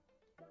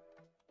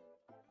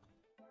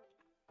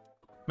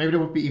 Maybe that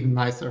would be even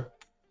nicer.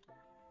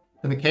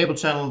 Then the cable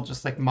channel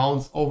just like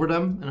mounts over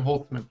them and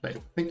holds them in place.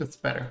 I think that's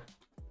better.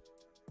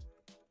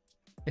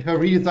 If I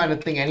redesign the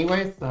thing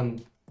anyways,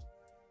 then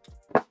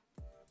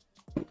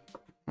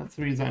let's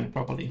redesign it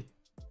properly.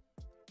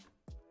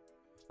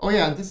 Oh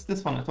yeah, and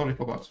this one I totally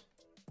forgot.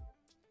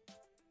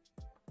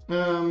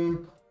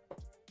 To-do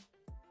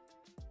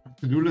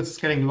list is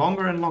getting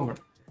longer and longer.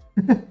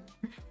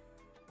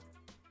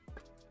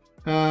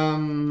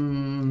 Yeah.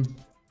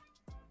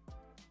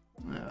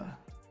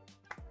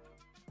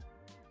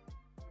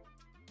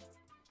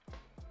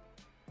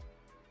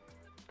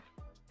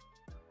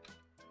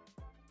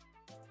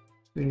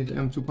 We need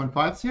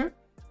M2.5s here,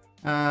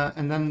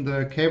 and then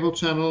the cable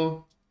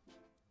channel.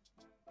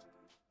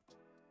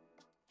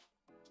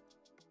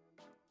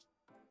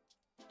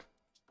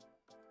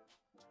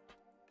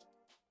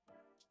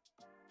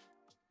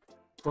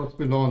 Goes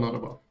below, not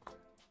above.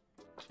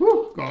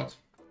 Woo, God.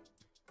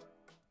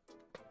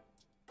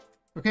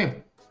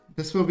 Okay,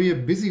 this will be a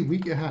busy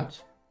week ahead.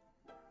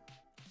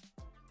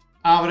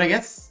 But I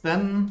guess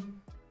then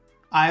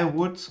I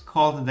would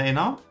call it a day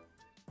now.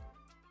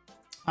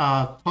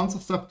 Tons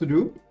of stuff to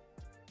do.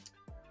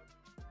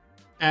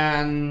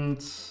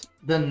 And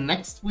then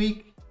next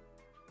week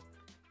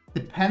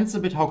depends a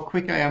bit how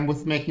quick I am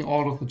with making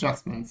all those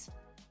adjustments.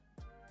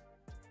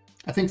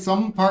 I think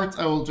some parts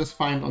I will just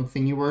find on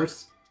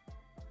Thingiverse.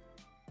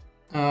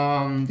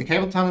 The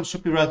cable tunnel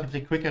should be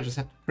relatively quick, I just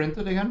have to print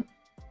it again.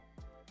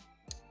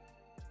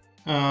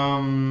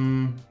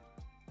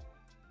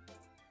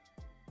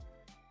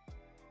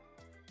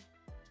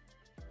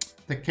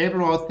 The cable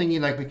rod thingy,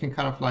 like we can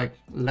kind of like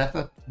let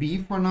that be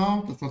for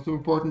now. That's not too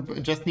important, but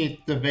it just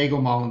needs the Wago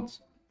mount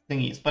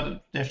thingies.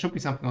 But there should be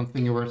something on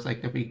Thingiverse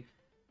like that we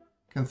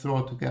can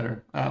throw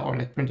together, or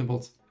like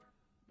printables.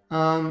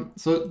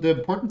 So the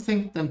important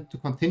thing then to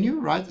continue,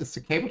 right, is the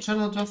cable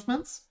channel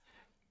adjustments,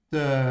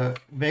 the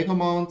Wago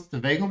mount,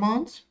 Let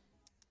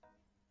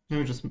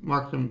me just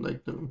mark them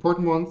like the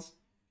important ones.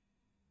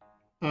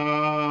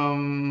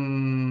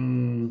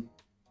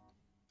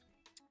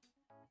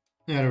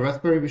 Yeah, the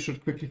Raspberry we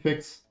should quickly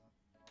fix.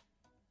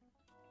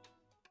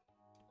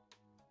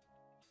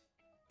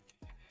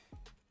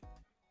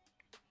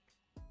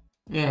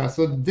 Yeah,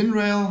 so the DIN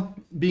rail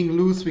being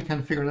loose, we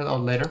can figure that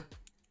out later,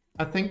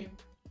 I think.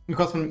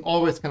 Because we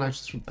always can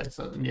just replace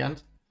that in the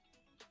end.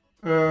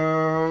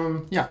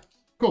 Yeah,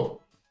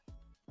 cool.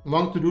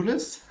 Long to-do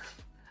list.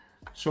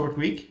 short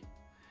week,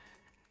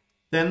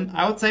 then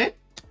I would say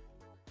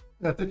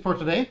that's it for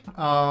today.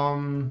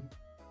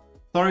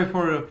 Sorry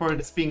for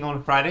this being on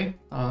a Friday.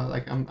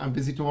 Like I'm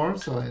busy tomorrow,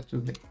 so I have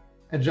to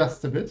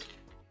adjust a bit.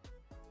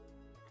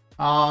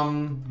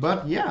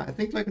 But yeah, I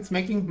think like it's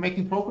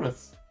making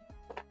progress.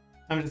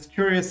 I'm just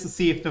curious to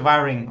see if the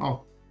wiring.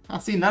 Oh, I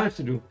see another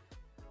to do.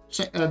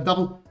 Check,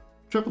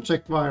 triple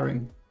check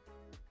wiring.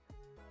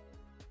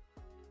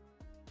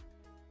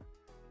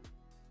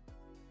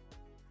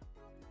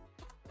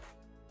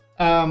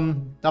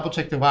 Double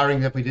check the wiring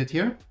that we did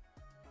here.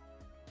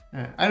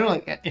 I don't know,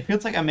 like it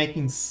feels like I'm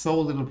making so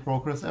little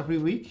progress every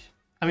week.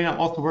 I mean, I'm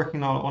also working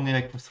now only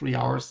like for 3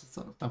 hours,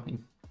 so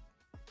something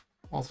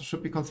also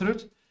should be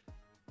considered.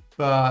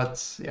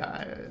 But yeah,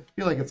 I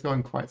feel like it's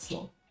going quite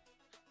slow.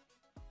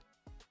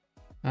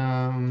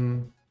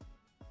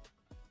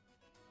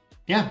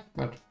 Yeah,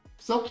 but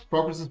still,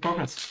 progress is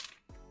progress.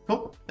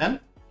 Cool, then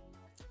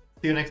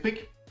see you next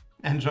week.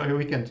 Enjoy your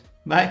weekend.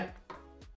 Bye.